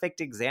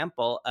perfect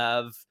example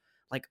of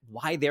like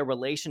why their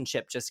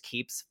relationship just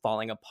keeps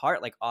falling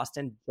apart. Like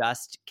Austin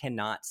just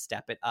cannot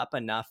step it up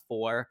enough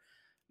for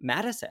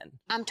Madison.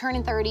 I'm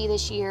turning 30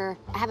 this year.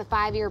 I have a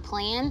 5-year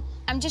plan.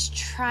 I'm just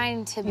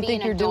trying to be an adult. You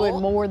think you're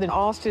doing more than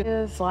Austin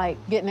is, like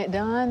getting it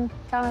done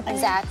kind of thing?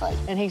 Exactly.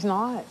 And he's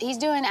not? He's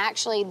doing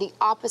actually the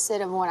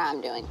opposite of what I'm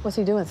doing. What's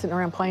he doing, sitting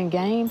around playing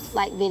games?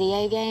 Like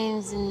video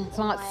games and... It's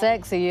not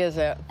sexy, is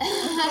it?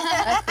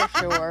 That's for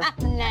sure.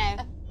 No.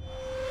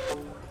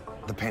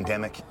 The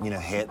pandemic,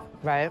 hit.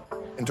 Right.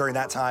 And during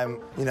that time,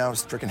 I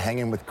was freaking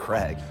hanging with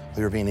Craig.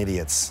 We were being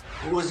idiots.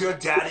 Who's your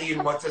daddy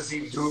and what does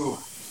he do?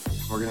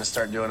 We're gonna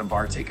start doing a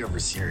bar takeover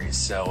series,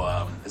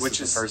 so this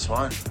is the first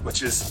one.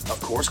 Which is, of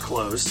course,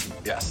 closed.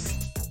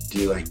 Yes. Do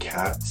you like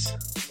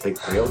cats?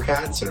 Like real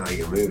cats or like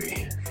a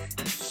movie?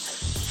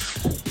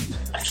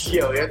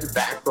 Yo, we had the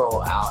back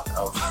roll out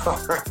of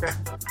our...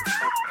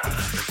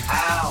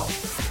 Ow!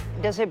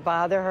 Does it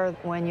bother her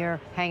when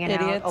you're hanging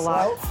out a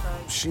lot?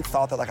 She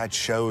thought that I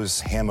chose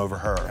him over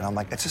her, and I'm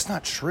like, it's just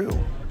not true.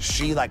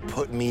 She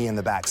put me in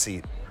the back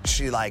seat.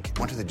 She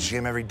went to the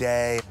gym every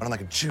day, went on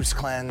a juice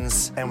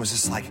cleanse, and was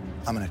just like,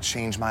 I'm gonna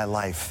change my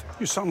life.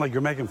 You sound like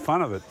you're making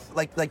fun of it.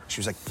 She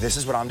was like, this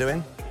is what I'm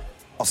doing.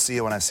 I'll see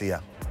you when I see you.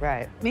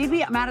 Right.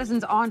 Maybe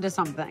Madison's on to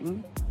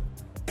something.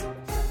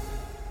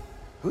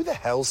 Who the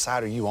hell's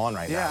side are you on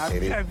right now,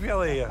 Katie? Yeah,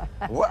 really.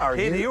 What are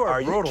Katie, you?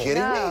 Are you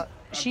kidding me?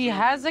 She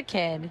has a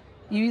kid.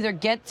 You either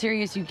get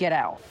serious, you get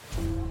out.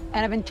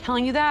 And I've been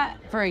telling you that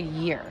for a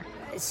year.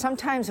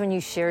 Sometimes when you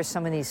share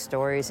some of these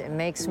stories, it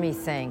makes me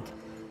think,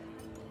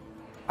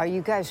 are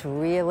you guys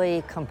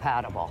really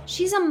compatible?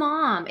 She's a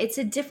mom. It's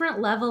a different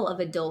level of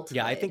adulthood.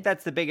 Yeah, I think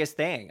that's the biggest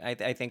thing.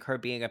 I think her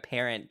being a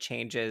parent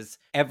changes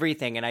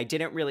everything. And I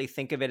didn't really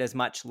think of it as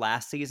much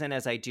last season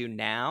as I do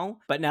now.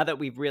 But now that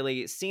we've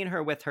really seen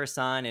her with her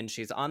son and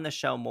she's on the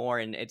show more,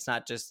 and it's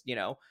not just,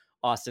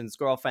 Austin's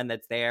girlfriend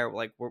that's there,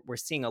 we're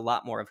seeing a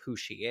lot more of who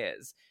she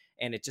is.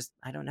 And it just,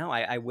 I don't know.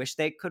 I wish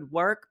they could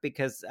work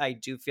because I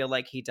do feel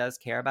like he does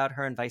care about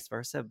her and vice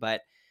versa,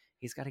 but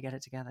he's got to get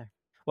it together.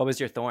 What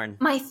was your thorn?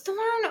 My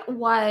thorn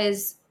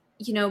was,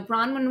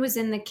 Bronwyn was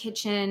in the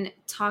kitchen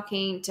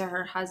talking to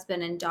her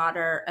husband and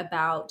daughter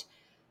about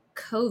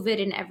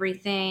COVID and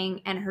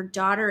everything, and her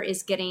daughter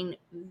is getting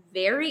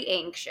very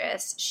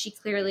anxious. She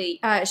clearly,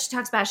 she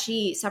talks about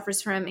she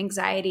suffers from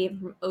anxiety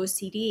and from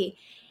OCD.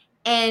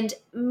 And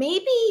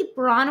maybe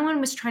Bronwyn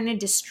was trying to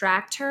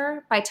distract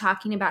her by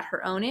talking about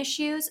her own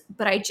issues,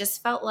 but I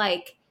just felt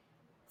like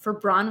for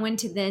Bronwyn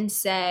to then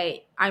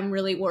say, I'm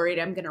really worried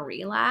I'm going to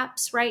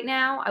relapse right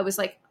now, I was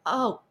like,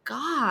 oh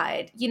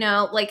God,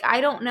 I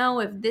don't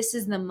know if this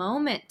is the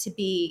moment to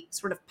be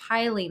sort of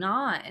piling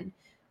on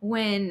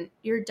when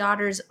your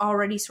daughter's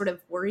already sort of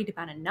worried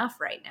about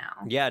enough right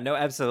now. Yeah, no,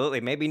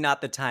 absolutely. Maybe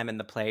not the time and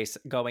the place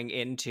going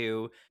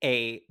into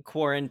a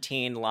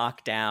quarantine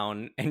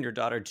lockdown and your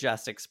daughter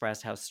just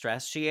expressed how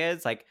stressed she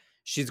is.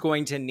 She's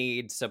going to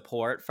need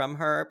support from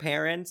her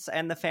parents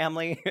and the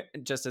family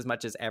just as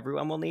much as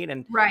everyone will need.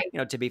 And, right.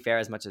 To be fair,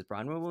 as much as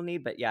Bronwyn will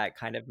need. But yeah, it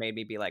kind of made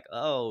me be like,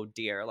 oh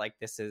dear,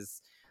 this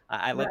is...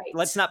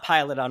 Let's not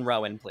pile it on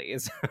Rowan,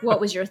 please. What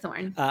was your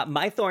thorn?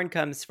 My thorn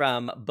comes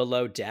from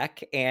Below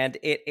Deck, and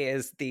it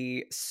is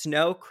the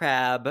snow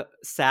crab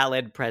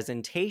salad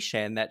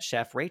presentation that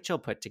Chef Rachel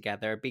put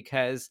together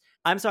because,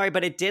 I'm sorry,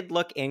 but it did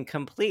look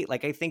incomplete.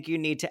 I think you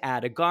need to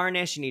add a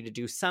garnish. You need to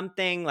do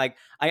something. I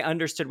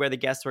understood where the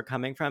guests were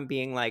coming from,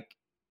 being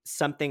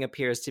something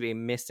appears to be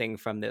missing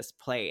from this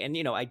plate. And,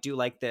 I do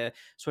like the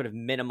sort of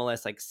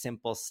minimalist,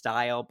 simple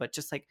style, but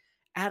just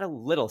add a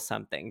little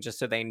something just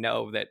so they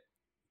know that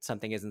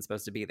something isn't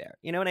supposed to be there.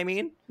 You know what I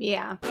mean?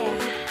 Yeah.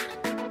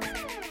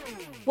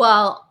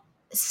 Well,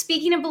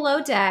 speaking of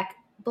Below Deck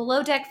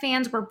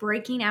fans, we're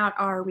breaking out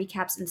our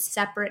recaps in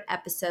separate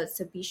episodes,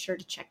 so be sure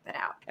to check that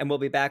out. And we'll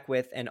be back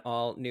with an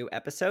all new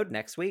episode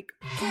next week.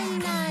 10,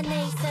 9,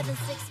 8, 7,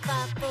 6,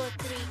 5, 4,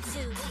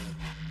 3, 2,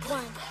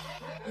 1.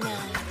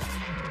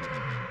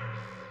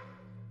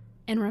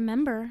 And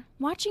remember,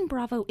 watching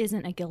Bravo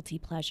isn't a guilty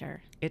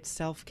pleasure. It's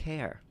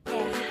self-care.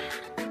 Guys,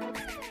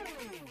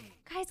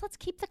 let's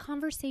keep the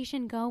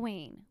conversation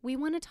going. We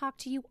want to talk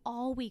to you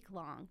all week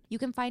long. You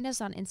can find us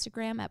on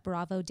Instagram at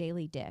Bravo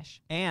Daily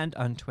Dish. And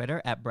on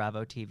Twitter at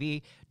Bravo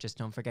TV. Just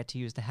don't forget to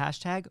use the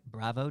hashtag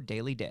Bravo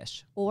Daily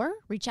Dish. Or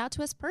reach out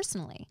to us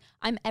personally.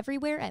 I'm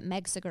everywhere at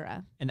Meg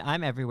Segura. And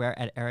I'm everywhere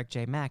at Eric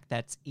J. Mack.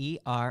 That's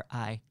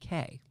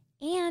ERIK.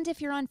 And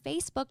if you're on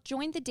Facebook,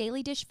 join the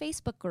Daily Dish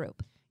Facebook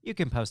group. You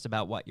can post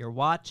about what you're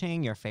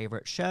watching, your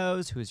favorite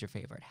shows, who's your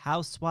favorite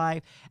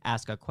housewife,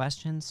 ask a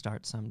question,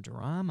 start some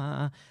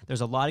drama.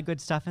 There's a lot of good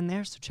stuff in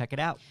there, so check it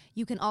out.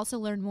 You can also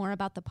learn more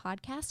about the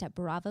podcast at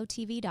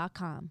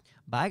bravotv.com.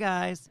 Bye,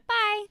 guys.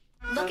 Bye.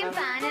 Looking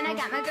fine, and I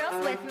got my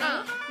girls with me.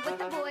 With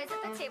the boys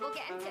at the table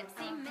getting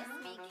tipsy. Miss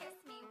me, kiss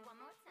me one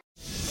more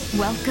time.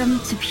 Welcome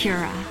to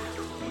Pura,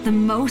 the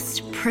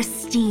most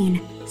pristine,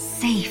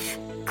 safe,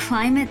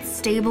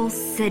 climate-stable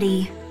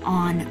city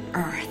on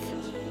Earth.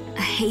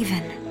 A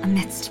haven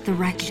amidst the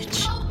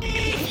wreckage.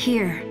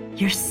 Here,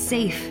 you're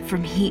safe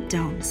from heat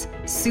domes,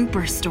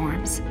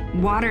 superstorms,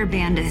 water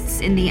bandits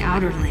in the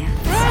outer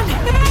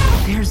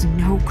lands. There's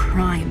no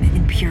crime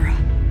in Pura,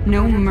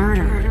 no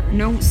murder,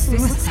 no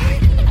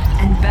suicide,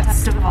 and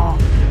best of all,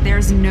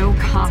 there's no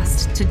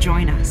cost to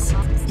join us.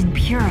 In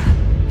Pura,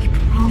 we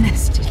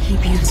promise to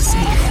keep you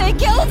safe. They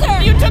killed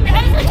her! You took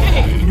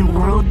everything! In a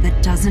world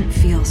that doesn't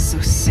feel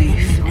so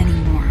safe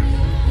anymore,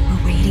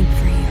 we're waiting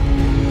for you.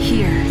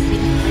 Here,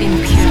 in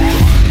Pura.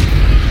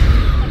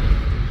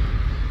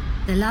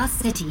 The Last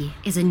City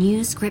is a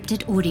new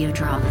scripted audio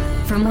drama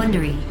from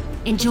Wondery.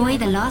 Enjoy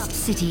The Last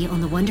City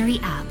on the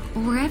Wondery app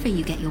or wherever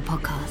you get your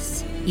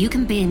podcasts. You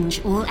can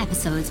binge all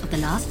episodes of The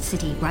Last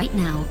City right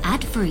now,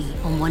 ad-free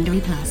on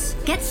Wondery Plus.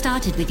 Get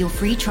started with your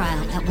free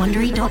trial at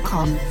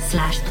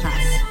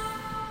Wondery.com/plus.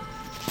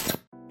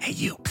 Hey,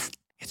 you. Psst.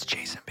 It's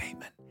Jason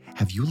Bateman.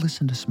 Have you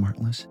listened to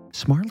Smartless?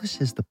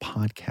 Smartless is the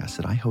podcast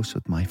that I host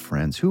with my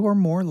friends who are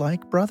more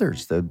like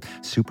brothers. The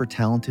super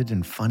talented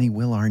and funny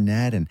Will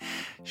Arnett and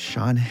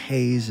Sean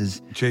Hayes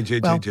is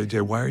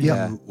JJ, why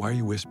are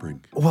you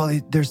whispering?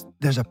 Well, there's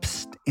a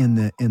psst in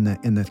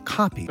the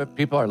copy. But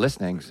people are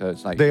listening, so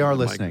it's like they are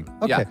listening.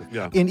 Okay.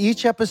 Yeah. In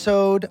each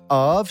episode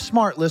of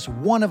Smartless,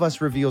 one of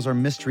us reveals our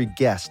mystery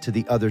guest to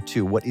the other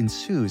two. What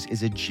ensues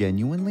is a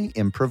genuinely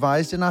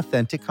improvised and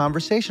authentic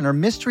conversation. Our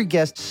mystery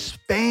guests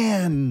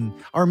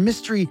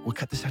we'll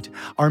cut this out too.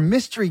 Our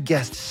mystery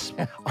guests.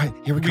 All right,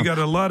 here we go. We got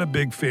a lot of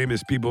big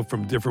famous people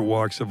from different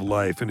walks of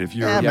life, and if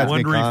you're a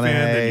Matthew Wondery fan,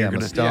 then you're Emma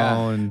going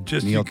Stone,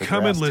 just Neil you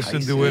come and deGrasse listen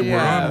Tyson. to it. We're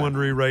on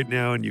Wondery right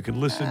now, and you can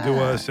listen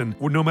to us. And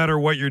no matter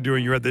what you're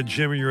doing, you're at the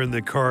gym or you're in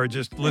the car,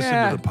 just listen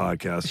to the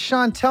podcast.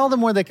 Sean, tell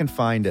them where they can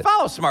find it.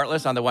 Follow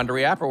Smartless on the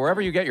Wondery app or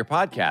wherever you get your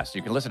podcasts.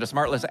 You can listen to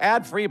Smartless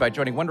ad-free by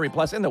joining Wondery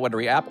Plus in the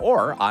Wondery app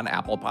or on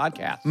Apple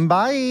Podcasts.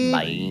 Bye.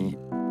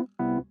 Bye.